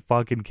Eddie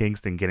fucking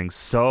Kingston getting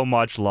so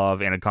much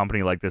love in a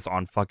company like this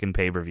on fucking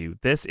pay-per-view.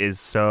 This is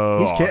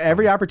so awesome.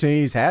 Every opportunity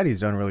he's had, he's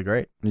done really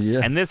great.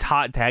 Yeah. And this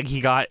hot tag he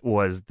got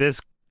was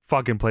this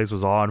fucking place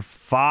was on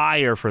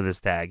fire for this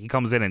tag. He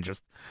comes in and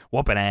just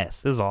whooping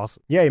ass. This is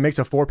awesome. Yeah, he makes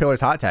a 4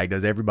 pillars hot tag,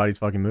 does everybody's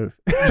fucking move.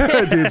 Dude,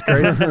 it's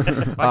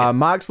crazy.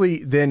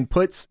 Moxley then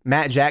puts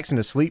Matt Jackson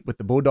to sleep with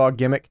the Bulldog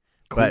gimmick.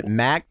 Cool. But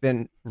Mac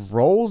then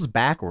rolls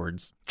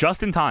backwards.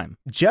 Just in time.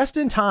 Just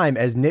in time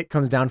as Nick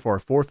comes down for a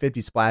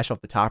 450 splash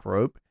off the top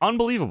rope.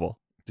 Unbelievable.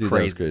 Dude,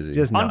 crazy.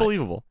 Just nuts.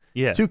 Unbelievable.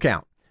 Yeah. 2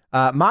 count.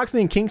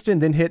 Moxley and Kingston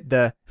then hit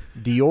the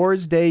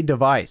Dior's Day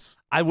device.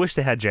 I wish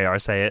they had JR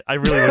say it. I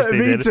really wish they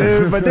did. Me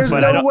too, but there's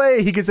no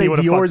way he could say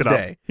Dior's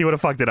Day. He would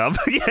have fucked it up.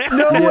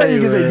 No way he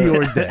could say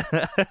Dior's Day.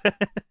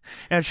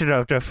 That's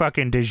the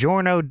fucking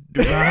DiGiorno.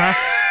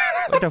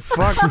 What the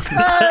fuck?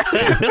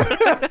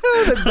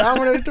 The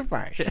Domino's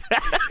device.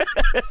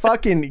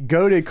 Fucking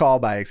goated call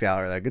by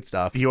Excalibur. That good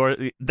stuff.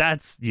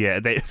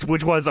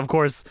 Which was, of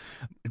course,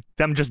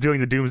 them just doing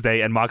the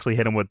Doomsday and Moxley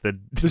hit him with the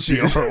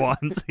Dior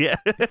ones. Yeah.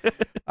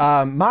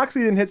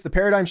 Moxley then hits the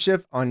Paradigm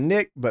Shift on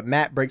Nick, but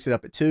Matt breaks it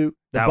up at 2.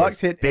 The Bucks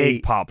hit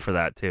big pop for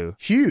that too.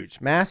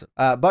 Huge, massive.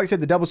 Bucks hit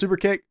the double super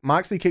kick.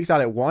 Moxley kicks out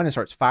at 1 and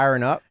starts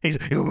firing up. He's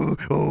ooh,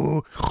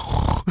 ooh.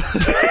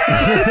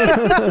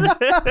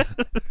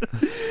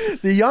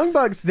 The Young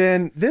Bucks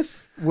then,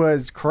 this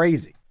was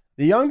crazy.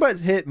 The Young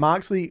Bucks hit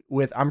Moxley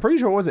with, I'm pretty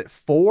sure, what was it,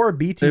 4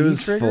 BTE It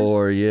was triggers?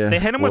 4, yeah. They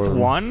hit him with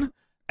 1,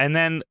 and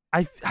then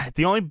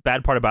the only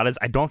bad part about it is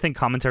I don't think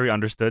commentary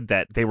understood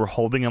that they were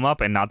holding him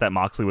up and not that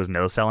Moxley was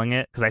no-selling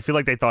it, because I feel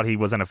like they thought he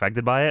wasn't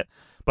affected by it.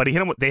 But they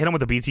hit him with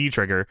the BTE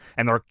trigger,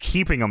 and they're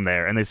keeping him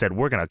there, and they said,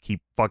 we're going to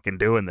keep fucking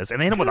doing this.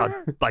 And they hit him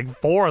with like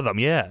 4 of them,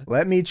 yeah.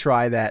 Let me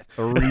try that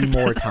 3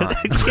 more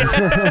times.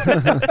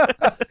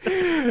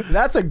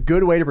 That's a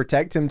good way to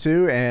protect him,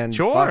 too. And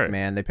fuck,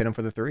 man, they pin him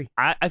for the 3.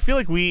 I feel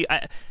like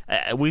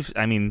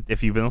I mean,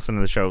 if you've been listening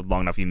to the show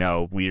long enough, you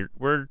know,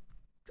 we're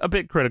a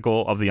bit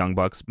critical of the Young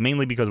Bucks,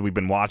 mainly because we've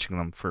been watching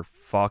them for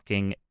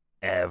fucking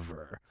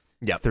ever.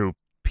 Yeah. Through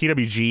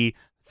PWG,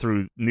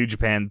 through New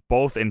Japan,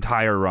 both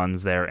entire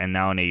runs there, and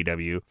now in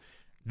AEW.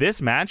 This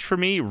match for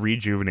me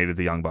rejuvenated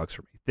the Young Bucks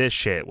for me. This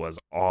shit was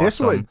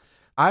awesome.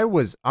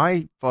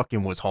 I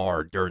fucking was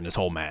hard during this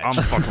whole match.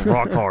 I'm fucking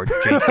rock hard,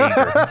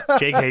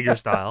 Jake Hager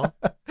style.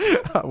 I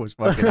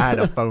had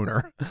a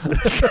phoner.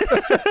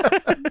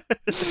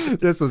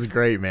 This was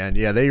great, man.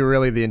 Yeah,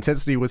 the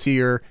intensity was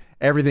here.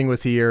 Everything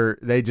was here.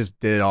 They just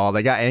did it all.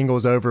 They got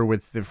angles over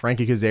with the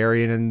Frankie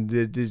Kazarian and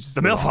the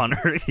MILF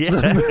Hunter. Yeah.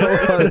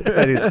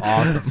 That is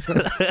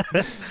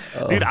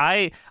awesome. Dude,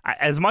 I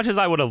as much as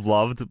I would have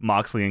loved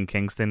Moxley and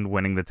Kingston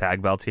winning the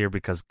tag belts here,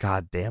 because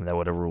goddamn, that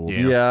would have ruled.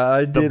 Yeah,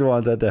 I did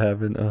want that to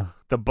happen.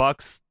 The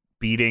Bucks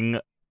beating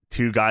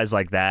 2 guys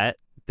like that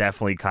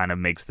definitely kind of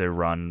makes their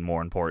run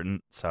more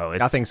important. So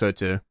I think so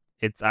too.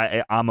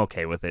 I'm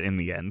okay with it in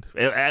the end.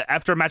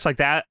 After a match like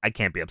that, I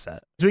can't be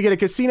upset. So we get a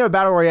casino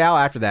battle royale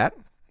after that.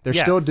 They're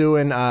still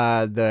doing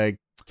the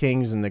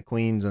kings and the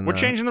queens, and we're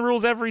changing the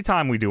rules every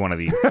time we do one of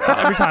these.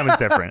 Every time it's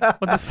different.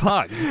 What the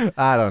fuck?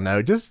 I don't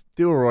know. Just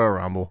do a Royal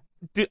Rumble.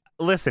 Dude,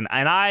 listen,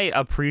 and I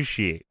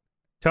appreciate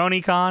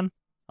Tony Khan.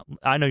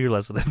 I know you're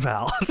listening,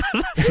 pal.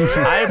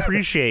 I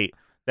appreciate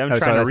them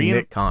trying to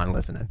Nick Khan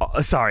listening.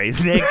 Sorry,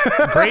 Nick.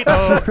 Great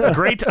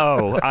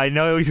O. I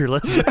know you're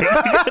listening.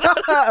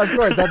 Of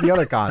course, that's the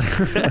other Khan.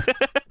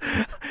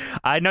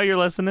 I know you're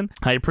listening.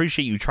 I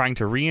appreciate you trying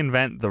to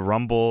reinvent the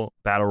Rumble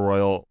Battle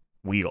Royal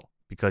wheel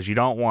because you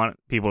don't want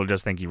people to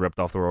just think you ripped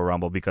off the Royal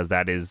Rumble because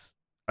that is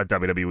a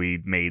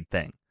WWE made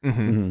thing.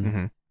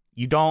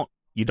 You don't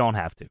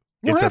have to.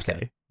 It's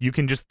okay. You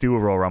can just do a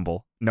Royal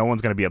Rumble. No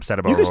one's going to be upset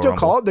about. You can Royal still Rumble.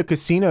 call it the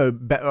Casino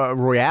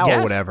Royale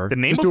or whatever. The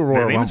name just do a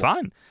Royal the name's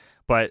Rumble. fine.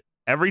 But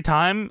every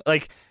time,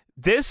 like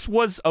this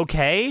was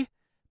okay,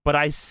 but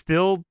I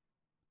still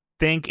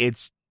think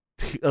it's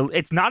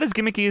not as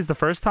gimmicky as the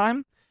first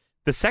time.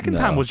 The second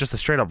time was just a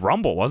straight up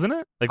Rumble, wasn't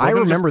it? Like I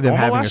wasn't it remember just them normal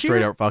having a last straight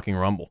year? up fucking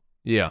Rumble.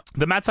 Yeah.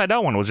 The Matt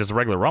Sydal one was just a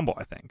regular Rumble,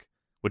 I think,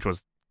 which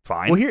was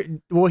fine.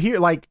 Well, here,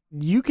 like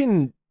you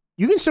can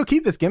still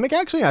keep this gimmick.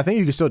 Actually, I think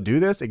you can still do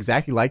this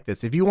exactly like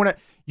this. If you want to,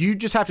 you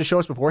just have to show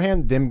us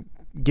beforehand them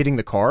getting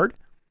the card,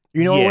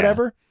 or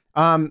whatever.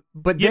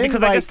 But yeah, then,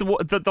 because like, I guess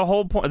the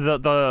whole point,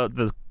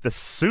 the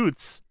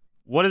suits.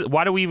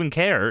 Why do we even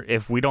care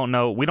if we don't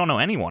know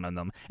anyone in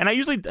them? And I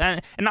usually,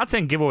 and not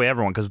saying give away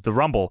everyone because the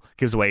Rumble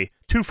gives away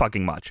too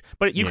fucking much.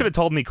 But you could have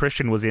told me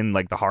Christian was in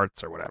like the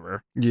Hearts or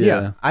whatever.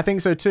 Yeah, I think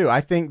so too.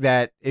 I think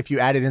that if you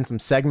added in some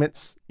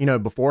segments,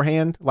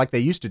 beforehand, like they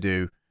used to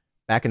do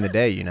back in the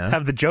day,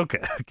 have the Joker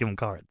give them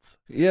cards.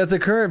 Yeah, at the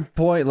current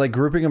point, like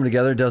grouping them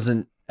together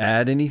doesn't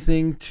add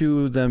anything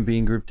to them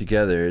being grouped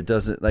together. It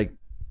doesn't like.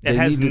 It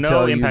has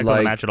no impact on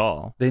the match at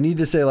all. They need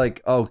to say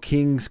like, "Oh,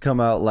 Kings come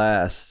out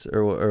last"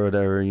 or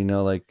whatever,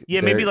 like.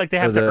 Yeah, maybe like they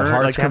have to earn,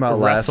 Hearts like they come have out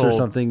to last wrestle. or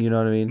something. You know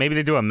what I mean? Maybe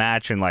they do a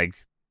match and like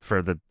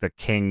for the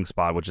King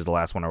spot, which is the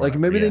last one. Or like whatever.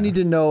 maybe they need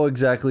to know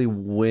exactly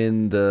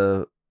when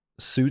the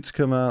suits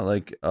come out.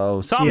 Like,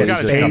 Someone's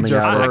gotta Spades change.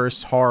 are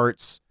first,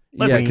 Hearts.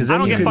 Listen, because I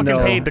don't get fucking know.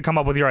 paid to come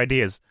up with your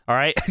ideas. All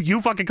right,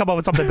 you fucking come up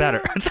with something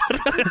better.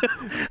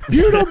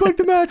 You don't book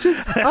the matches.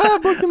 I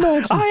book the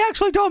matches. I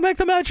actually don't make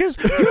the matches.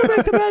 You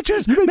make the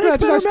matches. You make the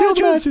matches. I steal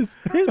the matches.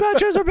 These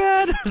matches are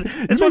bad. This You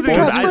make the wasn't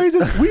even-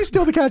 catchphrases. We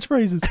steal the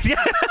catchphrases.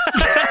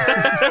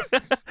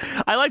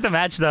 I like the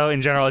match though.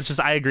 In general, it's just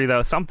I agree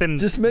though. Something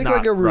Just make not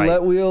like a roulette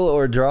right. wheel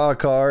or draw a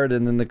card,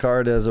 and then the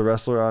card has a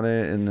wrestler on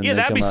it, and then Yeah, they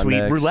that'd be come out sweet.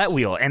 next. Roulette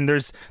wheel, and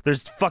there's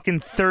fucking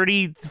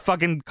 30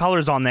 fucking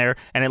colors on there,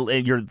 and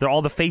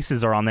all the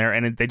faces are on there,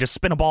 and they just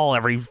spin a ball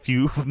every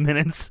few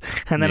minutes,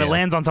 and then it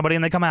lands on somebody,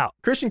 and they come out.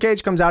 Christian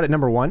Cage comes out at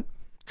number 1.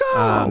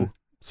 Go.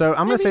 So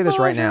I'm going to say this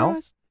right now.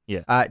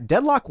 Yeah.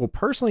 Deadlock will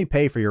personally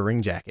pay for your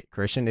ring jacket,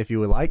 Christian, if you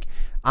would like.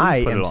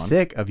 I put it am on.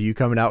 sick of you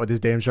coming out with this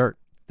damn shirt.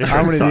 This I'm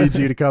shirt going to sucks.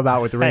 need you to come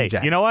out with the ring Hey,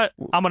 jacket. you know what?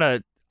 I'm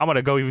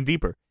gonna go even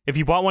deeper. If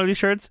you bought one of these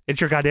shirts,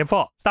 it's your goddamn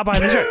fault. Stop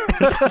buying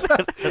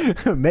the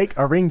shirt. Make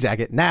a ring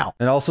jacket now.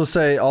 And also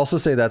say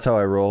that's how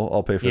I roll.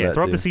 I'll pay for Yeah, that.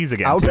 throw up too. the C's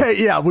again. I'll too.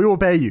 pay. Yeah, we will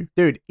pay you,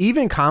 dude.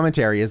 Even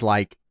commentary is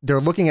like they're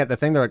looking at the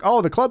thing. They're like,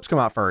 "Oh, the clubs come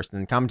out first,"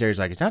 and commentary's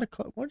like, "Is that a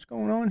club? What's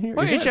going on here?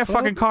 What Is is that your a club?"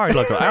 fucking card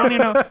look? I don't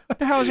even know. What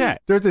the hell is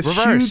that? There's this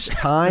Reverse. huge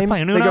time.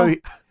 Playing They Uno? go,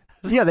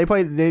 yeah, they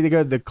play. They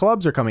go. The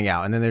clubs are coming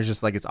out, and then there's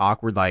just like it's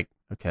awkward. Like,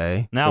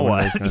 okay, Now so when are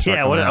what? those gonna start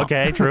Yeah, what? coming out?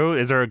 Okay, true.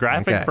 Is there a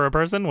graphic Okay. for a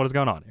person? What is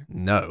going on here?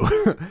 No.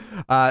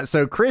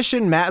 So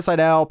Christian, Matt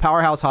Sydal,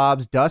 Powerhouse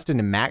Hobbs, Dustin,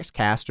 and Max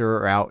Caster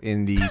are out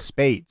in the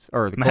spades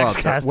or the Max clubs,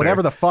 Caster.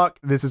 whatever the fuck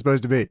this is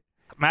supposed to be.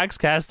 Max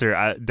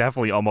Caster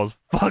definitely almost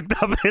fucked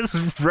up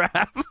his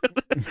rap.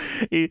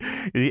 he,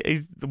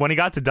 when he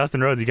got to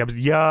Dustin Rhodes, he kept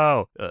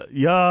yo.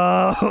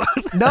 No,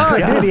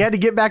 dude, he had to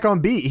get back on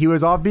beat. He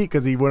was off beat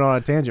because he went on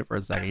a tangent for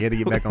a second. He had to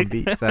get back on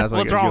beat. So that's why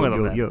What's he goes, wrong yo, with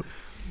him yo, then? yo.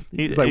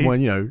 He- It's like he-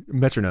 one,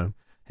 metronome.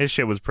 His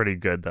shit was pretty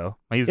good though.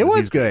 It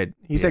was good.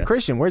 He said, yeah.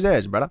 "Christian, where's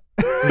Edge, brother?"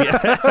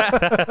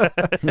 Yeah.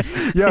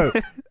 Yo,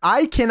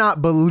 I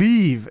cannot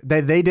believe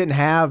that they didn't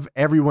have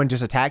everyone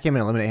just attack him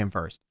and eliminate him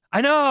first.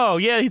 I know.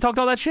 Yeah, he talked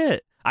all that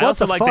shit. I What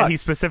also the like fuck? that he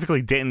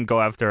specifically didn't go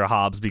after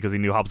Hobbs because he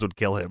knew Hobbs would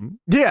kill him.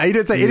 Yeah, he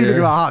didn't say anything Yeah.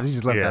 about Hobbs. He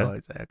just left Yeah. that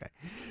alone. Say, okay.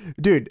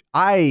 Dude,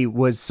 I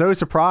was so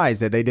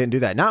surprised that they didn't do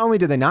that. Not only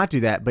did they not do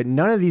that, but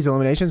none of these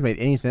eliminations made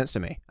any sense to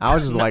me. I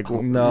was just like, No,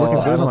 looking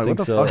I through this, I'm don't like, think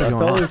what the so. fuck is I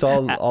going felt on?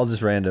 it was all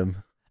just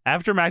random.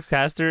 After Max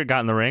Caster got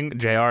in the ring,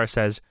 JR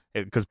says,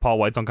 because Paul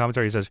White's on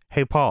commentary, he says,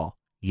 "Hey, Paul,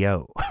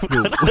 yo."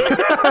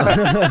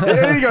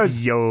 And he goes,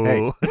 Yo.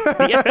 Hey.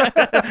 Yeah.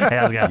 Hey,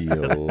 how's it going?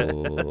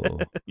 Yo.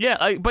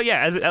 Yeah, but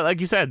yeah, as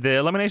like you said, the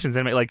eliminations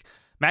didn't make, like,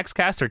 Max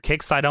Caster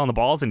kicks Sydal in the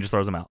balls and just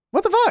throws him out.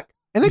 what the fuck?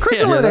 And then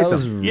Christian Yeah, eliminates that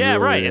him. was Yeah,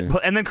 right. really-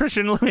 And then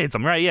Christian eliminates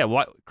him, right? Yeah,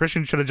 what?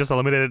 Christian should have just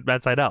eliminated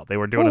Matt Sydal. They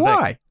were doing Well, a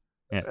thing. why?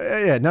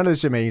 Yeah. Yeah, none of this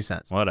shit made any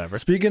sense. Whatever.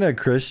 Speaking of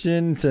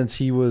Christian, since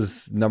he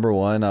was number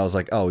one, I was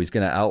like, oh, he's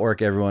going to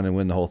outwork everyone and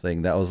win the whole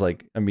thing. That was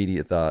like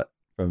immediate thought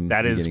from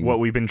That the is beginning. what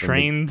we've been from the-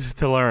 trained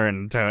to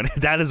learn, Tony.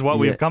 That is what Yeah.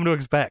 we've come to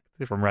expect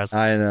from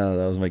wrestling. I know.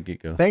 That was my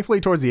get-go. Thankfully,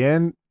 towards the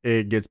end,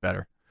 it gets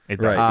better. It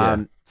does. Right.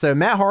 Yeah. So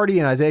Matt Hardy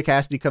and Isaiah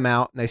Cassidy come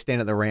out and they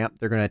stand at the ramp.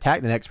 They're going to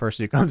attack the next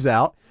person who comes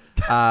out.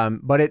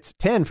 But it's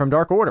 10 from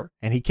Dark Order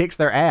and he kicks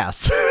their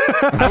ass.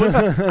 I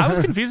was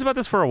confused about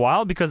this for a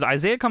while because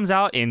Isaiah comes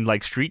out in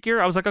like street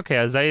gear. I was like, okay,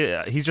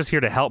 Isaiah, he's just here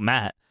to help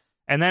Matt.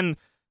 And then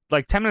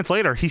like 10 minutes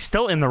later, he's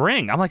still in the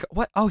ring. I'm like,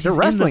 what? Oh, he's They're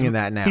wrestling in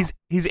this, that now.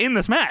 He's in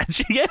this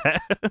match. Yeah.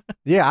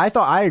 Yeah,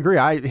 I agree.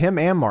 Him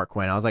and Mark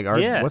Quinn. I was like,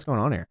 Yeah. what's going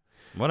on here?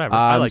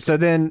 Whatever. So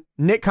then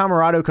Nick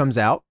Camarado comes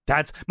out.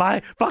 That's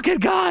my fucking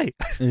guy.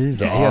 He's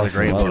Yeah, he has a awesome.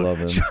 great I look. love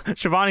him.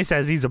 Shivani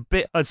says he's a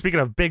bit. Speaking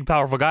of big,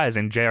 powerful guys,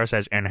 and JR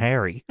says, and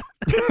hairy.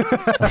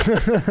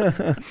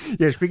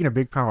 Yeah, speaking of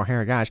big, powerful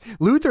hair guys,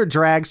 Luther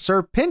drags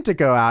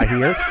Serpentico out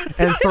here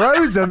and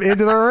throws him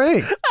into the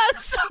ring.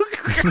 That's so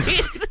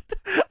great.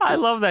 I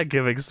love that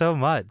gimmick so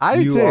much. I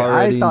do You too. I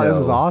already thought this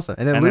was know. awesome.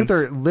 And then And then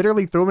Luther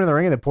literally threw him in the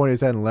ring and then pointed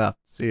his head and left.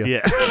 See ya.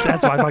 Yeah,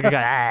 that's my fucking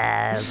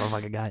guy. That's my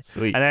fucking guy.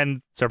 Sweet. And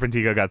then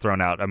Serpentico got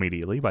thrown out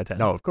immediately by 10.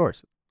 No, of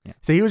course. Yeah.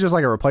 So he was just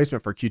like a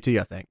replacement for QT,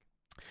 I think.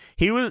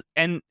 He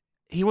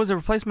was a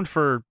replacement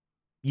for,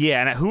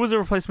 and who was a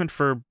replacement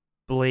for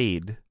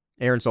Blade?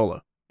 Aaron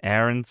Solo.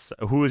 Aaron's,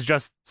 who is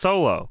just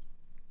Solo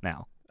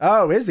now.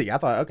 Oh, is he? I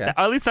thought, okay.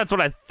 At least that's what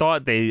I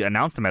thought they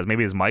announced him as.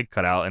 Maybe his mic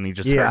cut out and he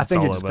just heard Yeah, I think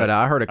Solo, it just but- cut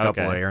out. I heard a couple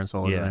Okay. of Aaron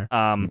Solos in Yeah.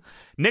 there.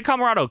 Nick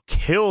Camarado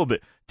killed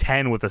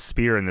 10 with a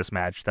spear in this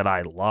match that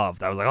I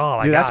loved. I was like, oh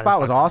my Dude, god. that spot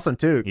this was fucking- awesome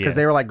too because Yeah.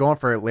 they were like going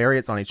for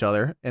lariats on each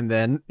other, and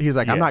then he was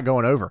like, "I'm Yeah. not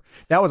going over."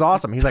 That was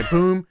awesome. He's like,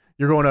 "Boom,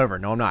 you're going over."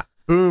 No, I'm not.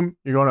 Boom,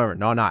 you're going over.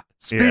 No, I'm not.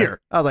 Spear.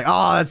 I was like,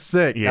 "Oh, that's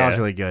sick." That Yeah. was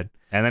really good.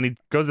 And then he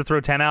goes to throw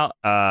 10 out,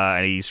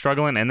 and he's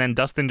struggling, and then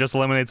Dustin just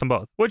eliminates them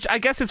both. Which I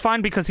guess is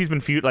fine because he's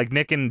been like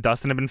Nick and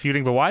Dustin have been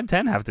feuding, but why did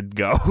 10 have to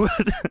go? When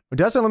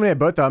Dustin eliminated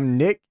both of them,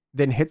 Nick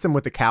then hits him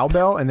with the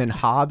cowbell, and then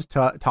Hobbs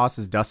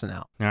tosses Dustin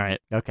out. All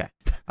right. Okay.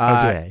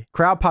 Okay.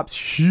 Crowd pops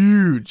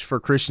huge for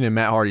Christian and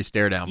Matt Hardy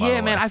stare down. By Yeah,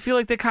 the man, way. I feel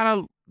like they kind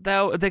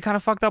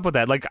of fucked up with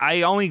that. Like,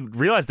 I only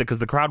realized it because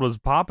the crowd was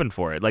popping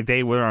for it. Like,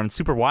 they were on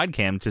super wide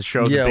cam to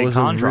show the Yeah, it big was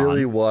a Contron.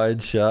 really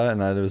wide shot,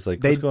 and I was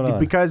like, what's going on?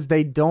 Because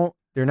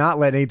they're not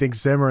letting anything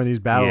simmer in these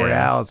battle Yeah.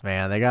 royales,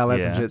 man. They gotta let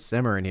some Yeah. shit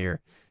simmer in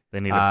here. They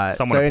need So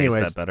someone to pace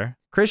anyways, that better.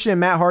 Christian and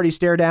Matt Hardy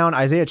stare down.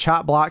 Isaiah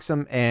chop blocks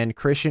him, and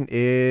Christian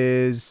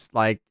is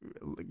like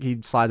he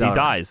slides out. He of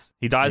the ring. dies.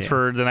 He dies Yeah.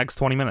 for the next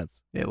 20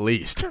 minutes. At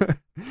least.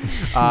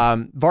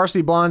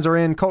 Varsity Blondes are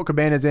in. Colt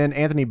Cabana's in.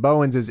 Anthony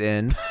Bowens is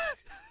in.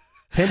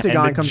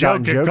 Pentagon and the comes out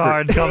and Joker.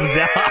 card comes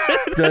out.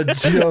 The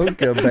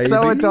Joker, baby.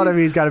 Someone told him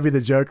he's got to be the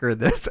Joker in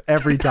this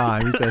every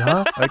time. He said,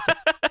 "Huh?" Okay.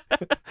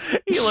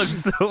 He looks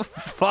so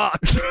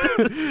fucked.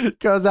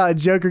 Goes out in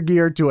Joker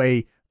gear to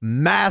a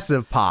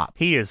massive pop.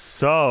 He is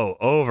so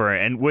over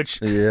it, and which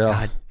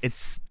Yeah. God,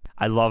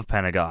 I love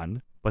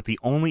Pentagon, but the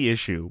only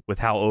issue with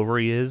how over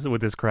he is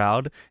with this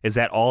crowd is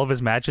that all of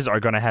his matches are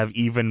going to have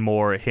even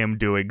more him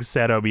doing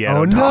Cero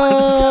Miedo Oh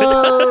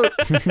no!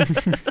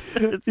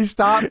 He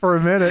stopped for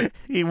a minute.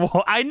 He won't,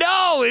 I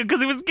know, because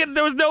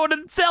there was no one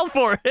to sell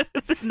for it.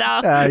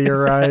 Now Yeah,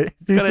 you're right.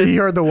 You gonna- see, he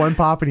heard the one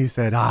pop and he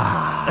said,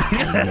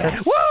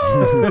 yes.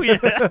 Woo!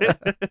 Yeah.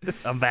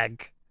 I'm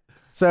back.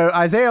 So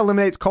Isaiah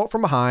eliminates Colt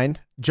from behind.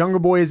 Jungle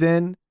Boy is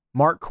in.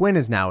 Mark Quinn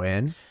is now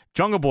in.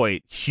 Jungle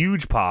Boy,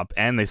 huge pop,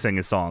 and they sing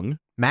a song.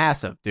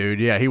 Massive, dude.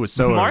 Yeah, he was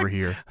so Mark- over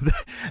here.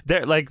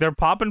 They're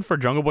popping for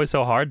Jungle Boy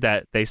so hard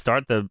that they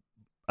start the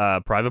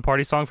private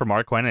party song for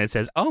Mark Quinn, and it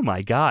says, "Oh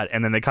my god,"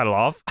 and then they cut it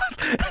off,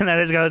 and then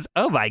it just goes,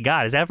 "Oh my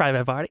god, is that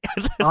private party?"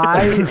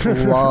 I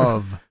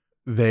love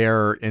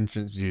their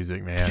entrance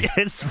music, man.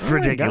 It's Oh my God,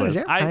 ridiculous.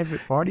 is that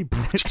private party?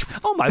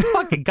 Oh my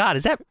fucking god,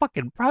 is that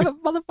fucking private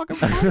motherfucking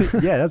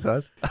party? Yeah, that's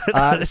us.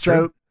 That's So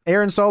true.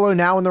 Aaron Solo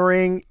now in the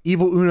ring.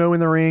 Evil Uno in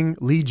the ring.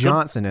 Lee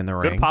Johnson in the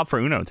ring. Good pop for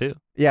Uno too.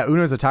 Yeah,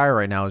 Uno's attire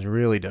right now is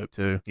really dope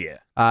too. Yeah.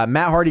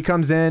 Matt Hardy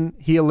comes in.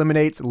 He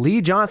eliminates Lee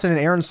Johnson and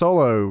Aaron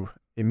Solo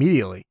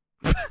immediately.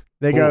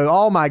 They go,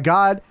 "Oh my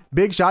God,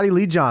 big shotty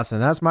Lee Johnson.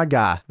 That's my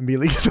guy."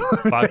 Immediately.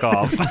 Fuck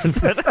off.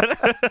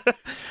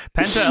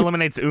 Penta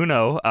eliminates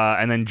Uno,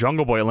 and then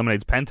Jungle Boy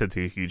eliminates Penta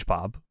to a huge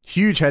pop.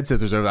 Huge head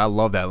scissors over. I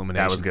love that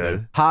elimination. That was good.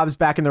 too. Hobbs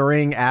back in the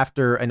ring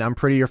after an "I'm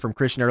prettier" from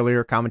Christian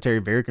earlier. Commentary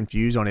very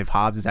confused on if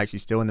Hobbs is actually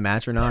still in the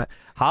match or not.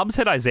 Hobbs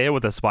hit Isaiah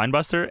with a spine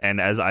buster, and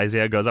as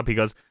Isaiah goes up, he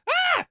goes,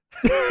 "Ah!"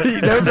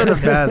 Those are the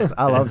best.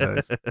 I love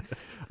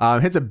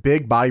those. Hits a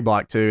big body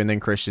block too, and then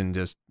Christian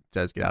just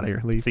says, "Get out of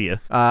here, leave." See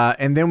ya.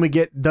 And then we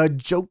get the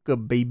Joker,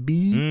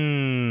 baby.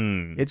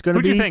 It's gonna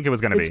Who'd be. you think it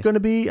was gonna be? It's gonna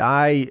be.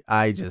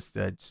 I just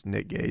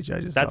Nick Gage.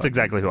 That's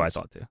exactly who I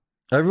thought too.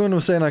 Everyone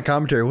was saying on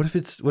commentary, what if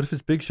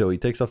it's Big Show? He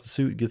takes off the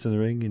suit, gets in the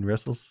ring, and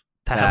wrestles.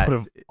 That would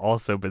have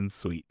also been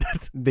sweet.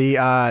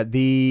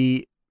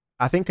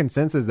 I think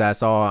consensus that I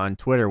saw on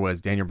Twitter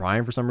was Daniel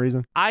Bryan for some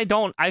reason. I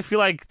feel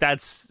like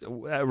that's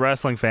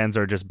wrestling fans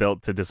are just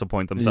built to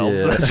disappoint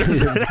themselves. Yeah. That's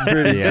just-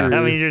 Pretty Yeah. true.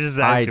 I mean, you're just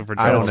asking for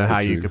trouble. I don't know how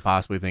True. you could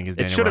possibly think it's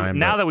It Daniel should have. Bryan.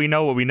 Now but- that we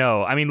know what we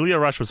know, I mean, Leo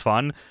Rush was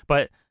fun,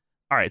 but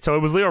all right. So it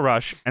was Leo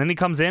Rush, and then he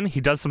comes in, he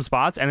does some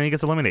spots, and then he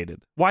gets eliminated.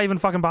 Why even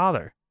fucking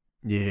bother?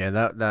 yeah,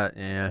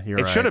 yeah, you're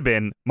It right. should have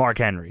been Mark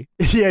Henry.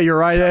 Yeah, you're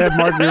right. They have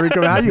Mark Henry.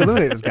 How do you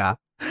eliminate this guy?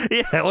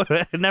 Yeah, it would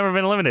have never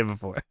been eliminated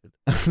before.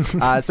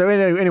 So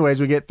anyways,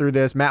 we get through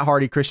this. Matt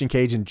Hardy, Christian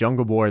Cage, and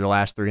Jungle Boy are the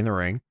last three in the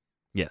ring.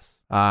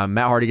 Yes,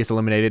 Matt Hardy gets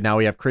eliminated. Now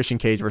we have Christian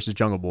Cage versus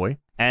Jungle Boy.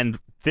 and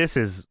this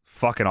is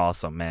fucking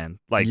awesome, man.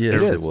 Like,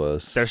 Yes, they're, it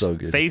was. they're So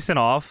good. facing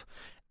off,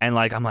 and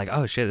like I'm like,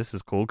 oh shit, this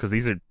is cool because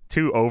these are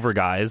two over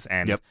guys,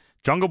 and Yep.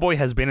 Jungle Boy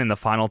has been in the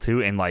final two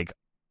in like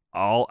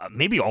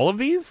maybe all of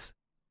these.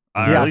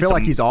 I feel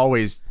like he's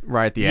always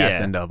right at the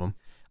ass end of them.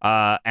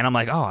 And I'm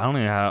like, oh, I don't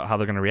know how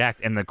they're going to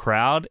react. And the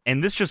crowd,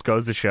 and this just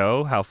goes to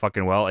show how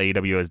fucking well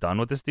AEW has done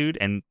with this dude.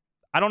 And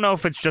I don't know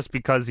if it's just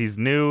because he's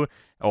new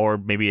or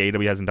maybe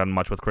AEW hasn't done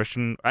much with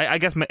Christian. I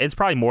guess it's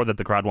probably more that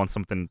the crowd wants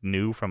something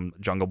new from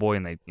Jungle Boy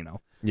and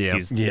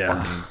he's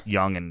fucking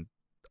young and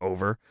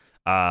over.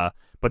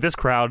 But this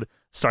crowd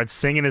starts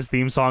singing his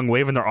theme song,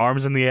 waving their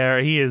arms in the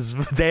air.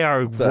 They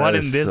are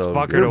wanting this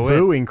fucker to win.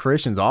 Booing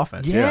Christian's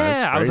offense.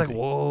 Yeah, I was like,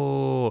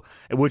 whoa.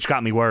 Which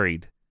got me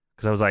worried.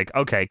 Because I was like,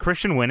 okay,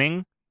 Christian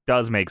winning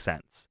does make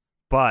sense,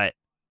 but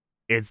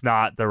it's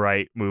not the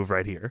right move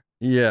right here.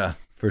 Yeah,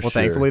 for sure. Well,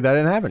 thankfully that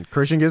didn't happen.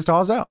 Christian gets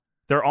tossed out.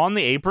 They're on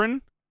the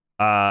apron.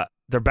 They're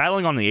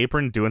battling on the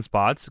apron, doing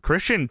spots.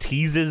 Christian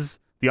teases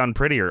the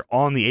Unprettier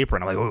on the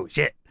apron. I'm like, oh,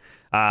 shit.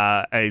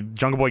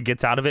 Jungle Boy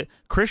gets out of it.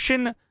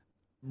 Christian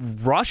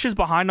rushes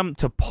behind him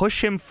to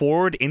push him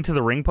forward into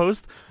the ring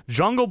post.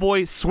 Jungle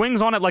Boy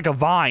swings on it like a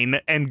vine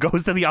and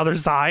goes to the other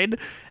side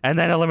and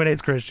then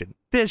eliminates Christian.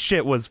 This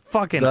shit was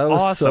fucking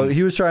awesome. So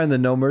he was trying the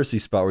No Mercy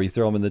spot where you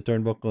throw him in the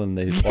turnbuckle and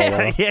they fall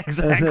off. Yeah,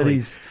 exactly. And then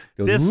he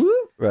goes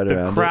whoop, right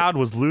around the crowd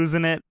was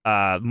losing it.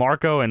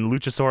 Marco and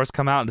Luchasaurus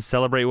come out to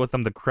celebrate with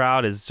them. The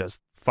crowd is just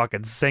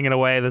fucking singing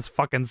away this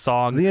fucking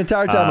song. The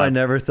entire time I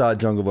never thought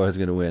Jungle Boy was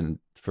going to win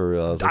for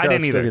real. I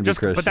didn't either.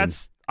 But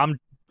that's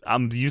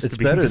I'm used to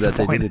being disappointed.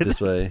 That they did it this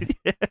way.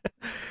 Yeah.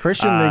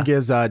 Christian then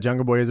gives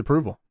Jungle Boy his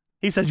approval.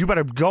 He says, "You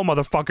better go,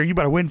 motherfucker. You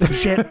better win some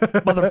shit,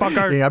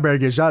 motherfucker." Yeah, I better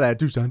get shot at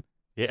too, son.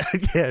 Yeah,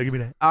 yeah, give me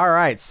that. All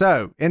right,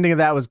 so ending of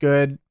that was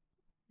good.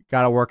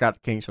 Got to work out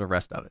the kinks for the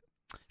rest of it.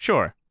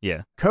 Sure,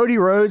 yeah. Cody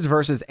Rhodes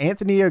versus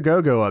Anthony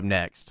Ogogo up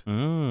next.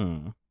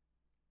 God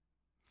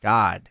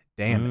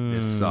damn it,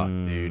 this sucked,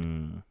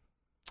 dude.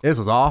 This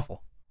was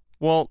awful.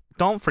 Well,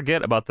 don't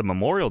forget about the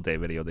Memorial Day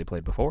video they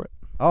played before it.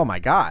 Oh my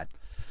God.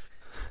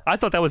 I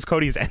thought that was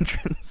Cody's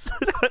entrance.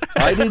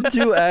 I did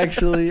too,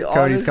 actually. Cody's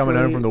honestly. coming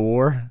home from the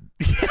war.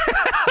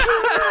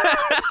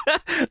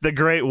 The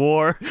Great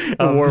War.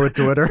 The war with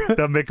Twitter.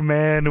 The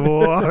McMahon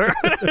War.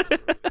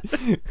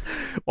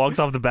 Walks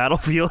off the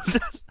battlefield.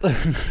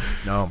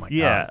 Oh my God.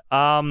 Yeah.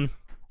 I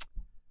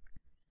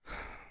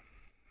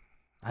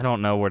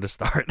don't know where to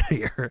start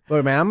here.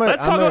 Look, man,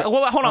 Let's talk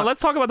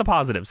about the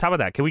positives. How about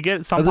that? Can we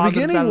get some the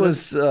positives? The beginning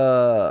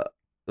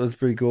was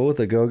pretty cool with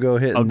the Go-Go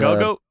hitting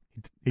Go-Go?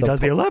 He does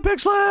the Olympic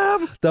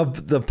slam.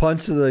 The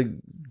punch to the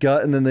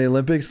gut and then the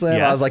Olympic slam.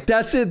 Yes. I was like,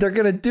 that's it. They're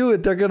going to do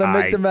it. They're going to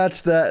make the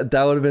match that.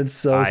 That would have been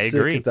so sick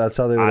if that's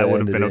how they would have ended it. I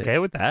would have been okay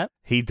with that.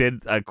 He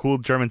did a cool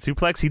German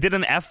suplex. He did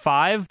an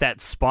F5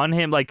 that spun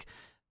him like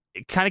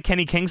kind of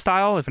Kenny King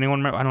style. If anyone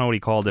remember, I don't know what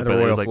he called it. But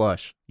it was like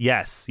flush.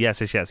 Yes.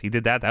 He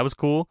did that. That was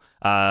cool.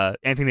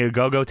 Anthony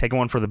Ogogo taking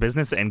one for the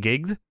business and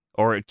gigged.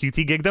 Or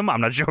QT gigged him.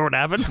 I'm not sure what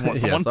happened.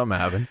 Yeah, something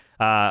happened.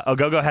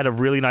 Ogogo had a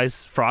really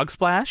nice frog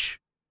splash.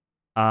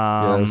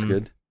 Yeah, that was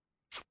good.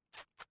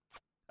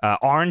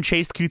 Arn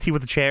chased QT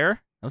with a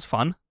chair. That was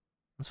fun.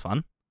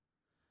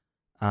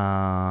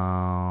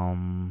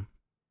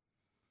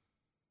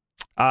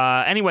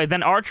 Anyway,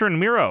 then Archer and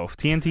Miro,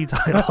 TNT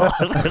title.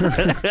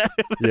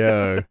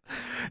 Yo.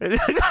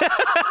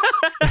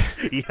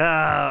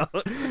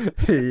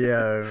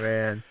 Yo,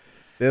 man.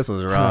 This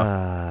was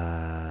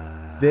rough.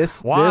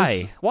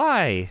 Why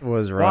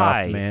was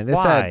rough, man.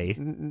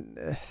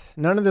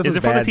 None of this is was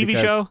it for bad the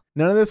TV show?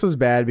 None of this was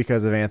bad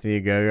because of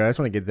Anthony Ogogo. I just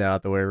want to get that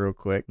out the way real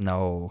quick.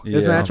 No.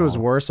 This match was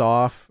worse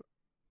off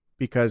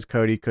because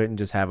Cody couldn't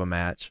just have a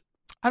match.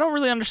 I don't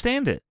really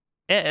understand it.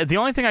 The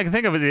only thing I can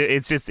think of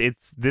is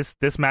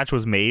this match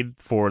was made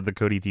for the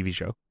Cody TV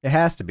show. It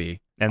has to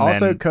be. And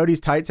also, then, Cody's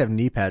tights have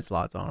knee pad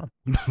slots on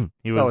them.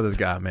 So with this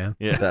guy, man.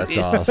 Yeah, that's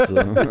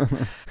awesome.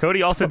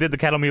 Cody also did the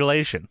cattle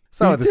mutilation.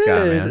 So with this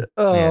guy, man.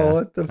 Oh, yeah.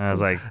 what the? I was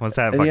like, what's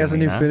that? And he has a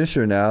new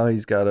finisher now.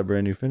 He's got a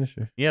brand new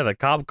finisher. Yeah, the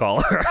cob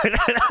collar.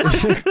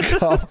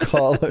 Cob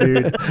collar,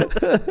 dude.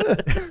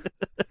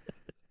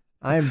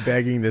 I am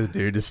begging this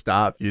dude to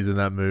stop using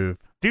that move.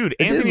 Dude,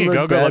 Anthony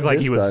Ogogo looked like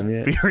he was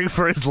fearing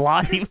for his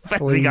life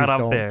as he got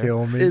up there.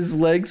 Kill me. His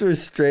legs were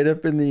straight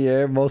up in the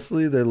air.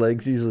 Mostly their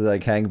legs usually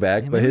like hang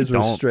back, but his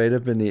were straight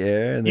up in the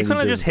air. And you couldn't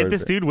have just hit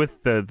this dude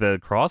with the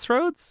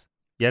crossroads?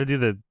 You had to do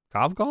the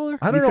cob collar?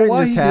 I don't know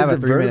why just he have did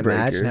a the 3-minute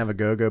match and have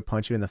Ogogo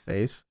punch you in the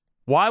face.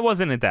 Why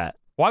wasn't it that?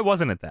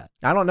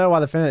 I don't know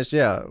why the finish.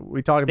 Yeah,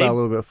 we talked about it a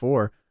little bit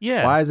before.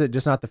 Yeah. Why is it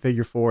just not the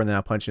figure four and then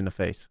I'll punch you in the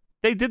face?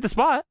 They did the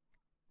spot.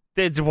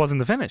 It just wasn't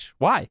the finish.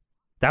 Why?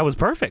 That was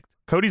perfect.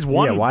 Cody's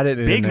won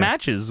big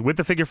matches with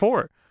the figure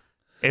four.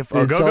 If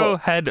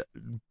Ogogo had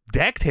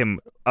decked him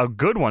a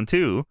good one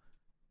too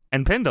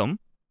and pinned him,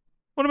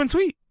 would have been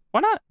sweet.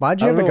 Why not?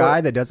 Why'd you have a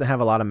guy that doesn't have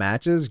a lot of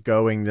matches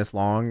going this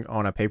long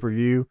on a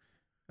pay-per-view?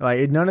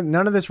 Like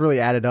none of this really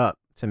added up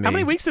to me. How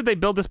many weeks did they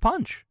build this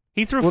punch?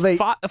 He threw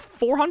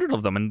 400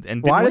 of them and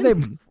didn't why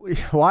did win.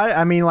 Why?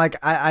 I mean, like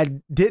I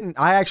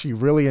actually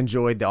really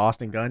enjoyed the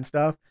Austin Gunn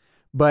stuff.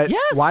 But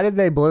why did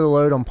they blow the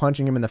load on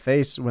punching him in the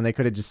face when they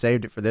could have just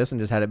saved it for this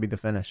and just had it be the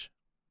finish?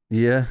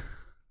 Yeah.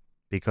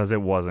 Because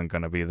it wasn't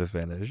going to be the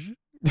finish.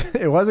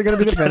 It wasn't going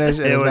to be the finish.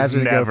 And It this was match was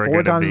going to never go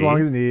 4 gonna times as be. long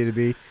as it needed to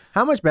be.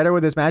 How much better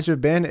would this match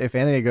have been if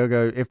Anthony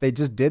Ogogo, if they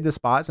just did the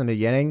spots in the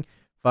beginning,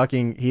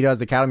 fucking, he does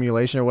the cattle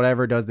mutilation or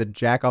whatever, does the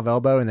jack off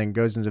elbow, and then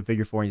goes into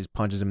figure 4 and just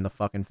punches him in the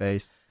fucking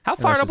face. How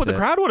And fired that's up would the just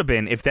it. crowd would have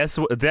been if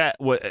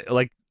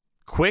like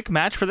quick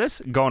match for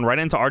this, going right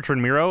into Archer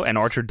and Miro, and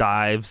Archer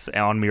dives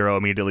on Miro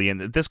immediately,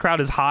 and this crowd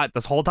is hot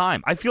this whole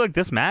time. I feel like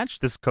this match,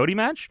 this Cody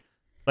match,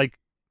 like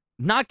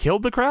not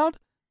killed the crowd,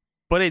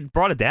 but it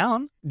brought it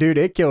down. Dude,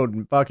 it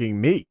killed fucking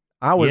me.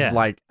 I was Yeah.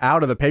 like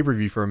out of the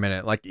pay-per-view for a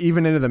minute. Like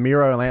even into the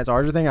Miro and Lance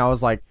Archer thing, I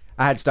was like,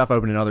 I had stuff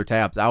open in other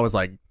tabs. I was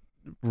like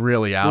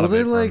really out of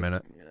it for a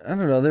minute. I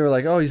don't know. They were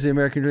like, "Oh, he's the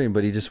American Dream,"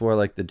 but he just wore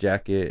like the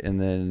jacket,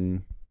 and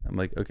then I'm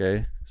like,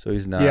 "Okay, so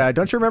he's not." Yeah,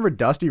 don't you remember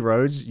Dusty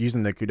Rhodes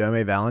using the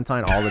Kudome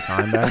Valentine all the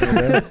time back in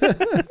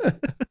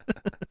the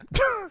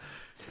day?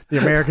 The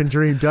American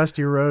Dream,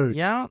 Dusty Rhodes.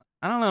 Yeah,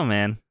 I don't know,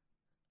 man.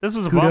 This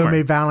was a bummer.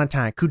 Kudome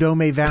Valentine,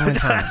 Kudome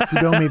Valentine,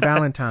 Kudome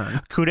Valentine.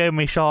 Kude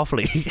me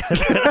softly.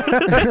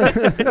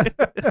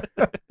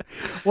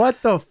 What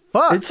the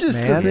fuck? It's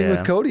just man? the thing Yeah.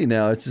 with Cody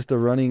now. It's just the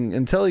running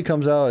until he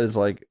comes out is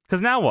like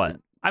Because now what?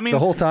 I mean, the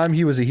whole time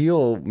he was a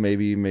heel.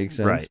 Maybe makes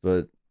sense, Right.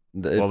 but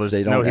if Well, there's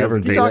they no don't heels ever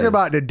and do You faces. talking this-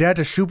 about the death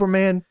of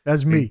Superman?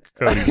 That's me.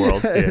 Cody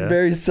World. Yeah.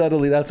 very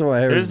subtly. That's what my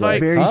hair There's is like.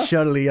 like- Very huh?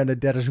 subtly on the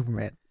death of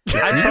Superman.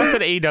 I trust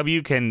that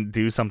AEW can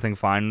do something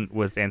fine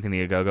with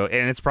Anthony Ogogo,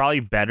 and it's probably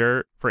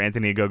better for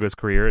Anthony Ogogo's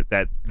career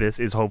that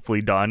this is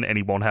hopefully done and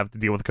he won't have to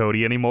deal with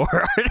Cody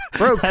anymore.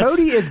 Bro, That's-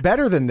 Cody is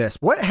better than this.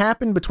 What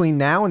happened between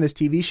now and this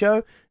TV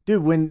show?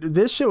 Dude, when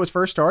this shit was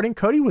first starting,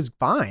 Cody was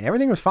fine.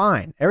 Everything was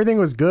fine. Everything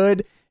was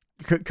good.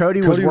 Cody was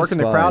Cody was working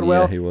the fine. crowd Yeah,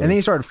 well. he was. And then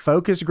he started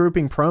focus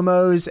grouping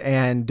promos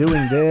and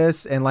doing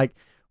this. And like,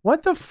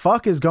 what the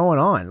fuck is going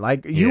on?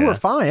 Like, you Yeah. were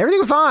fine.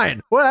 Everything was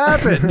fine. What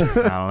happened? I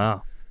don't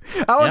know.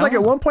 I was Yeah. like,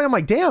 at one point, I'm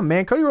like, damn,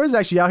 man, Cody Rhodes is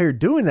actually out here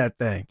doing that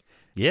thing.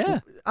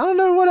 Yeah. I don't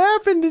know what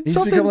happened. Did He's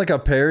something... become like a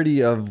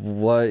parody of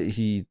what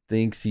he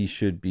thinks he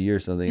should be or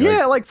something. yeah,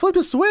 Like, like flip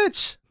a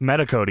switch.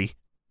 Meta Cody.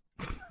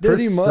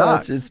 pretty This much.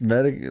 sucks. It's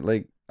medic.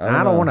 Like I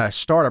don't know. want to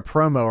start a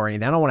promo or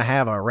anything. I don't want to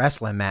have a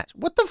wrestling match.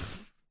 What the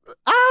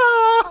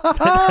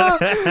Ah!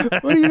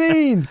 What do you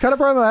mean? Cut a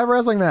promo, have a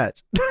wrestling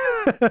match.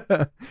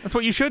 That's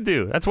what you should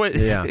do. That's what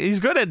Yeah. he's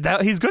good at.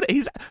 That he's good.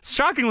 He's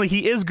shockingly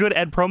he is good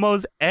at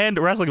promos and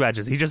wrestling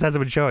matches. He just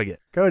hasn't been showing it.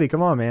 Cody,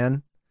 come on,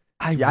 man.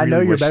 I Yeah, I know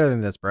really you're wish better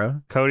than this,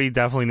 bro. Cody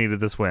definitely needed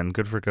this win.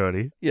 Good for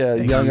Cody. Yeah,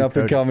 Thank young you, up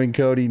and Cody. coming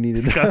Cody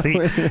needed that Cody,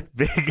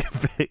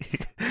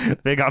 win.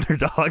 big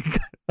underdog.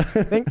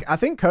 I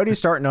think Cody's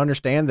starting to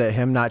understand that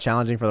him not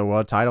challenging for the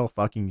world title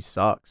fucking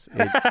sucks. You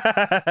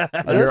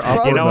You're That's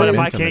up know what? If I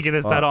momentum can't as get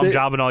this fuck. title, I'm They-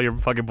 jobbing all your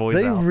fucking boys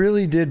They out.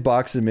 really did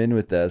box him in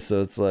with that,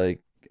 so it's like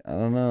I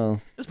don't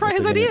know. It's probably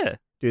his If they're idea.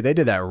 Dude, they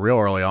did that real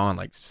early on,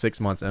 like 6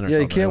 months in or Yeah,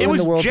 you something. can't It win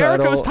was the world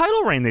Jericho's title.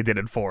 title reign they did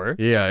it for.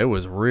 Yeah, it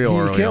was real He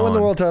early can't win the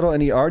on. world title,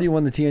 and he already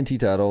won the TNT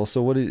title.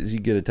 So what does he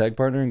get? A tag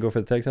partner and go for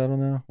the tag title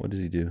now? What does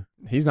he do?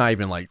 He's not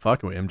even like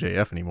fucking with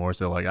MJF anymore.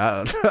 So like,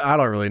 I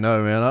don't really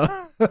know,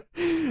 man.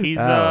 He's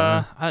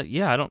I don't know.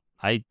 yeah,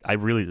 I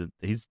really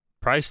he's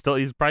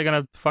probably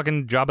gonna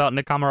fucking job out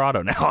Nick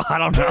Camarado now. I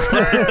don't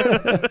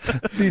know.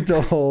 Beat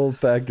the whole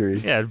factory.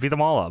 Yeah, beat them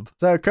all up.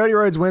 So Cody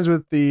Rhodes wins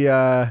with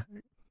the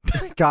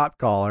cop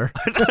collar.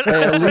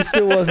 Hey, at least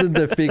it wasn't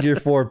the figure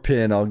 4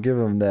 pin. I'll give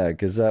him that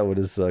because that would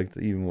have sucked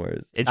even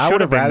worse. It I should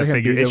would've have been rather the him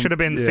figure. beat It him. should have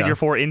been Yeah. figure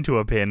 4 into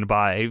a pin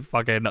by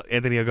fucking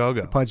Anthony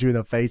Ogogo. Punch you in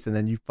the face and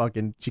then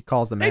she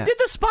calls the They match. did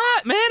the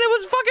spot, man. It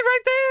was fucking right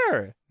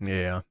there.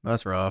 Yeah,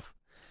 that's rough.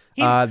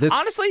 He, This-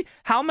 honestly,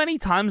 how many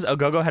times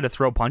Ogogo had to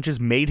throw punches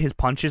made his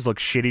punches look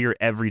shittier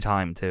every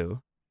time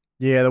too.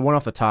 Yeah, the one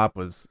off the top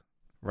was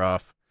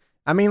rough.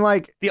 I mean,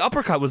 like, The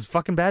uppercut was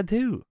fucking bad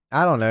too.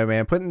 I don't know,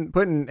 man.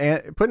 Putting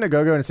a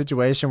go-go in a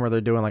situation where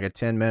they're doing like a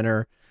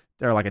 10-minute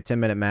or like a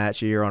 10-minute match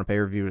here on a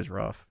pay-per-view is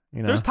rough.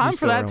 You know, There's time He's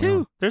for still that early too.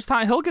 on. There's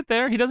time. He'll get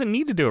there. He doesn't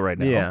need to do it right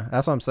now. Yeah,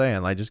 that's what I'm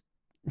saying. Like, just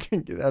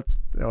that's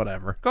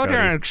whatever. Go out there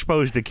and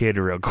expose the kid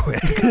real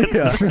quick.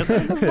 yeah.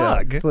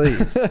 Fuck.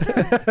 Please.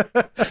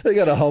 They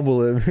gotta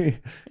humble him.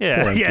 Yeah,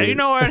 Come on, yeah. kid. You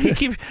know what?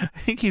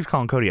 He keeps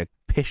calling Cody a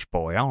pish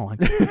boy. I don't like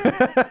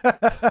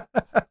that.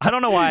 I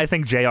don't know why I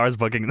think JR's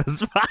booking this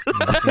spot.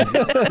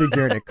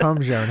 Figuring it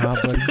comes out, huh,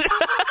 buddy?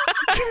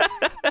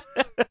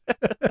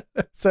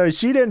 So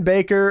Sheeta and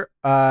Baker,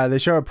 they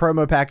show a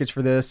promo package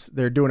for this.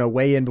 They're doing a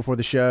weigh-in before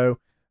the show.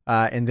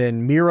 And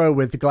then Miro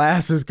with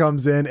glasses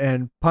comes in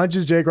and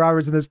punches Jake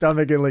Roberts in the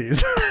stomach and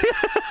leaves.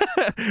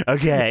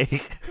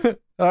 Okay.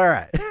 All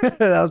right. That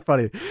was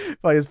funny.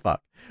 Funny as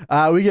fuck.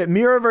 We get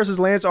Miro versus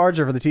Lance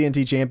Archer for the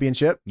TNT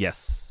Championship.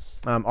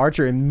 Yes.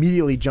 Archer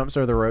immediately jumps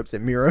over the ropes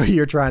at Miro.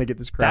 You're trying to get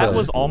this crowd. That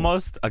was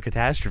almost a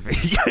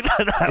catastrophe.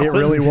 It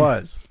really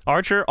was.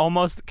 Archer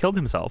almost killed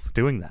himself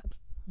doing that.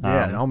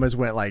 Yeah, it almost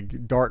went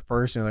like dart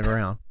first into the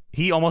ground.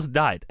 He almost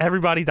died.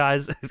 Everybody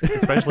dies,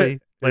 especially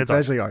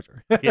Especially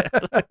Archer. Yeah.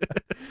 And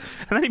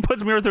then he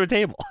puts Miro through a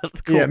table.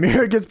 Cool. Yeah,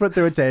 Miro gets put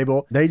through a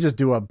table. They just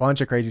do a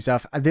bunch of crazy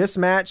stuff. This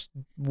match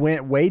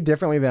went way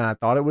differently than I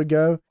thought it would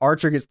go.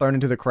 Archer gets thrown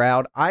into the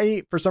crowd.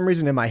 For some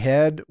reason in my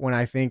head, when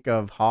I think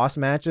of Haas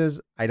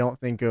matches, I don't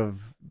think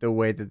of the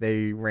way that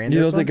they ran.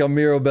 You don't think I'm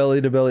Miro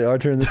belly to belly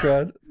Archer in the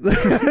crowd?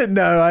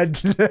 No, I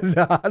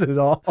not at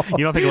all.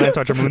 You don't think Lance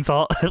Archer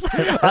moonsault?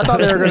 I thought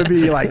they were going to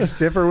be like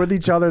stiffer with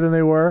each other than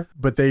they were,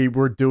 but they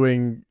were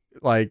doing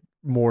like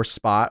more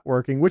spot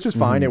working, which is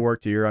fine. It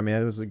worked here. I mean,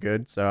 it was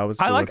good. So I was.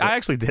 Cool I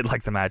actually did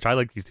like the match. I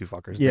like these two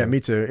fuckers. Yeah, too. me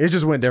too. It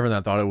just went different than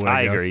I thought it would.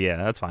 I agree. Yeah,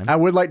 that's fine. I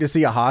would like to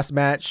see a Haas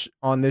match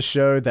on this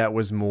show that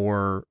was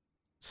more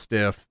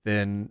stiff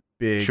than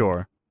big.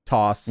 Sure.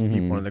 Toss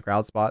people in the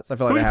crowd spots. I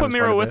feel like who do that you put happens quite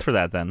Miro a with bit. for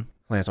that then?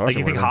 Lance Archer. Like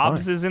you think would've been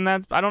Hobbs fine. is in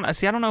that? I don't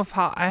know if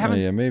I haven't.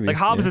 Yeah, maybe. Like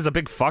Hobbs is a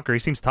big fucker. He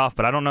seems tough,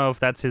 but I don't know if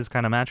that's his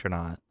kind of match or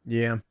not.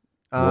 Yeah.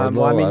 Wardlow,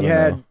 Well, I mean, I you don't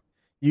had know.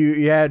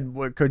 you had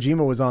what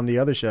Kojima was on the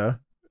other show.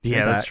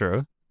 Yeah, that's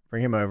true.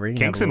 Bring him over. He can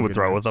have a Kingston little would good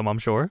throw match. with them, I'm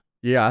sure.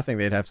 Yeah, I think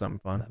they'd have something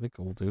fun. That'd be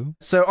cool too.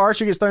 So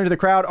Archer gets thrown into the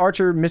crowd.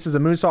 Archer misses a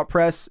moonsault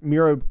press.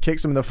 Miro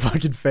kicks him in the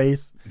fucking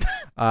face.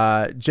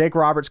 Jake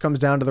Roberts comes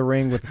down to the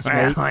ring with a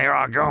snake. Here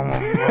I go.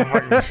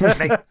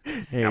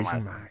 Here's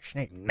my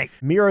snake.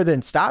 Miro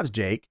then stops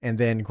Jake and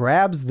then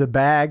grabs the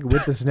bag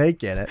with the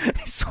snake in it.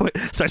 He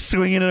starts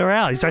swinging it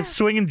around. He starts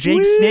swinging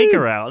Jake's snake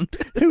around.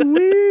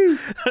 Woo!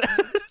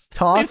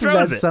 Tosses that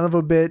throws it. son of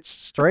a bitch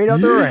straight up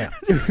the ramp.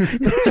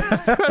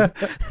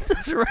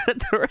 Just right at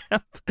the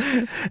ramp.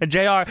 And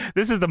JR,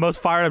 this is the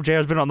most fired up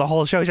JR's been on the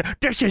whole show. He's like,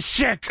 this is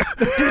sick.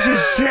 This is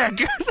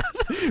sick.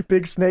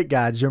 Big snake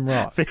guy, Jim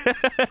Ross.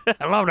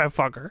 I love that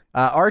fucker.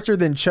 Archer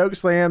then choke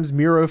slams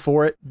Miro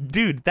for it.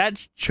 Dude,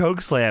 that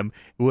choke slam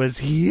was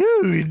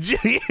huge.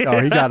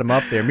 Oh, he got him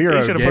up there. Miro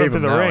He should have gave put him through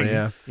him the that ring.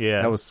 one,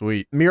 Yeah. That was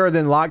sweet. Miro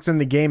then locks in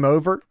the game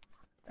over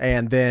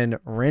and then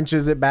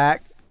wrenches it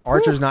back.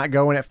 Archer's not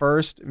going at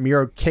first.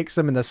 Miro kicks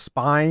him in the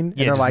spine. Yeah, And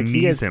they're just like, he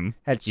knees has him.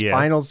 had Yeah.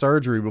 spinal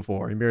surgery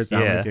before. And Miro's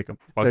not going to kick him.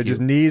 Fuck So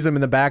just knees him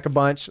in the back a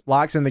bunch,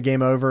 locks in the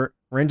game over,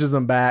 wrenches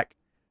him back.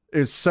 It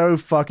was so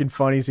fucking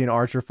funny seeing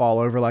Archer fall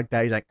over like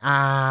that. He's like,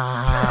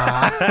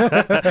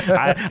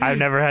 I've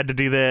never had to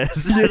do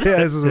this. Yeah,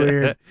 this is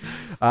weird.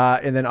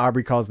 And then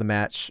Aubrey calls the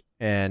match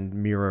and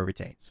Miro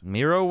retains.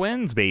 Miro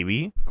wins,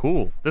 baby.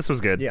 Cool. This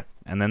was good. Yeah.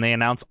 And then they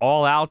announce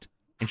All Out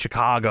in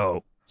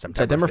Chicago,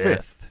 September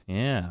 5th.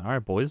 Yeah. All right,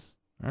 boys.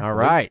 All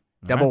right. boys.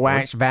 Double All right,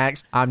 wax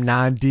vax. I'm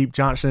 9 deep.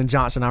 Johnson &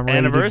 Johnson. I'm ready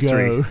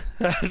Anniversary. to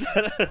go.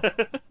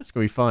 It's going to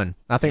be fun.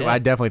 I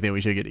definitely think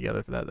we should get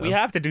together for that, though. We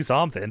have to do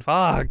something.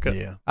 Fuck.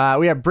 Yeah.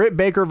 We have Britt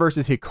Baker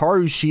versus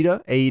Hikaru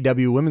Shida.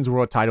 AEW Women's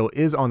World Title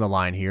is on the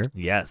line here.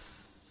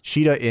 Yes.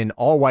 Shida in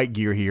all white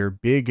gear here.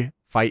 Big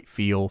fight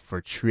feel for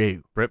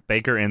true. Britt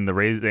Baker in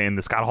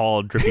the Scott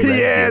Hall drippy red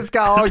Yeah, gear.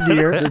 Scott Hall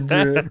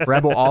gear.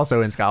 Rebel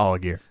also in Scott Hall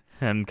gear.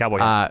 And Cowboy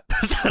hat.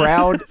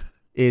 Crowd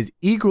is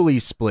equally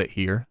split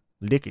here.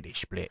 Lickety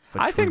split. For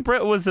I true. think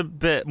Britt was a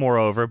bit more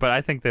over, but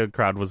I think the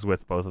crowd was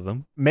with both of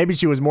them. Maybe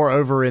she was more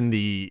over in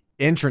the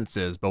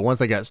entrances, but once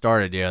they got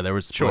started, yeah, there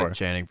was split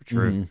chanting for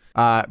true.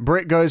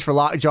 Britt goes for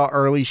lockjaw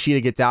early.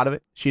 Sheeta gets out of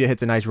it. Sheeta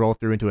hits a nice roll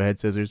through into a head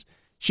scissors.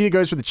 Sheeta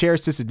goes for the chair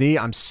assisted knee.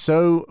 I'm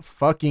so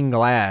fucking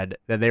glad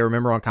that they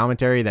remember on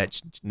commentary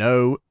that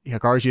no,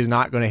 Hikaru is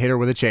not going to hit her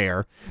with a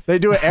chair. They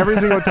do it every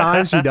single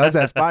time she does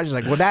that spot. She's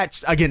like, well,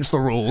 that's against the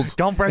rules.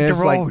 Don't break And the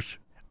it's like, rules.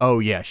 oh,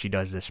 yeah, she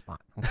does this spot.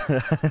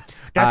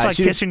 That's like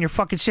she- kissing your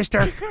fucking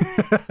sister.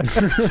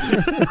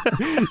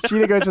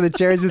 Sheeta goes for the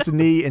chair assisted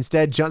knee.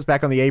 Instead, jumps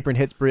back on the apron,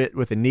 hits Britt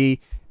with a knee,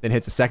 then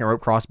hits a second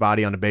rope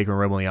crossbody on the Baker and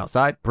Rebel on the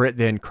outside. Britt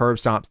then curb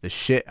stomps the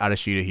shit out of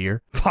Sheeta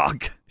here.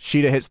 Fuck.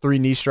 Sheeta hits 3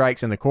 knee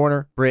strikes in the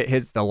corner. Britt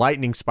hits the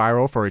lightning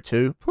spiral for a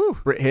 2. Whew.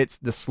 Britt hits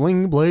the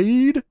sling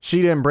blade.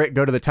 Sheeta and Britt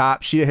go to the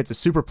top. Sheeta hits a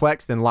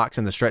superplex, then locks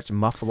in the stretch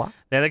muffler.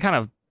 Yeah, they kind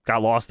of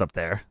got lost up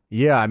there.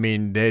 Yeah, I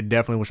mean, there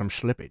definitely was some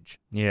slippage.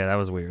 Yeah, that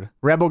was weird.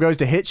 Rebel goes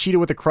to hit Sheeta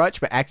with a crutch,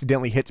 but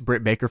accidentally hits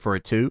Britt Baker for a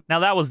 2. Now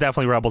that was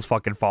definitely Rebel's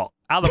fucking fault.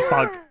 How the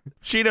fuck?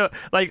 Sheeta,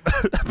 like,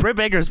 Britt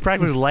Baker's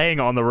practically laying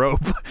on the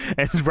rope,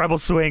 and Rebel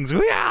swings.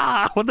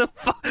 Yeah, what the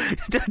fuck?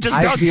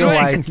 Just don't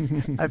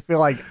swing. I feel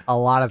like a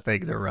lot of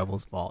things are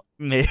Rebel's fault.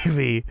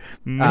 Maybe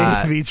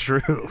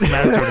true.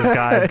 Master of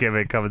Disguise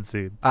gimmick coming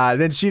soon.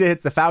 Then Sheeta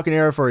hits the Falcon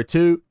Arrow for a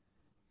 2.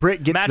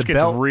 Britt gets Match the gets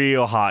belt.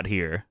 real hot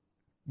here.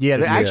 Yeah,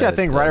 actually, I it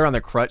think right does. around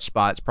the crutch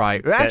spot's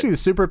probably actually the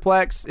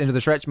superplex into the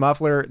stretch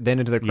muffler, then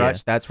into the crutch.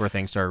 Yeah. That's where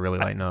things started really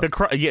lighting up.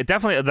 Yeah,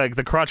 definitely like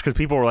the crutch because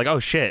people were like, "Oh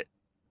shit,"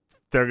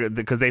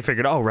 because they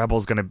figured, "Oh,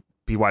 Rebel's gonna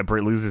be why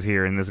Britt loses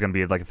here, and this is gonna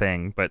be like a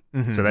thing." But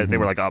so that they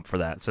were like up for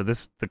that. So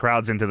the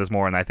crowd's into this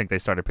more, and I think they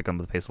started picking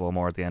up the pace a little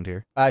more at the end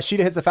here.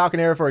 Sheeta hits the Falcon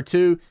Arrow for a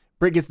 2.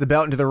 Britt gets the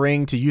belt into the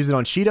ring to use it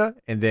on Sheeta,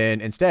 and then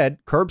instead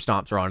curb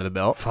stomps her onto the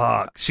belt.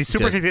 Fuck, she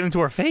super kicked it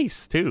into her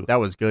face too. That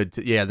was good.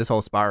 Yeah, this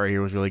whole spot right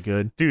here was really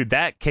good. Dude,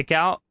 that kick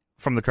out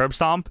from the curb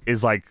stomp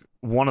is like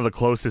one of the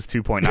closest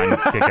 2.9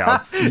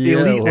 kickouts. Yeah,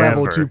 Elite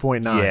level ever.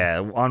 2.9.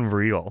 Yeah,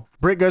 unreal.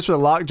 Britt goes for the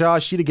lockjaw.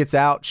 Sheeta gets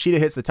out. Sheeta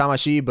hits the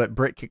Tamashi, but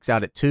Britt kicks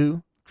out at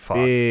 2. Fuck.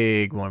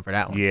 Big one for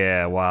that one.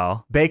 Yeah,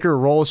 wow. Baker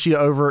rolls Sheeta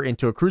over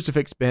into a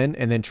crucifix spin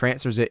and then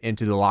transfers it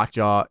into the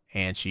lockjaw,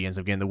 and she ends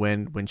up getting the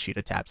win when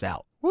Sheeta taps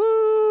out.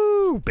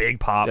 Woo! Big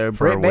pop So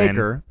for a Britt win.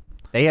 Baker,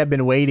 they have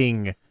been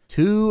waiting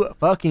 2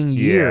 fucking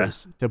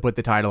years to put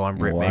the title on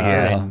Britt Wow. Baker,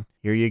 and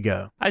here you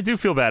go. I do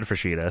feel bad for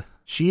Sheeta.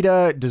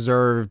 Sheeta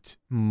deserved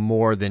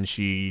more than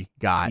she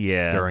got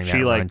Yeah, during that she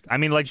run. like. I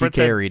mean, like She Britt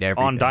said carried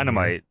everything. on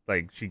Dynamite.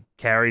 Like she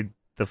carried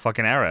the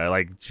fucking era.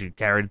 Like she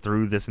carried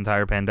through this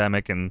entire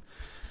pandemic, and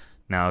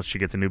now she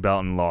gets a new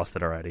belt and lost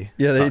it already.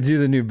 Yeah, they Sucks. do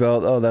the new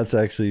belt. Oh, that's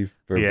actually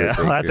for Yeah, Britt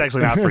Baker. that's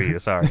actually not for you.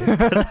 Sorry.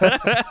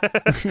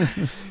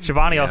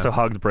 Shivani also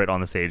hugged Britt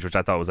on the stage, which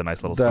I thought was a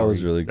nice little That story.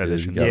 was really good.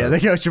 addition. Yeah. Yeah, they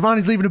go.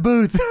 Shivani's leaving the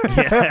booth.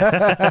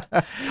 Yeah.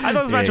 I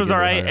thought this match Yeah, was give all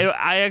her right.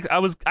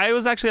 that. I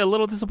was actually a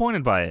little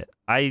disappointed by it.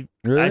 I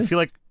Really? feel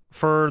like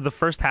for the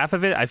first half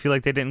of it, I feel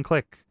like they didn't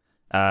click,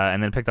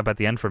 and then picked up at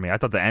the end for me. I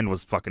thought the end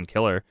was fucking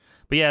killer.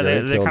 But yeah, They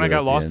they killed kind it of got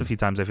at the lost a end. few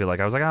times. I feel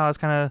like I was like, oh, that's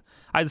kind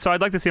of. So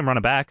I'd like to see him run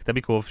it back. That'd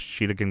be cool if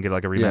Sheeta can get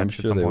like a rematch Yeah, I'm at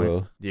sure some they point.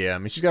 will. Yeah, I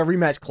mean, she's got a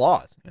rematch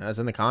clause. That's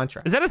in the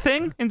contract. Is that a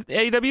thing in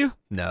AEW?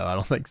 No, I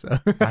don't think so.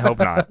 I hope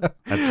not.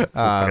 That's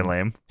fucking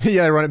lame.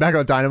 Yeah, they run it back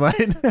on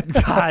Dynamite.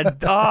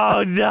 God,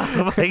 oh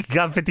no, my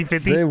God,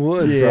 50-50. They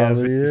would Yeah,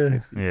 probably, yeah.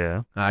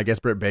 Yeah, I guess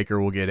Britt Baker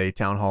will get a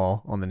town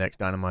hall on the next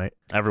Dynamite.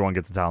 everyone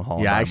gets a town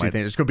hall. Yeah, on I actually Dynamite.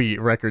 think there's going to be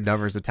record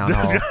numbers of town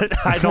hall.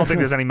 I don't think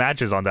there's any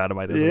matches on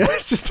Dynamite. This Yeah, week.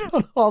 it's just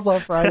town halls on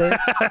Friday.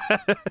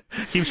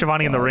 Keep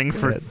Shivani in the Oh, ring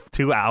for God.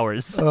 2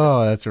 hours.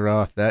 Oh, that's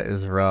rough. That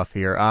is rough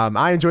here.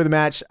 I enjoyed the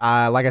match.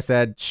 Like I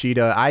said,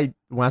 Sheeta.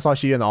 When I saw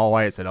Sheeta in the all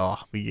white, I said, "Oh,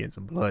 we getting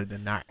some blood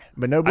tonight."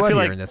 But no blood feel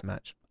here like- in this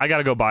match. I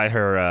gotta go buy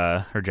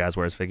her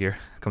Jazzwares figure.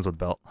 Comes with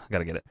belt. I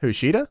gotta get it. Who,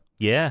 Sheeta?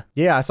 Yeah,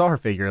 Yeah, I saw her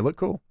figure. It looked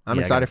cool. I'm Yeah,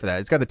 I excited got for that.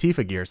 It's got the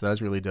Tifa gear, so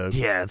that's really dope.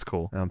 yeah, it's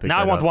cool. I'll pick Now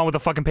I that want up. the one with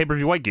the fucking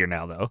pay-per-view white gear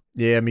now, though.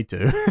 Yeah, me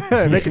too.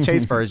 Make a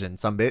chase version,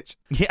 some bitch.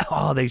 Yeah.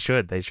 Oh, they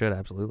should. They should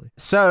absolutely.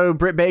 So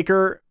Britt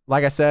Baker,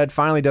 like I said,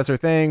 finally does her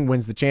thing,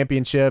 wins the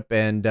championship,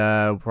 and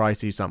we'll probably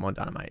see something on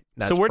Dynamite.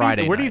 That's so where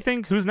Friday do you night.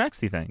 think? Who's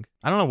next? Do you think?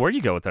 I don't know where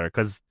you go with her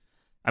because,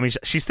 I mean,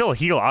 she's still a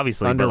heel,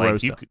 obviously, Thunder but like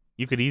Rosa.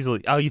 you could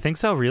easily. Oh, you think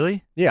so?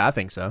 Really? Yeah, I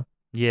think so.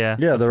 Yeah.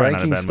 Yeah, that's the probably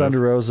not a rankings, bad Thunder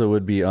move. Rosa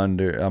would be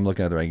under. I'm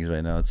looking at the rankings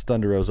right now. It's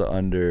Thunder Rosa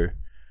under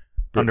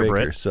Britt Under Baker.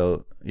 Britt?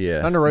 So,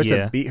 yeah. Thunder Rosa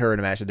Yeah. beat her in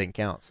a match that didn't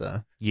count,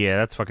 so. Yeah,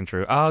 that's fucking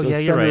true. Oh So yeah,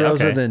 it's you're Thunder right.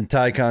 Rosa, Okay. then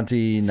Ty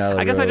Conti, Nyla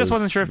I guess I just Rose,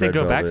 wasn't sure if they Red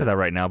go back to Velvet. that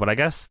right now, but I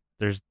guess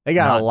there's They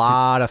got not a too-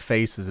 lot of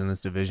faces in this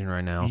division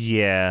right now.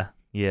 Yeah.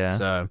 Yeah.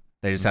 So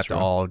they just That's have to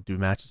true. all do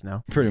matches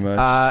now. Pretty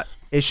much.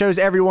 It shows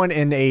everyone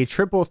in a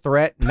triple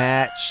threat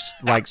match,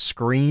 like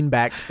screen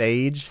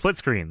backstage. Split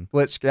screen.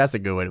 That's a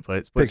good way to put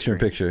it. Split Picture in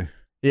screen. picture.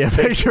 Yeah,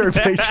 picture.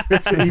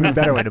 Even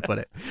better way to put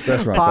it.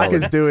 That's right. Pac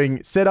is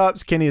doing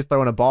sit-ups. Kenny is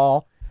throwing a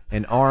ball.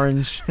 And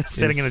Orange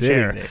Sitting is in a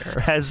chair.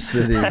 there. As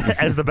Sitting.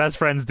 as the best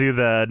friends do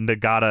the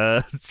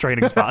Nagata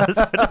training spot.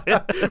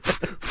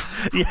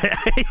 Yeah.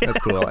 That's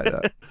cool. I like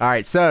that. All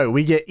right, so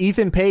we get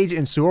Ethan Page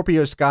and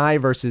Scorpio Sky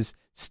versus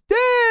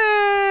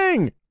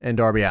Sting and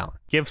Darby Allin.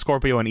 Give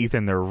Scorpio and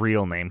Ethan their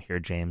real name here,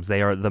 James.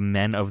 They are the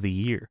Men of the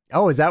Year.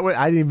 Oh, is that what?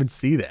 I didn't even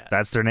see that.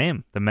 That's their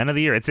name. The Men of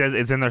the Year. It says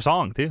it's in their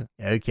song too.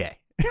 Okay.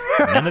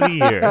 Men of the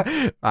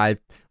Year. I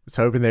was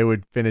hoping they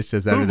would finish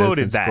this after this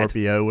voted and that?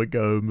 Scorpio would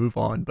go move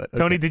on. But okay.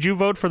 Tony, did you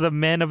vote for the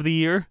Men of the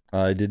Year?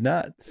 I did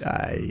not.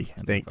 I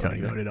think vote Tony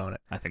either. voted on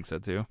it. I think so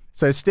too.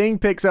 So Sting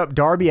picks up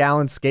Darby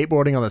Allin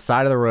skateboarding on the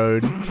side of the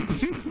road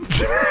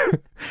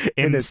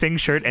In In his- Sting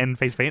shirt and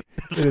face paint.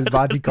 in his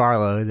Monte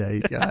Carlo that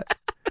he's got.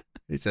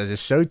 He says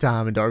it's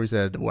showtime, and Darby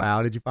said,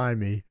 "Wow, did you find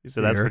me?" He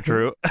said that's Here." for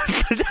true.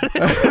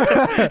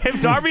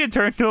 If Darby had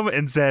turned to him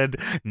and said,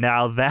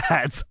 "Now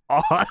that's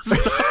awesome,"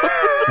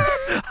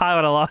 I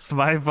would have lost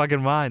my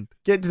fucking mind.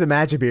 Get to the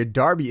matchup here.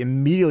 Darby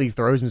immediately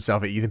throws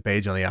himself at Ethan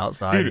Page on the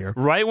outside Dude, here.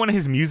 right when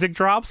his music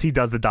drops, he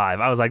does the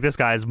dive. I was like, this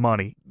guy's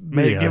money.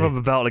 Yeah. Give him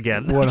a belt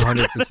again.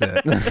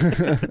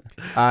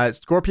 100%.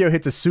 Scorpio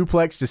hits a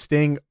suplex to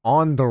Sting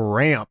on the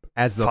ramp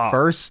as the Fuck.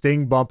 first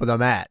Sting bump of the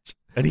match.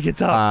 And he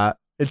gets up.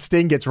 And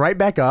Sting gets right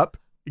back up,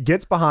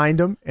 gets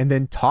behind him, and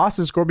then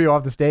tosses Scorpio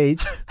off the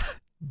stage,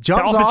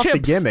 jumps Off the off the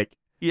chips. gimmick.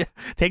 Yeah,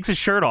 takes his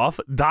shirt off,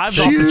 dives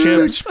off the Huge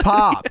chips.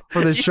 pop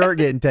for the shirt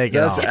getting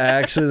taken That's off.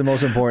 actually the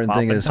most important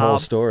thing in Popping this whole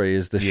tops. story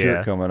is the Yeah.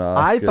 shirt coming off.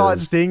 I thought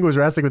 'cause Sting was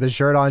wrestling with his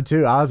shirt on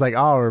too. I was like,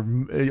 oh,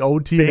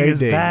 old Sting TNA is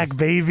days. back,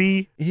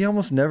 baby. he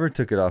almost never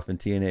took it off in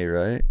TNA,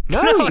 right?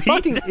 No,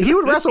 he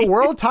would wrestle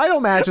world title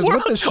matches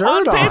with the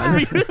shirt on.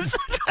 pay-per-views.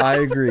 I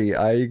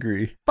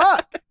agree.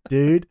 Fuck,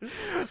 dude.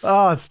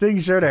 Oh,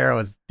 Sting's shirt era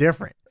was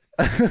different.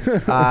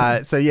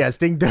 So yeah,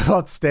 Sting dove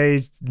off the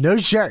stage, no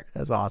shirt.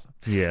 That's awesome.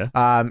 Yeah.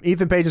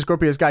 Ethan Page and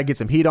Scorpio Sky get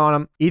some heat on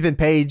him. Ethan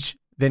Page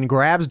then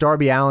grabs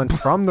Darby Allin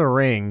from the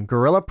ring,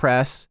 gorilla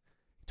press,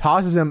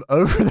 tosses him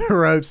over the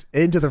ropes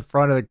into the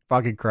front of the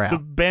fucking The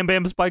crowd. Bam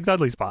Bam Spike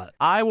Dudley spot.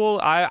 I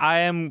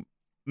am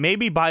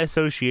maybe by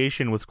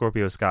association with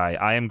Scorpio Sky,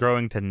 I am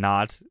growing to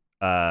not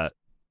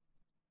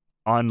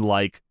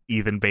unlike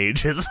Ethan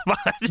Page as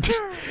much.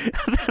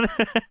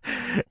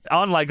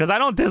 Unlike, because I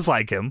don't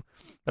dislike him,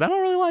 but I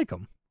don't really like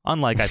him.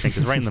 unlike I think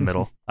is right in the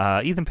middle.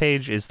 Ethan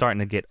Page is starting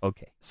to get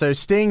okay. So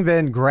Sting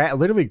then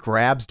literally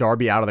grabs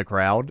Darby out of the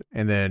crowd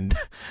and then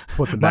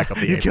puts him back up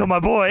the You apron. killed my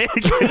boy.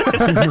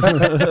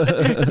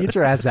 Get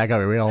your ass back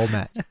over here. We got a whole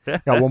match.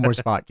 Got one more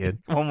spot, kid.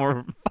 One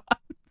more.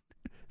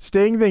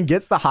 Sting then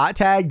gets the hot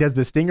tag, does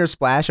the Stinger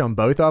splash on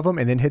both of them,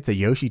 and then hits a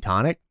Yoshi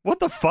Tonic.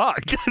 What the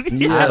fuck?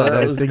 Yeah, don't know,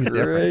 that was Sting's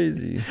different.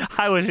 crazy.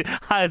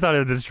 I thought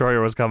a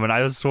Destroyer was coming.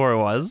 I swore it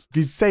was.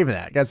 He's saving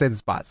that. Gotta save the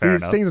spot. Fair See,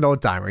 enough. Sting's an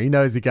old timer. He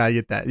knows he gotta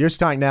get that. Yoshi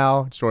Tonic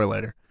now, Destroy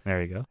later.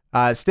 There you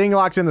go. Sting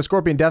locks in the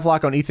Scorpion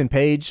Deathlock on Ethan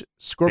Page.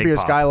 Scorpio Big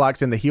pop. Sky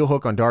locks in the heel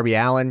hook on Darby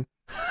Allin.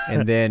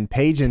 And then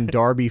Page and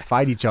Darby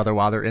fight each other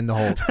while they're in the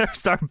hold.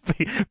 Start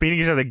beating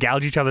each other,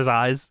 gouge each other's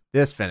eyes.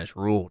 This finish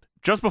ruled.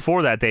 Just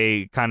before that,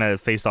 they kind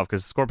of faced off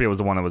because Scorpio was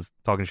the one that was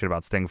talking shit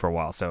about Sting for a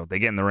while. So they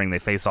get in the ring, they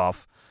face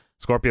off.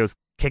 Scorpio's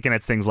kicking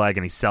at Sting's leg,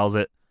 and he sells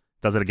it.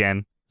 Does it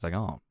again. He's like,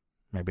 oh,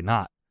 maybe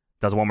not.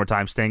 Does it one more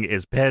time. Sting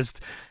is pissed.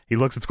 He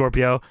looks at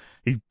Scorpio.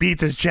 He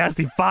beats his chest.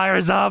 He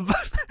fires up.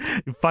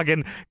 He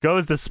fucking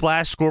goes to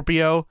splash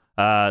Scorpio.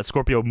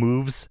 Scorpio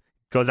moves.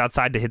 Goes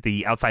outside to hit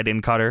the outside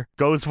in cutter.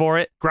 Goes for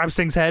it. Grabs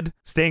Sting's head.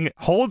 Sting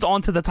holds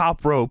onto the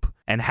top rope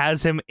and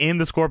has him in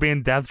the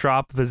Scorpion death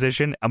drop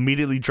position.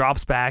 Immediately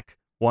drops back.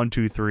 1,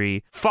 2,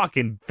 3.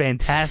 Fucking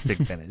fantastic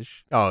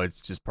finish. Oh, it's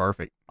just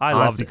perfect. I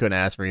loved Honestly, it. couldn't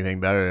ask for anything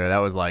better there. That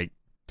was like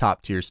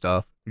top tier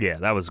stuff. Yeah,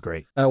 that was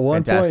great. At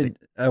one Fantastic.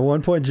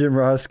 point, Jim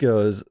Ross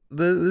goes,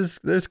 "This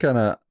is kind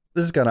of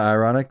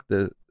ironic.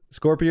 The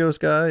Scorpios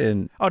guy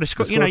and Oh,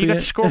 you know, you got the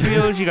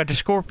Scorpios, you got the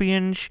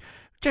Scorpions.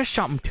 Just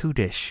something to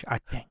this, I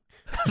think.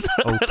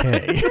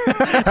 Okay.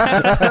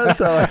 that's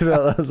how I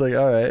felt. I was like,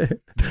 all right.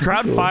 The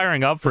crowd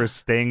firing up for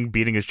Sting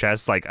beating his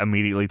chest like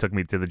immediately took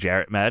me to the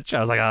Jarrett match. I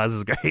was like, oh, this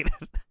is great.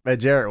 That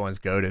Jarrett one's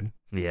goated.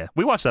 Yeah,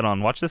 we watched that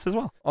on Watch This as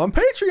well. On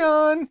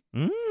Patreon.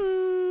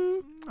 Mm.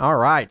 All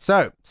right.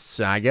 So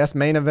I guess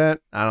main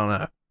event. I don't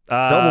know.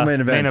 Double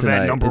main event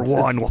tonight. number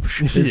It's- one.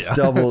 It's Yeah.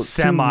 double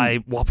Semi.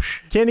 two-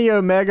 Whoopsh. Kenny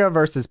Omega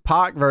versus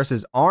Pac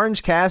versus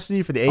Orange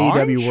Cassidy for the Orange?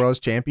 AEW World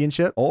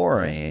Championship.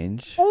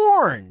 orange.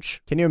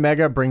 Orange. Kenny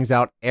Omega brings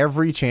out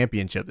every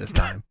championship this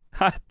time.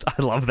 I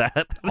love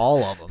that.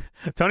 All of them.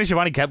 Tony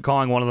Schiavone kept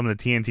calling one of them the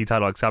TNT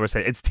title. Excalibur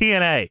said, it's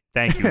TNA.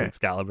 Thank you,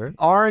 Excalibur.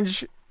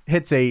 Orange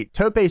hits a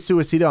tope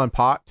suicida on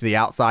Pac to the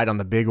outside on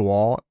the big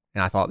wall,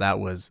 and I thought that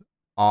was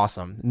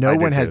awesome. No I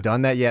did one has too.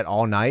 done that yet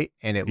all night,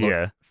 and it looked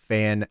Yeah.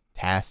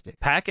 fantastic.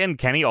 Pac and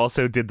Kenny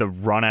also did the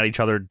run at each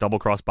other double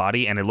cross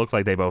body, and it looked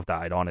like they both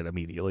died on it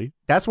immediately.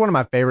 That's one of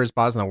my favorite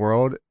spots in the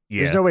world.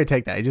 Yeah. There's no way to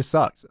take that. It just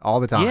sucks all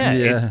the time. Yeah,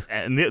 Yeah.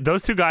 and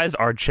those two guys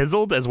are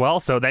chiseled as well,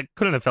 so that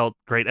couldn't have felt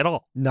great at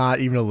all. Not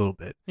even a little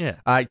bit. Yeah.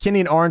 Kenny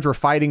and Orange were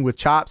fighting with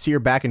chops here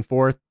back and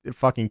forth.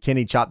 Fucking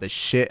Kenny chopped the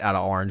shit out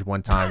of Orange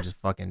one time.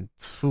 Just fucking,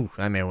 whew,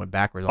 that man went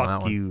backwards on that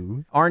Fuck one.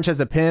 you. Orange has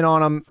a pin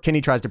on him.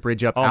 Kenny tries to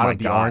bridge up Oh out my of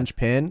the God. Orange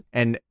pin,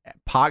 and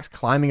Pac's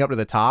climbing up to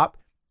the top.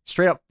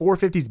 Straight up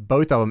 450s,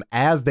 both of them,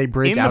 as they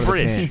bridge In out the of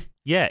bridge. the pin.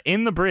 Yeah,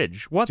 in the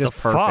bridge. What Just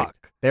the perfect. fuck?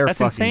 They're That's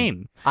fucking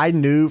insane. I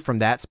knew from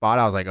that spot,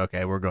 I was like,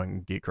 okay, we're going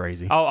to get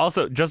crazy. Oh,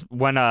 also, just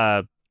when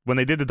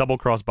they did the double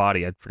cross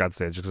body, I forgot to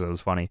say it just because it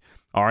was funny.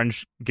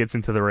 Orange gets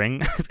into the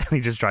ring and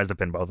he just tries to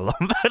pin both of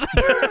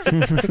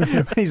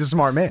them. He's a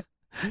smart man.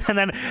 And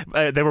then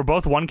they were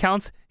both 1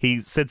 counts.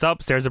 He sits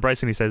up, stares at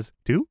Bryce, and he says,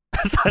 2?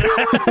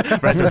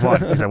 Bryce says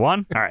 1. He said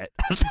 1? All right.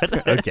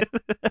 Okay.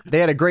 They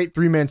had a great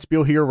 3-man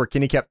spiel here where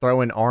Kenny kept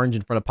throwing Orange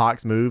in front of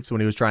Pac's moves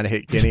when he was trying to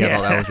hit Kenny. I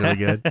thought that was really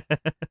good.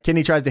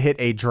 Kenny tries to hit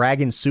a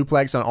dragon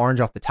suplex on Orange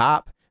off the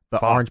top,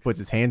 but Fuck. Orange puts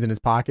his hands in his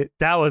pocket.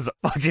 That was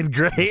fucking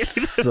great.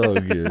 So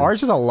good.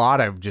 Orange has a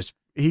lot of just,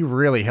 he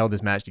really held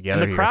this match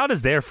together And the here. crowd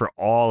is there for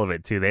all of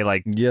it, too. They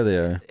like, Yeah, they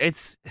are.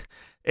 it's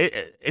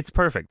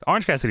perfect.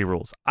 Orange Cassidy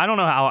rules. I don't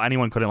know how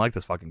anyone couldn't like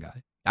this fucking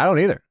guy. I don't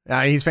either.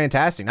 He's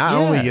fantastic. Not Yeah.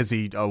 only is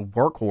he a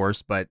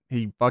workhorse, but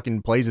he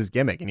fucking plays his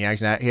gimmick, and he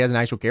has an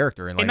actual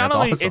character, and like And not that's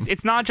only awesome.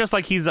 it's not just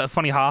like he's a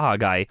funny haha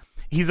guy.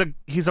 He's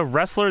a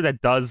wrestler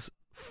that does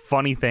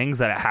funny things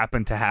that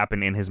happen to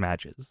happen in his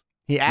matches.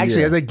 He actually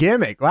Yeah. has a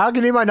gimmick. Well, how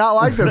can anybody not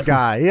like this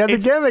guy? He has a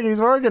It's- gimmick. And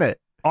he's working it.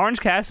 Orange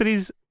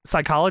Cassidy's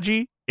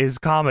psychology is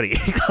comedy.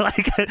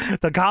 Like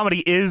the comedy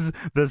is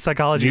the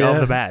psychology Yeah.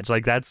 of the match.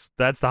 Like that's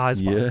the high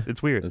spot. Yeah.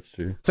 It's weird. That's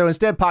true. So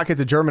instead, Pac hits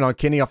a German on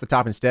Kenny off the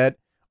top instead.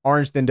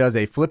 Orange then does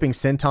a flipping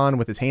senton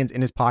with his hands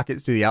in his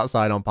pockets to the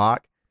outside on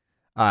Pac.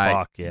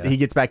 Fuck yeah. He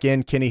gets back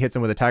in. Kenny hits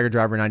him with a Tiger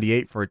Driver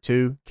 98 for a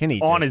 2. Kenny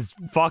On just-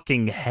 his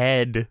fucking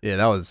head. Yeah,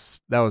 that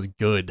was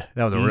good.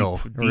 That was a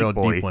Deep, real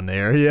boy. deep one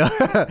there.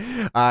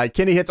 Yeah.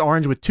 Kenny hits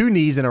Orange with 2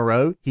 knees in a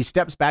row. He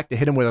steps back to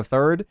hit him with a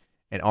third,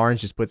 and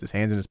Orange just puts his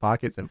hands in his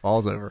pockets and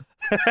falls over.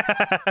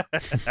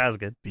 That was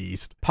good.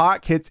 Beast.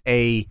 Pac hits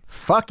a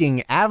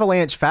fucking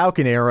avalanche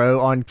falcon arrow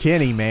on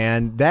Kenny,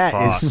 man. That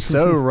Fuck. is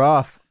so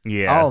rough.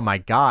 Yeah. Oh my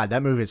God,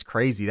 that move is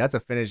crazy. That's a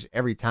finish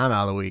every time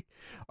out of the week.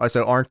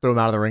 So Orange threw him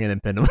out of the ring and then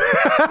pinned him.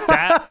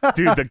 That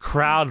dude, the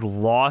crowd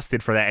lost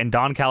it for that, and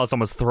Don Callis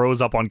almost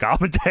throws up on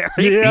commentary.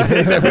 Yeah.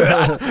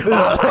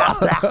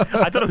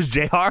 I thought it was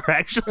JR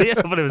actually,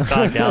 but it was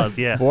Don Callis.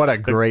 Yeah. What a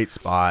great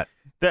spot.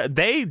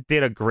 They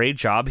did a great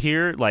job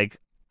here. Like,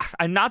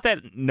 not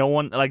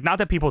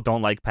that people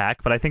don't like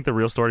Pac, but I think the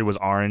real story was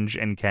Orange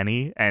and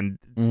Kenny, and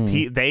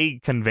they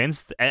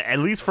convinced, at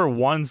least for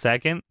 1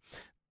 second,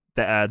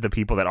 the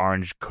people that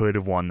Orange could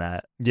have won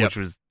that. Yep.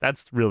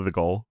 That's really the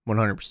goal.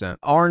 100%.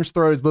 Orange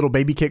throws little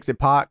baby kicks at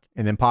Pac,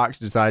 and then Pac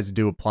decides to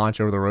do a planche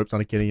over the ropes on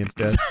a Kenny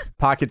instead.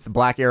 Pac hits the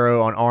black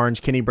arrow on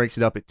Orange. Kenny breaks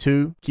it up at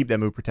 2. Keep that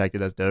move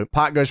protected. That's dope.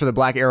 Pac goes for the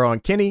black arrow on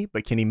Kenny,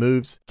 but Kenny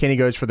moves. Kenny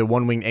goes for the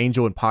one-winged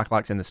angel, and Pac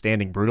locks in the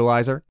standing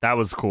brutalizer. That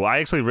was cool. I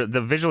actually,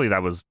 visually,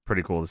 that was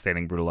pretty cool, the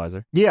standing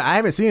brutalizer. Yeah, I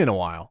haven't seen it in a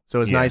while,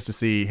 so it's nice to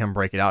see him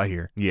break it out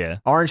here. Yeah.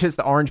 Orange hits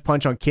the orange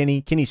punch on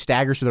Kenny. Kenny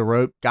staggers to the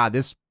rope. God,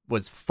 this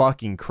was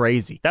fucking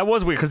crazy. That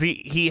was weird because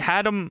he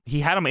had him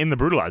in the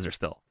brutalizer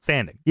still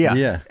standing.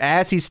 Yeah.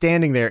 As he's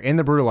standing there in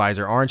the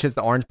brutalizer, Orange hits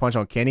the orange punch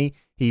on Kenny.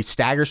 He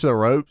staggers to the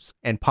ropes,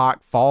 and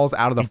Pac falls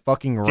out of the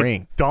fucking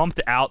ring.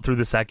 Dumped out through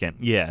the second.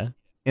 Yeah.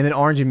 And then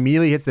Orange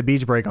immediately hits the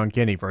beach break on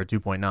Kenny for a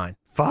 2.9.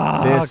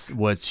 Fuck. This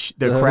was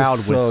the crowd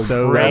was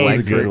so that crazy.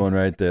 was a good one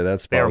right there.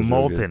 That's they're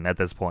molten at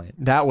this point.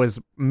 That was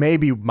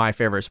maybe my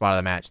favorite spot of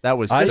the match. That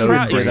was I so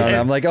screwed great.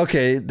 I'm like,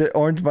 okay, the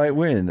Orange might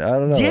win. I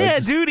don't know. Yeah,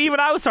 dude.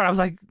 Even I was starting.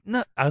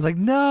 I was like,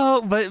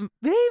 no, but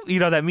maybe. You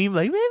know that meme,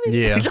 like maybe.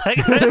 Yeah.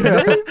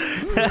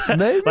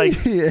 Maybe.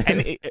 Like,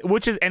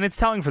 and it's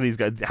telling for these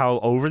guys how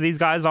over these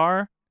guys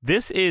are.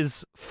 This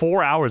is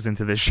 4 hours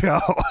into the show.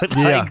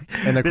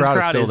 And the crowd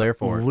is still there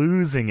for it.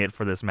 Losing it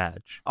for this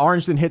match.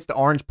 Orange then hits the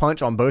orange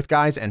punch on both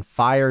guys and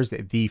fires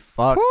the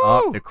fuck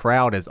up. The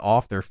crowd is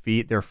off their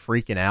feet. They're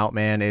freaking out,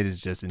 man. It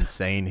is just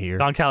insane here.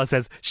 Don Callis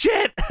says,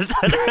 shit!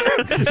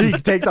 He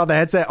takes off the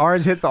headset.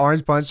 Orange hits the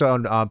orange punch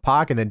on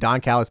Pac, and then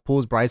Don Callis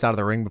pulls Bryce out of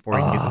the ring before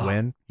he can get the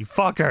win. You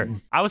fucker.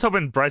 I was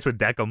hoping Bryce would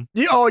deck him.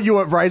 You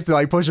want Bryce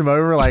to push him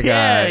over?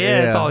 Yeah,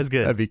 it's always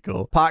good. That'd be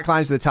cool. Pac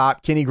climbs to the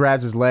top. Kenny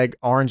grabs his leg.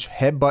 Orange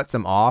headbutts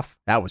him off.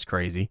 That was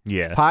crazy.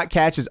 Yeah. Pac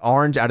catches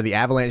Orange out of the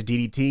avalanche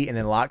DDT and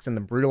then locks in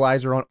the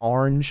brutalizer on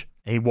Orange.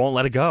 And he won't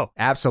let it go.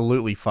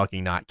 Absolutely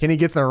fucking not. Kenny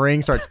gets in the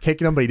ring, starts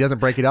kicking him, but he doesn't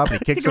break it up. And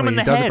he kicks him and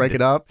he doesn't break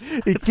it up.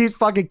 He keeps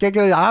fucking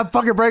kicking him. I'm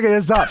fucking breaking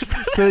this up.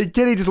 So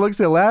Kenny just looks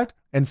to the left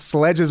and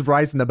sledges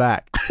Bryce in the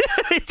back.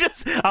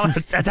 I'm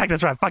going to attack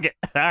this right. Fuck it.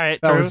 All right.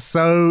 That was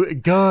so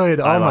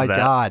good. Oh my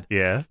God.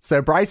 Yeah.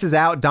 So Bryce is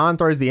out. Don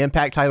throws the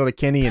Impact title to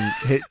Kenny and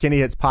Kenny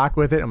hits Pac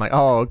with it. I'm like,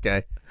 oh,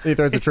 okay. He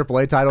throws the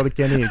AAA title to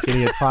Kenny and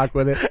Kenny hits Pac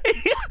with it.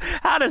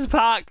 How does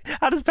Pac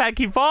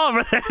keep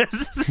falling for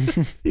this?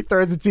 He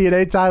throws the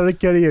TNA title to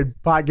Kenny and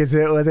Pac gets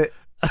hit with it.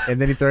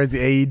 And then he throws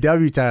the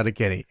AEW title to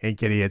Kenny and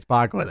Kenny hits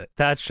Pac with it.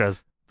 That's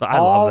just, I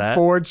love that.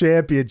 All 4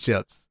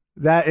 championships.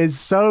 That is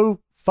so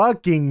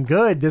fucking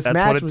good. This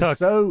match was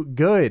so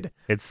good.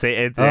 It's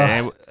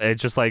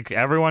just like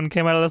everyone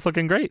came out of this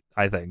looking great,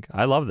 I think.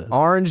 I love this.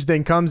 Orange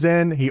then comes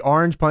in. He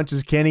orange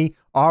punches Kenny.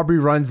 Aubrey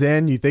runs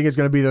in. You think it's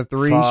going to be the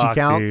 3. She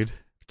counts. Dude.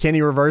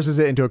 Kenny reverses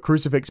it into a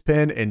crucifix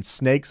pin and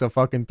snakes a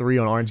fucking 3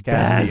 on Orange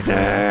Cassidy.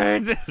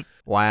 Bastard.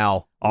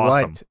 Wow.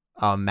 Awesome. What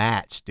a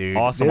match, dude.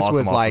 Awesome, this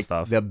was like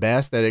stuff. the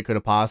best that it could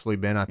have possibly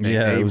been. I think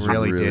they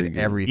really did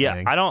everything.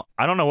 Yeah, I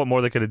don't know what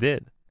more they could have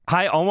did.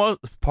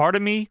 Part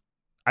of me,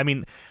 I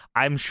mean,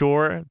 I'm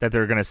sure that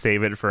they're going to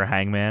save it for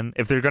Hangman.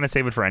 If they're going to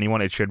save it for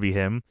anyone, it should be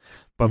him.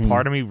 But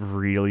part of me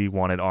really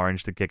wanted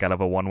Orange to kick out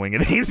of a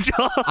one-winged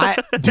angel.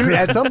 Dude,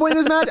 at some point in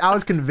this match, I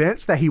was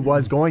convinced that he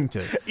was going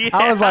to. Yeah,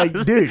 I was like,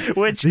 dude,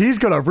 he's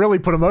going to really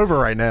put him over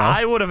right now.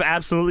 I would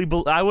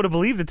have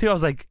believed it too. I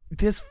was like,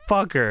 this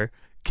fucker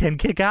can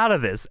kick out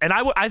of this. And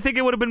I think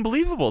it would have been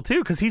believable too,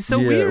 because he's so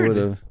weird. It would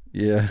have.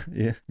 Yeah.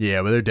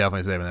 Yeah, but they're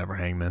definitely saving that for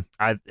Hangman.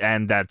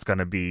 And that's going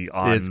to be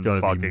it's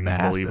gonna fucking be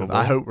massive. believable.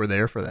 I hope we're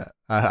there for that.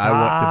 I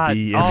want to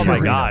be in the my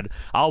arena. God.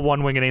 I'll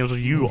one-winged angel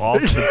you off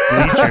the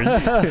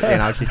bleachers.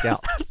 And I'll kick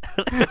out.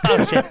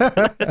 Oh, shit.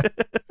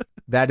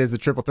 That is the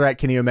triple threat.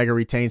 Kenny Omega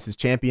retains his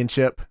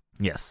championship.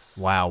 Yes.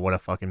 Wow, what a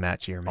fucking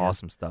match here, man.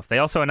 Awesome stuff. They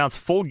also announced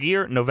Full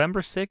Gear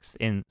November 6th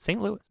in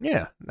St. Louis.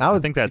 Yeah. I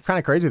think that's kind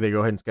of crazy they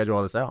go ahead and schedule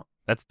all this out.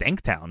 That's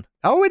Danktown.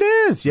 Oh, it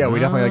is. Yeah, we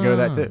definitely gotta go to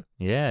that too.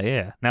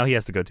 Yeah. Now he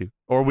has to go too.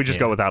 Or we just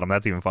go without him.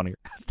 That's even funnier.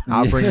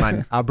 I'll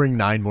bring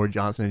 9 more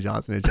Johnson &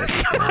 Johnson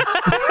injections.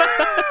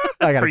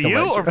 For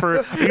you or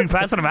for are you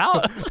passing them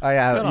out? I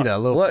have, a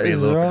little. What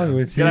is wrong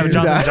with you? You have a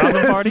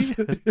Johnson party?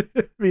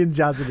 Me and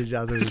Johnson &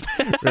 Johnson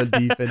real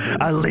deep into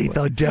a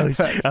lethal dose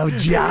of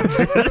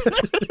Johnson.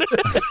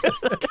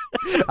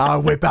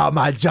 I'll whip out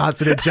my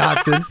Johnson &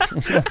 Johnsons.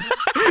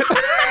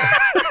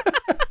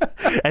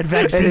 And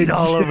vaccine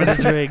all over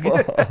this ring.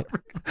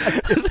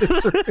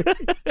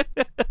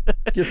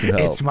 Get some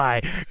help. It's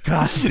my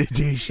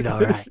constitution, all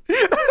right.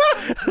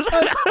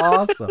 That's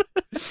awesome.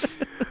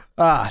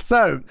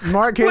 So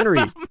Mark Henry.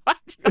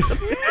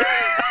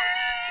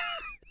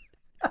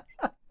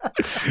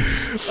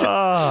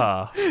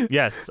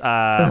 Yes.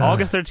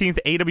 August 13th,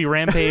 AEW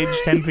Rampage,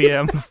 10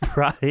 p.m.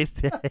 Friday.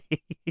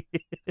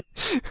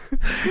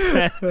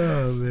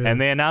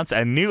 And they announced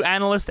a new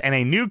analyst and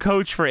a new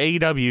coach for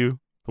AEW.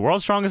 The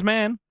world's strongest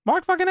man,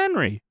 Mark fucking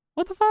Henry.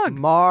 What the fuck?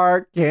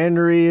 Mark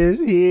Henry is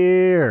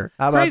here.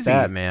 How about Crazy.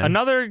 that, man?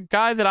 Another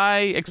guy that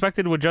I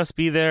expected would just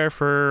be there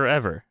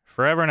forever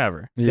and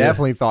ever. Yeah.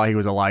 Definitely thought he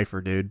was a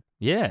lifer, dude.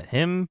 Yeah,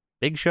 him,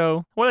 Big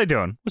Show. What are they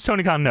doing? What's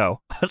Tony Khan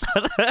know?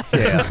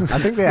 Yeah, I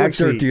think they What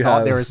actually dirt do you thought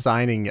have? they were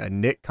signing a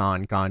Nick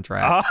Khan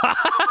contract.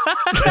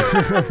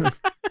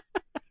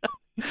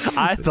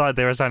 I thought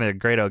they were signing a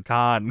Great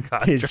Khan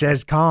contract. It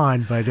says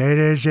Khan, but it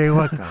is a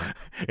what Khan?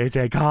 It's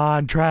a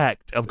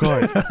contract, of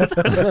course.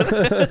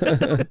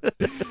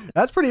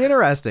 That's pretty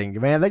interesting,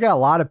 man. They got a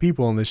lot of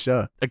people on this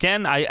show.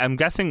 Again, I'm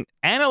guessing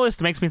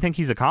analyst makes me think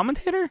he's a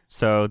commentator.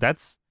 So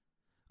that's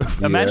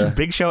imagine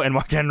Big Show and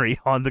Mark Henry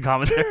on the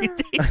commentary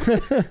team.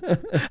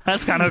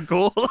 That's kind of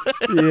cool.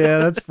 Yeah,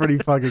 that's pretty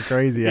fucking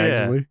crazy,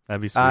 actually.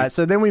 That'd be sweet.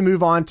 So then we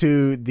move on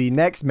to the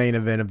next main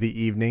event of the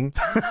evening,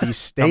 the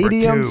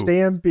Stadium 2.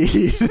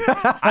 Stampede.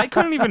 I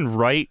couldn't even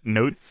write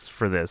notes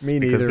for this. Me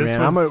because neither, this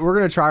man. was- We're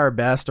going to try our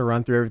best to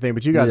run through everything,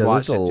 but you guys Yeah,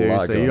 watched it there's a too,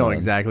 lot so you going don't on.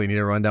 exactly need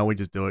a rundown. We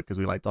just do it because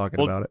we like talking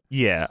about it.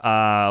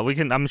 Yeah, we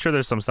can. I'm sure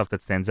there's some stuff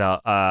that stands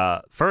out.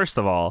 First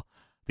of all,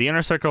 the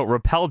Inner Circle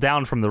rappelled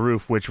down from the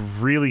roof, which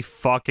really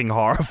fucking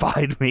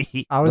horrified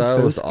me. I was That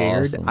so was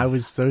scared. awesome. I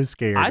was so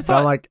scared. I But thought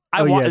I'm like,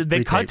 it's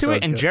they cut pre-taped, to so it,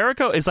 it's and good.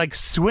 Jericho is like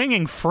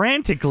swinging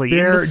frantically in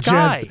They're the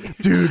sky.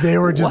 dude, they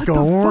were just What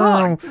the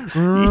going. fuck?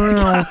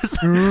 I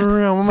was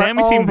like-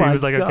 Sammy seemed he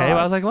was like okay, but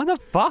I was like, what the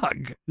fuck?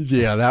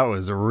 Yeah, that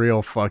was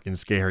real fucking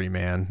scary,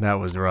 man. That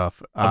was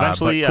rough.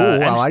 Eventually, but cool.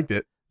 I MJ liked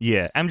it.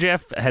 Yeah,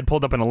 MJF had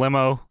pulled up in a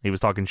limo. He was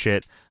talking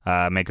shit,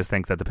 make us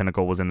think that the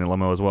Pinnacle was in the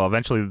limo as well.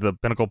 Eventually, the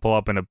Pinnacle pull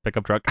up in a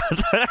pickup truck.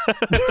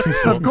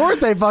 Of course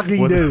they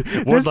fucking With- do.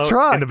 with This the-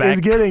 truck in the back.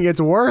 is getting its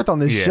worth on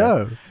this Yeah.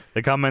 show.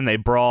 They come in, they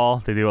brawl,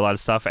 they do a lot of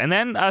stuff, and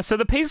then so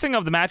the pacing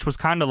of the match was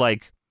kind of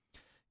like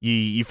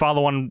you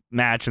follow one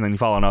match and then you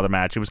follow another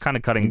match. It was kind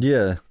of cutting.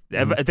 Yeah.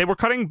 They were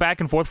cutting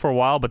back and forth for a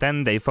while, but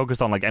then they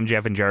focused on like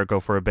MJF and Jericho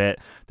for a bit.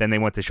 Then they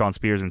went to Shawn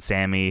Spears and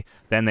Sammy.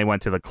 Then they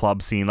went to the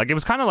club scene. Like it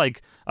was kind of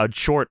like a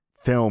short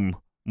film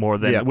more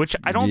than Yeah. which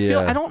I don't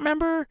feel. Yeah. I don't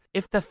remember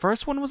if the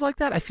first one was like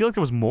that. I feel like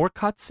there was more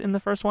cuts in the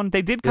first one.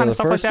 They did Yeah, kind the of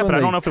stuff like first that, one but I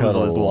they don't know if it was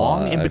cut as a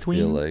long lot, in I between.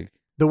 feel like.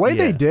 The way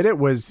they Yeah. did it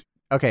was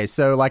okay.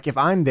 So like if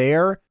I'm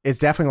there, it's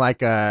definitely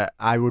like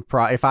I would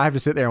probably if I have to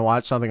sit there and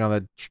watch something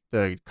on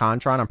the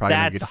Contron, I'm probably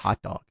gonna get a That's-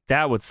 hot dog.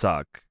 That would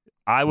suck.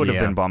 I would have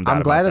Yeah. been bummed out.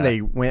 I'm glad about that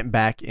they went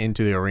back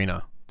into the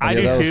arena. I Yeah,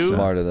 do that was too.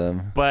 smart of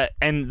them. But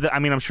I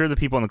mean, I'm sure the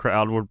people in the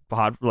crowd were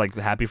like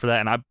happy for that,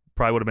 and I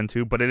probably would have been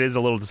too. But it is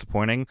a little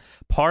disappointing.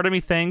 Part of me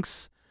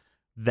thinks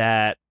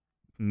that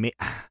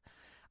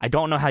I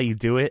don't know how you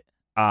do it.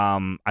 I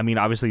mean,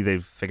 obviously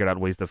they've figured out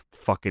ways to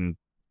fucking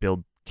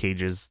build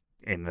cages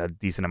in a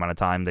decent amount of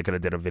time. They could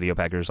have did a video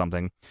package or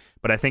something.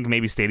 But I think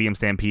maybe Stadium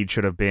Stampede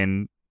should have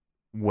been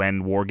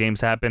when War Games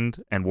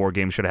happened, and War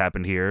Games should have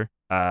happened here.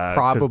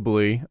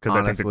 Probably, because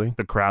I think honestly.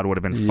 the crowd would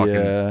have been fucking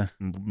Yeah.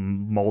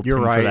 molten. You're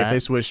for right. that. If they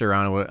switched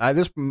around,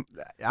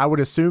 I would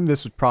assume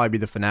this would probably be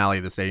the finale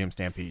of the Stadium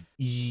Stampede.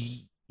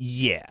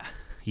 Yeah.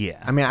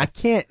 I mean, I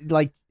can't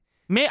like.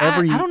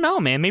 I don't know,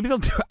 man. Maybe they'll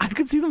do. I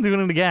could see them doing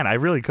it again. I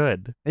really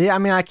could. Yeah, I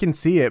mean, I can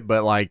see it,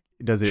 but like,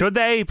 does it? Should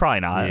they? Probably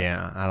not.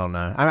 Yeah, I don't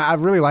know. I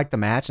really like the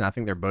match, and I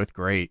think they're both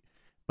great.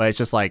 But it's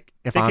just like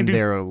if They can I'm do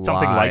there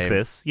something like live-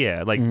 this.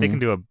 Yeah, like they Mhm. can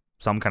do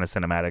some kind of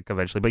cinematic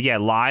eventually. But yeah,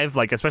 live,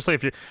 like especially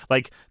if you're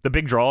like the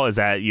big draw is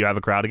that you have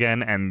a crowd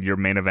again, and your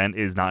main event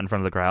is not in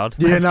front of the crowd.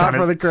 Yeah, That not kinda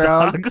for the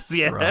crowd. sucks.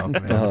 Yeah. Rough,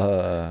 man.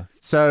 So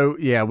So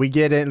yeah, we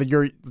get in.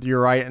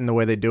 You're right in the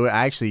way they do it.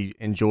 I actually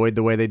enjoyed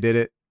the way they did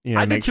it. You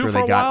know, I did make too sure for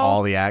they a got while.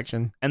 all the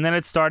action. And then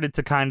it started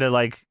to kind of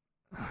like,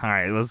 all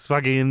right, let's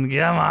fucking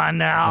come on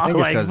now. I think it's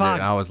like, because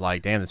fuck. I was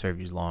like, damn, this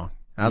review's long.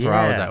 That's where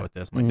I was Yeah. at with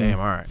this. I'm like, Mhm. damn,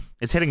 all right.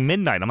 It's hitting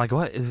midnight. I'm like,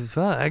 what?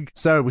 Fuck.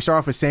 So we start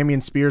off with Sammy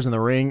and Spears in the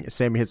ring.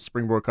 Sammy hits the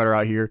springboard cutter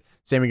out here.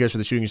 Sammy goes for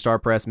the shooting star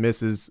press,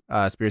 misses.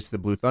 Spears to the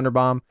blue thunder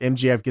bomb.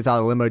 MGF gets out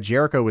of the limo.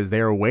 Jericho was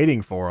there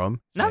waiting for him.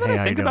 Now that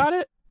I think about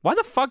it, why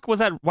the fuck was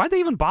that? Why'd they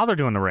even bother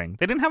doing the ring?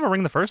 They didn't have a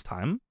ring the first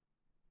time.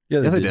 yeah,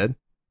 Yeah, they did.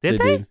 Did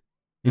they? did.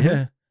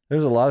 Yeah,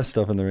 there's a lot of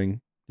stuff in the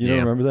ring. You Yeah.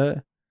 don't remember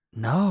that?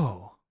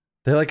 No.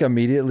 They like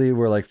immediately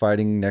were like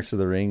fighting next to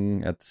the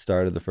ring at the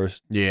start of the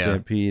first Yeah.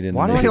 Stampede, and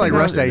Why do I I think they like think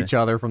rushed that- at each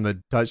other from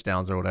the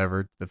touchdowns or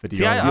whatever. The 50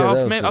 See, yard. Yeah, that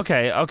was maybe, cool.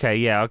 okay,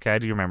 I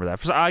do remember that.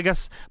 So I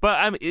guess,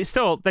 but it's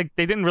still, they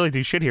didn't really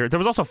do shit here. There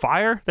was also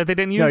fire that they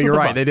didn't use. No, What you're the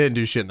right. fuck? They didn't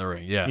do shit in the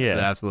ring. Yeah, Yeah.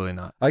 absolutely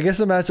not. I guess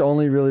the match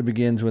only really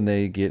begins when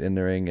they get in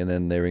the ring and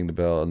then they ring the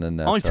bell and then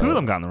that's Only two how- of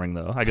them got in the ring,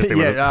 though. I guess they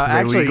yeah, were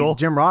actually, legal.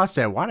 Jim Ross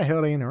said, "Why the hell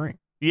are they in the ring?"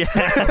 Yeah.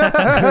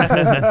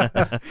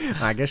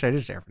 I guess I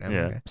just share for them. Yeah.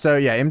 Okay. So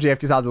yeah, MJF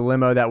gets out of the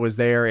limo that was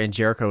there, and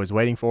Jericho is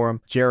waiting for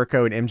him.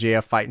 Jericho and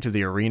MJF fight into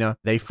the arena.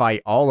 They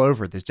fight all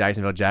over this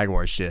Jacksonville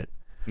Jaguars shit.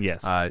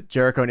 Yes.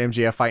 Jericho and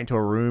MJF fight into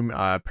a room.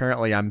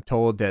 Apparently, I'm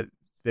told that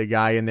the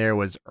guy in there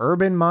was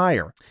Urban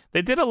Meyer.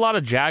 They did a lot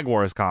of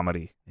Jaguars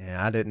comedy.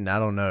 Yeah, I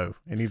don't know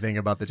anything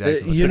about the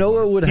Jacksonville. You know what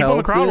Jaguars. would People help? in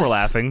the crowd were is-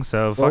 laughing,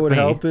 so What fuck would me.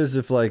 help is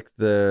if like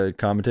the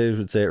commentators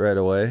would say it right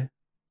away,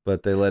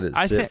 but they let it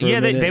I sit think, for a yeah,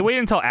 minute. they waited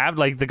until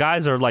like the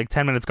guys are like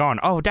 10 minutes gone.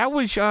 Oh, that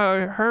was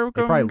her.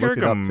 They probably looked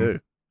it up too.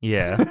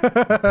 Yeah. They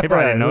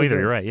probably didn't know either.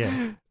 You're right.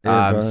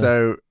 Yeah.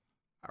 So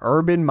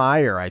Urban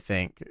Meyer, I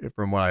think,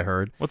 from what I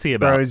heard, What's he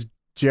about? throws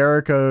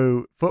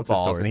Jericho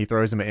footballs story? and he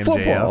throws them at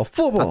MJF.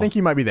 Football. I think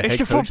he might be the head It's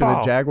coach the of the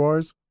football.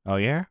 Jaguars. Oh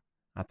yeah.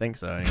 I think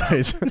so.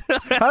 Anyways,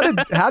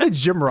 how did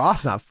Jim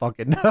Ross not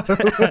fucking know?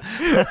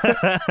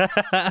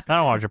 I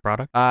don't watch your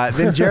product.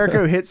 Then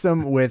Jericho hits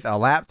him with a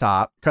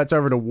laptop. Cuts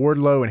over to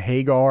Wardlow and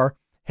Hagar.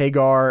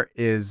 Hagar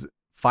is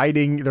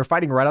fighting. They're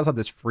fighting right outside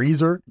this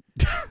freezer.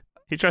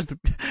 He tries to.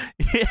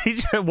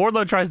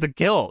 Wardlow tries to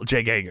kill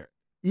Jake Hager.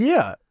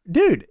 Yeah,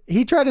 dude.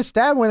 He tried to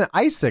stab him with an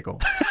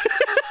icicle.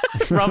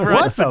 Rubber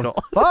What icicle.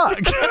 the fuck?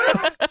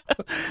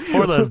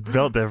 Wardlow's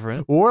built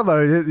different.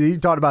 Wardlow, he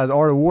talked about his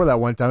Art of War that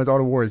one time. His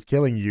Art of War is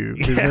killing you.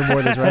 There's no more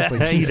of this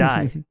wrestling. He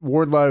died.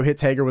 Wardlow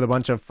hits Hager with a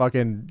bunch of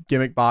fucking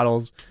gimmick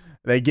bottles.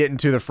 They get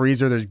into the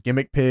freezer. There's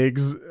gimmick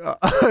pigs.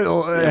 What's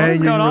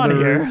going on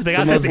here? They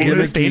got this in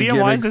the stadium.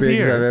 Why is this I've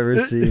here? ever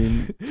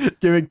seen.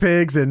 Gimmick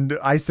pigs and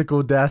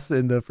icicle deaths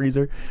in the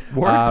freezer.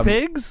 Worked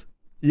pigs?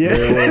 Yeah,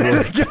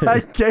 Yeah, the guy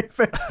gave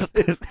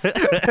pigs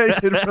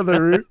hanging from the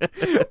roof.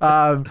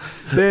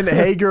 Then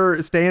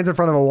Hager stands in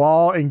front of a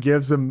wall and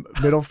gives him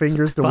middle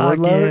fingers to Fuck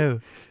Wardlow, you.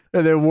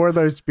 and then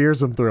Wardlow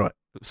spears him through it.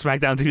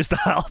 SmackDown 2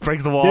 style.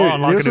 Breaks the wall, Dude,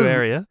 unlock a this new was-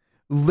 area.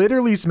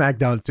 Literally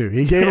SmackDown 2.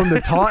 He gave him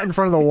the taunt in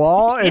front of the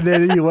wall, and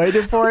then he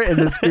waited for it and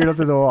then speared up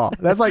through the wall.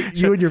 That's like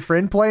you and your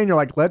friend playing. You're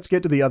like, let's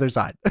get to the other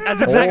side.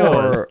 That's exactly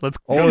what it was. Let's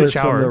go to Or the it's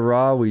from shower. the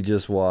Raw we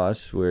just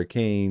watched where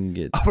Kane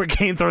gets. Where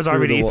Kane throws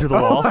Through the RVD wall. through the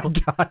wall. Oh my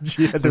god!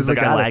 Yeah, there's the a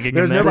guy guy. lagging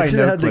There's in there. nobody Should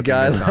no have had the clipping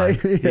guy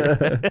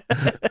this time.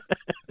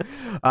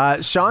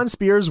 like. Sean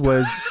Spears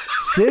was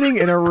sitting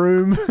in a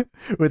room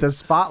with a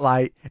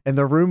spotlight, and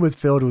the room was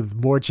filled with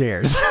more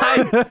chairs.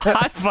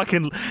 I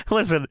fucking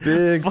listen.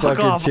 Big fuck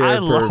fucking off. chair I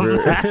love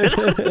pervert.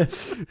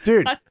 that.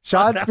 Dude,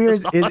 Sean that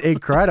Spears was is awesome.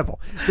 incredible.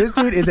 This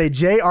dude is a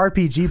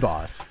JRPG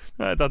boss.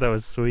 I thought that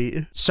was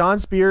sweet. Sean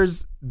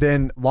Spears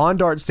then lawn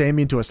darts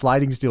Sammy into a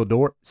sliding steel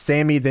door.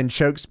 Sammy then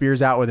chokes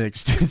Spears out with an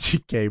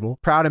extension cable.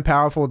 Proud and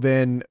Powerful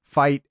then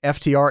fight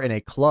FTR in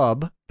a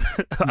club.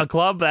 A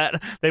club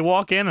that they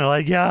walk in and are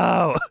like,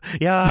 yo,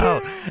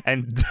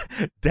 and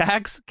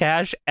Dax,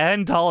 Cash,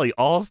 and Tully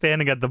all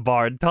standing at the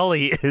bar.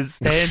 Tully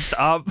stands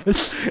up.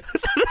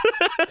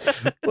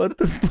 What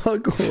the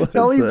fuck was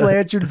Tully that?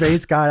 Blanchard,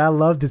 base guy. I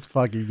love this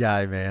fucking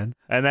guy, man.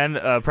 And then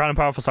Proud and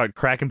Powerful start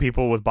cracking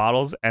people with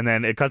bottles, and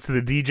then it cuts to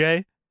the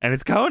DJ, and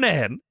it's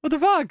Conan. What the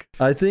fuck?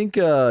 I think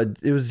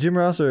it was Jim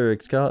Ross or I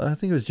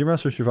think it was Jim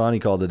Ross or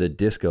Shivani called it a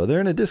disco.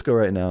 They're in a disco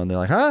right now, and they're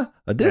like, "Huh?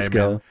 A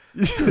disco?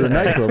 This is a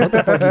nightclub. What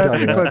the fuck are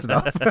you talking about?"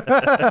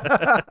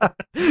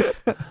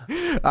 Close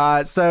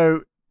enough.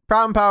 So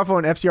Proud and Powerful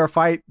and FTR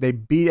fight. They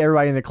beat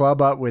everybody in the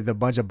club up with a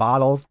bunch of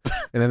bottles,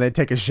 and then they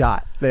take a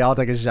shot. They all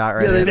take a shot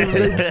right Yeah, there.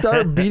 they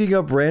start beating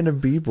up random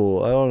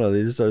people. I don't know.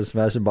 They just started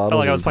smashing I bottles. felt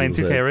like I was in playing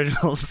people's 2K heads.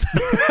 Originals.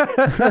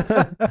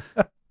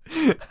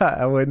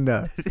 I wouldn't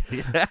know.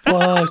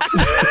 Fuck.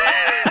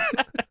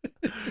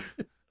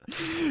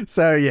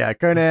 So yeah,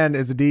 Conan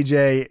is the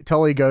DJ.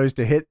 Tully goes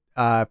to hit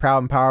Proud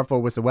and Powerful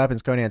with some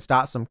weapons. Conan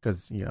stops him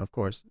because, of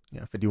course,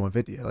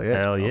 5150.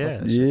 Hell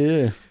yeah.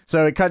 Yeah.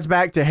 So it cuts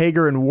back to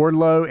Hager and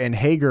Wardlow, and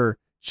Hager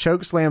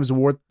choke slams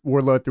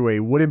Wardlow through a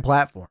wooden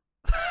platform.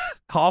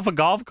 Off a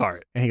golf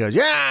cart. And he goes,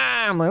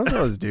 yeah. I'm like, what's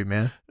this dude,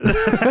 man?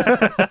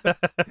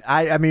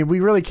 I mean,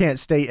 we really can't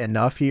state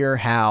enough here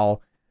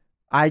how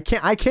I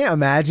can't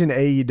imagine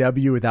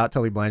AEW without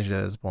Tully Blanchard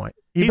at this point.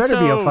 He He's better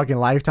be a so- fucking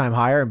lifetime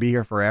hire and be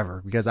here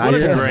forever, because I What a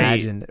can't great-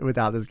 imagine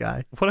without this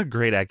guy. What a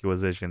great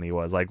acquisition he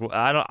was. Like,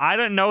 I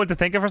don't know what to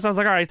think of first. I was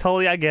like, all right,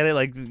 totally, I get it.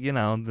 Like,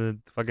 the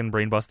fucking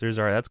Brainbusters.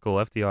 All right, that's cool.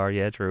 FDR,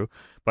 yeah, true.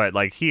 But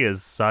like, he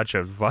is such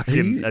a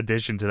fucking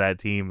addition to that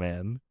team,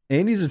 man.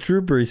 And he's a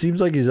trooper. He seems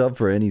like he's up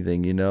for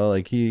anything,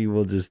 Like he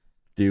will just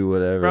do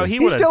whatever. Bro, He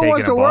would've still taken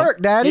wants a to bump.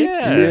 work, Daddy.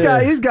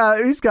 Yeah.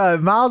 He's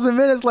got miles and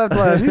minutes left.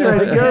 He's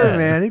ready to go,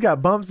 man. He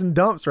got bumps and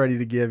dumps ready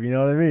to give. You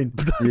know what I mean?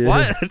 Yeah.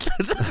 What?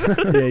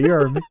 Yeah, you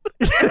heard me.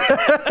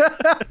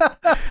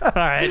 All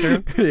right,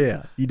 Drew.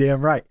 Yeah, you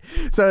damn right.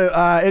 So,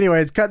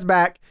 anyways, cuts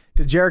back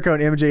to Jericho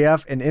and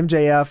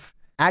MJF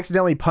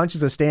accidentally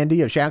punches a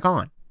standee of Shaq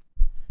Khan.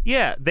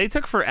 Yeah, they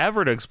took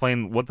forever to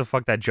explain what the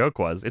fuck that joke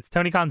was. It's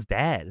Tony Khan's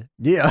dad.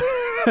 Yeah,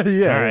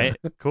 yeah. All right,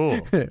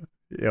 cool. Yeah,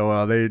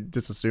 well, they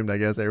just assumed, I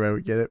guess, everybody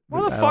would get it. Why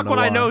but the I fuck don't would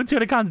I why. know who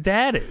Tony Khan's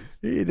dad is?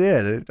 He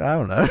did. I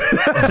don't know.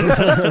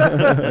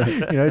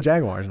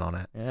 Jaguars and all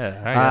that. Yeah,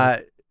 all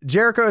right.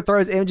 Jericho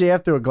throws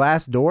MJF through a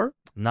glass door.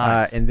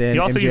 Nice. And then he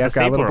also used MJF the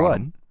got a little stapler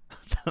blood. on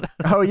him.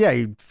 Oh,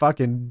 yeah,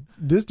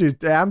 this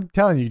dude, I'm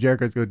telling you,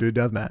 Jericho's going to do a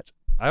death match.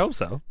 I hope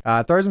so.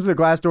 Throws him through the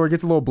glass door,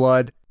 gets a little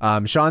blood.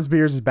 Sean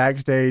Spears is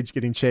backstage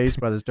getting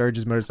chased by the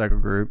Sturgis motorcycle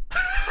group.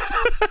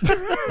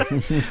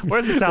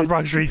 Where's the South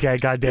Bronx Street Gang?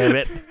 God damn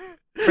it!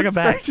 Bring him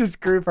back. Sturgis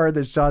group heard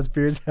that Sean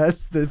Spears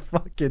has the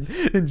fucking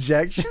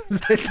injections.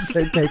 They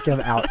said take him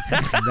out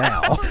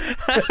now.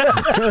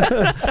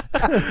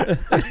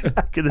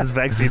 Get this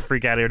vaccine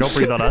freak out of here! Don't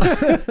breathe on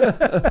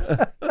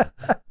us.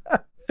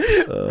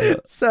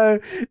 So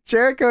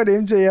Jericho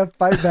and MJF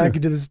fight back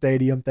into the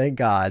stadium. Thank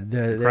God.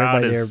 Crowd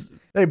Everybody there. is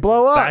They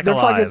blow up. Back They're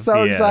alive. fucking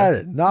so Yeah.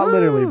 excited. Not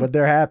literally, but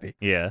they're happy.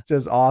 Yeah.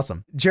 Just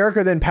awesome.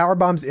 Jericho then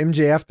powerbombs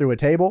MJF through a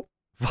table.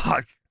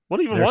 Fuck. What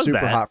even They're was super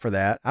that? hot for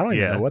that. I don't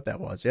even Yeah. know what that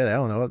was. Yeah, I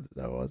don't know what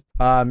that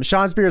was.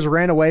 Sean Spears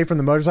ran away from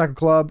the motorcycle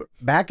club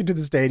back into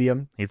the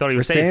stadium. He thought he Where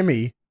was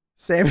safe.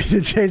 Sammy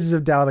then chases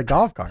him down with a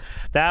golf cart.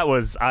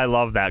 I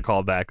love that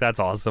callback. That's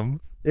awesome.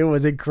 It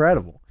was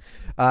incredible.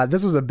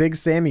 This was a big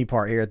Sammy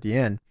part here at the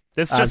end.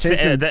 This just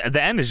Jason-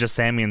 the end is just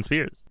Sammy and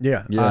Spears.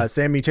 Yeah. Yeah.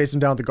 Sammy chased him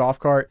down with the golf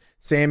cart.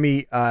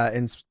 Sammy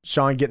and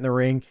Sean get in the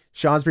ring.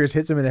 Sean Spears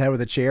hits him in the head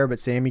with a chair, but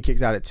Sammy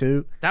kicks out at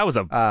 2. That was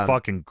a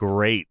fucking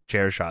great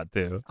chair shot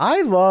too.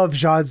 I love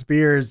Sean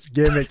Spears'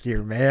 gimmick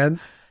here, man.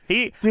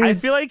 I Dude,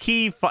 feel like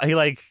he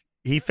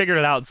figured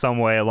it out some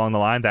way along the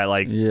line that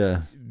like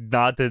Yeah.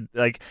 not to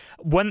like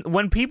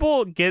when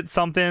people get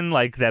something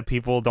like that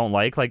people don't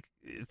like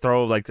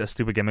throw like a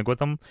stupid gimmick with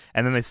them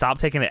and then they stop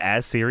taking it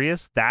as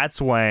serious,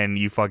 that's when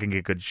you fucking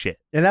get good shit.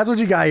 And that's what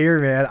you got here,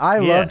 man. I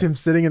Yeah. loved him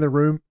sitting in the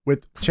room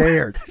with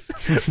chairs.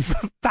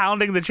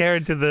 Pounding the chair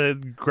into the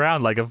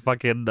ground like a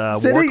fucking war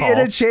Sitting call. in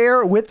a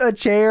chair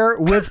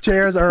with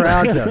chairs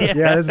around him.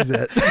 Yeah, this is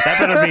it.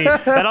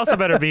 That also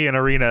better be an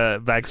arena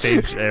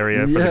backstage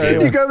area for the Yeah.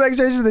 game. You go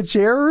backstage to the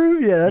chair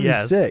room? Yeah, that'd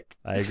Yes. be sick.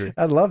 I agree.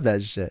 I'd love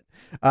that shit.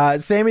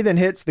 Sammy then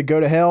hits the go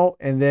to hell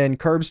and then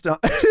curb stomp.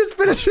 His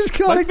finisher's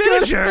called My a go to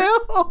finisher?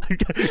 hell.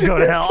 Go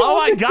to hell. Oh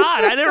my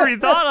god, I never even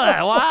thought of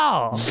that.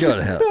 Wow. Go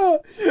to hell.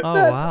 That's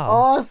wow.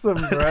 awesome,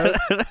 bro.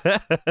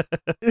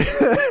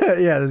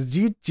 Yeah, this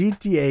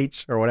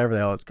GTH or whatever the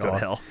hell it's Go called.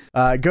 to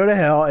hell. Go to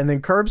hell, and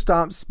then curb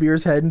stomp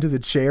Spears' head into the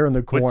chair in the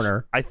Which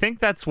corner. I think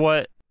that's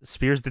what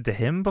Spears did to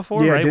him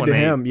before, Yeah, right? it did When to they-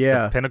 him.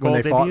 Yeah, the Pinnacle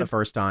when they fought debuted? the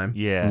first time.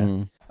 Yeah.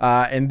 Mm.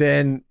 And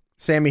then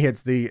Sammy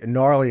hits the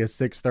gnarliest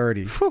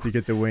 630 to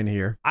get the win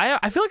here.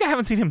 I feel like I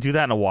haven't seen him do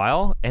that in a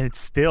while, and it's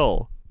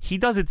still he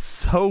does it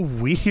so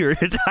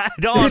weird. I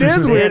don't. It is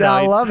understand weird. how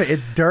I he- love it.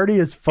 It's dirty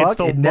as fuck.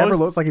 the It never most-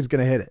 looks like he's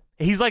gonna hit it.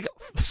 He's like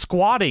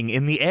squatting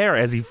in the air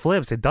as he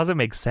flips. It doesn't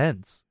make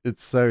sense.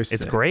 It's so sick.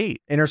 It's great.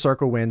 Inner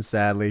Circle wins,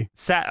 sadly.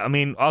 I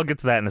mean, I'll get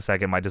to that in a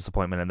second, my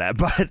disappointment in that.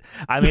 But,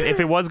 I mean, if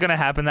it was going to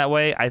happen that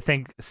way, I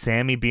think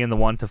Sammy being the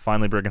one to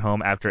finally bring it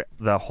home after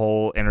the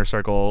whole Inner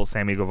Circle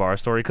Sammy Guevara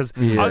story. Because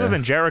Yeah. other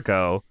than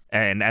Jericho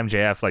and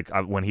MJF, like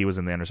when he was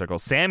in the Inner Circle,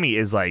 Sammy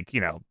is like,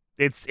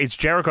 it's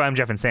Jericho,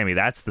 MJF, and Sammy.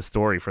 That's the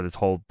story for this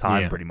whole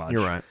time, Yeah, pretty much.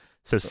 You're right.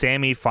 So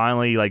Sammy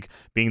finally like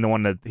being the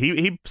one that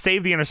he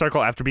saved the Inner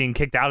Circle after being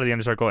kicked out of the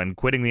Inner Circle and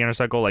quitting the Inner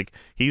Circle. Like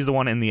he's the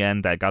one in the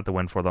end that got the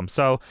win for them.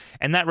 So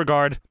in that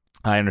regard,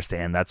 I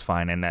understand that's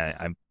fine, and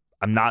I'm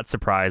not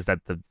surprised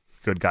that the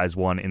good guys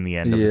won in the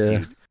end of the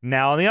feud.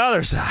 Now on the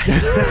other side,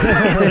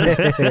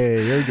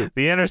 Hey, here we go.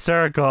 the Inner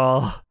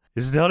Circle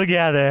is still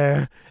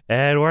together,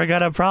 and we're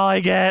gonna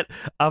probably get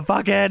a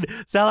fucking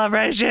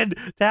Celebration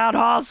Town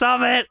Hall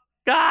Summit.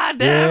 God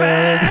damn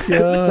Let's it!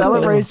 go.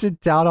 Celebration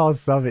Town Hall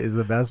Summit is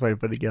the best way to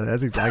put it together.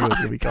 That's exactly what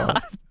it's gonna be called.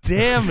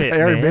 Damn it,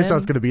 Eric man.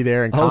 Bischoff's gonna be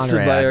there, and Hosted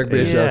Conrad. by Eric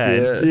Bischoff.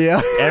 Yeah. Yeah.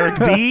 Yeah. Eric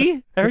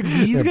B. Eric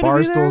B's And gonna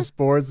be Barstool there.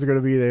 Sports is gonna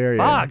be there.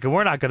 Yeah. Fuck,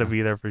 we're not gonna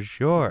be there for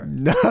sure.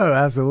 No,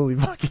 absolutely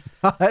fucking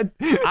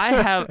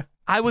not.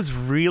 I was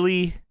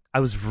really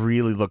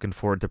looking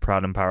forward to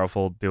Proud and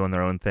Powerful doing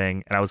their own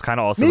thing, and I was kind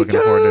of also Me looking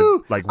too. forward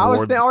to like I was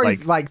Ward,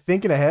 already like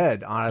thinking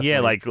ahead. Honestly, yeah,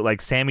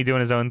 like Sammy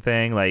doing his own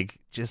thing, like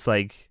just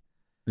like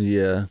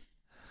Yeah.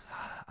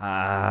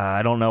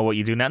 I don't know what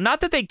you do now. Not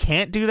that they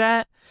can't do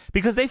that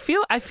because I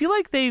feel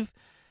like they've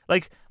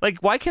like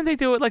why can't they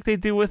do it like they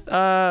do with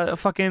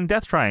fucking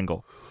Death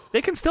Triangle?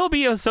 They can still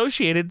be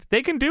associated.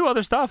 They can do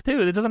other stuff too.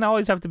 It doesn't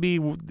always have to be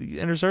the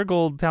Inner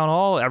Circle Town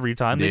Hall every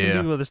time. They Yeah.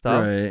 can do other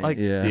stuff. Right. Like,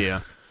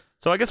 yeah.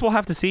 so I guess we'll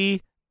have to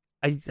see.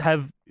 I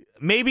have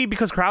maybe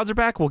because crowds are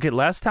back, we'll get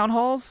less town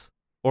halls,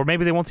 or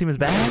maybe they won't seem as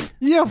bad.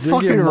 Yeah, You're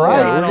fucking getting more- right.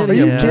 we're Are gonna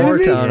you get kidding more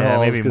me? town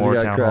halls maybe 'cause more we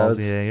got town crowds. halls.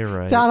 Yeah, you're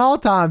right. Town Hall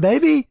time,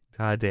 baby.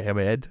 God damn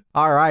it!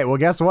 All right. Well,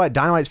 guess what?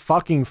 Dynamite's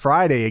fucking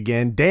Friday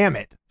again. Damn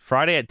it.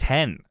 Friday at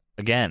 10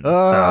 again.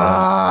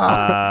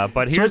 But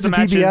Switch here's the to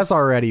matches. TBS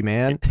already,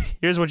 man.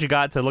 Here's what you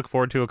got to look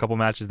forward to. A couple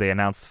matches they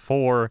announced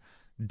for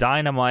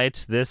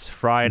Dynamite this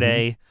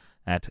Friday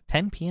at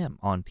 10 p.m.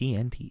 on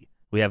TNT.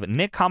 We have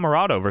Nick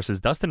Comoroto versus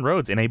Dustin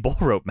Rhodes in a bull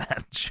rope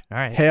match. All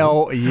right.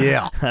 Hell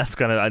yeah. That's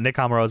gonna Nick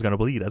Comoroto's gonna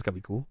bleed. That's gonna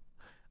be cool.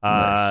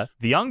 Nice.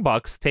 The Young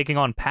Bucks taking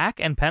on Pac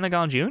and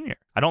Pentagon Jr.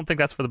 I don't think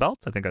that's for the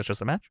belts. I think that's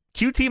just a match.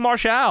 QT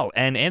Marshall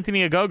and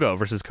Anthony Ogogo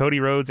versus Cody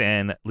Rhodes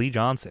and Lee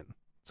Johnson.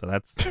 So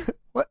that's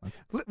What?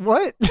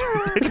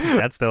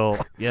 that's still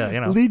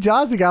Lee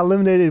Johnson got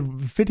eliminated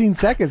 15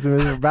 seconds in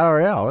the Battle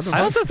Royale. What the I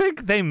fuck? also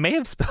think they may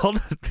have spelled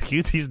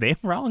QT's name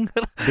wrong.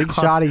 Big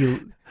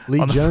shotty Lee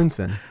on the-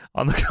 Johnson.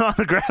 on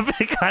the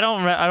graphic. I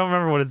don't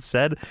remember what it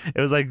said.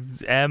 It was like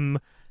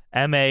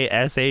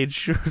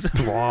MASH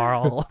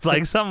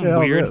like something Yeah,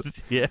 weird.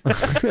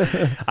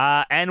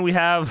 Yeah. And we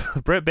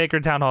have Britt Baker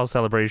Town Hall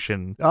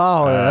celebration.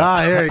 Oh,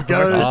 here it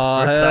goes.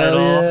 Oh, title.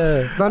 hell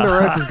yeah. Thunder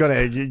Rosa is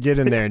going to get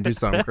in there and do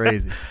something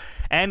crazy.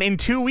 And in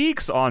 2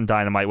 weeks on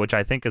Dynamite, which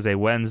I think is a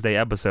Wednesday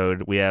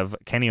episode, we have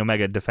Kenny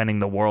Omega defending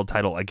the world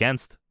title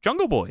against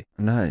Jungle Boy.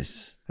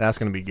 Nice. That's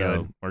gonna be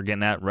So good. we're getting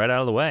that right out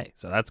of the way.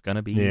 So that's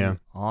gonna be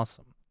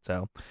awesome.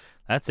 So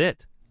that's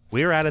it.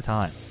 We're out of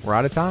time. We're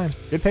out of time.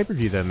 Good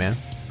pay-per-view though, man.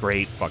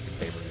 Great fucking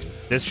pay-per-view.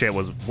 This shit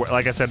was,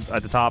 like I said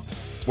at the top,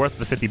 worth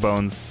the 50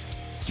 bones.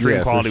 Stream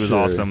Yeah, quality for was sure.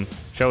 awesome.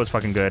 Show was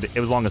fucking good. It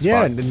was long as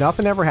Yeah, fuck.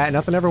 nothing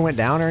ever went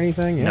down or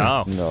anything.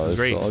 Yeah. No, it was it's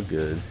great. all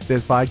good.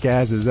 This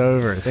podcast is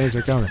over. Things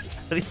are coming.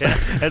 Yeah,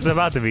 it's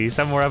about to be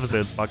 7 more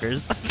episodes,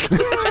 fuckers.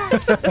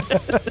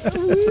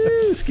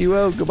 Woo,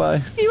 Ski-Wo,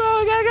 goodbye. You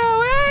all gotta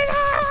go.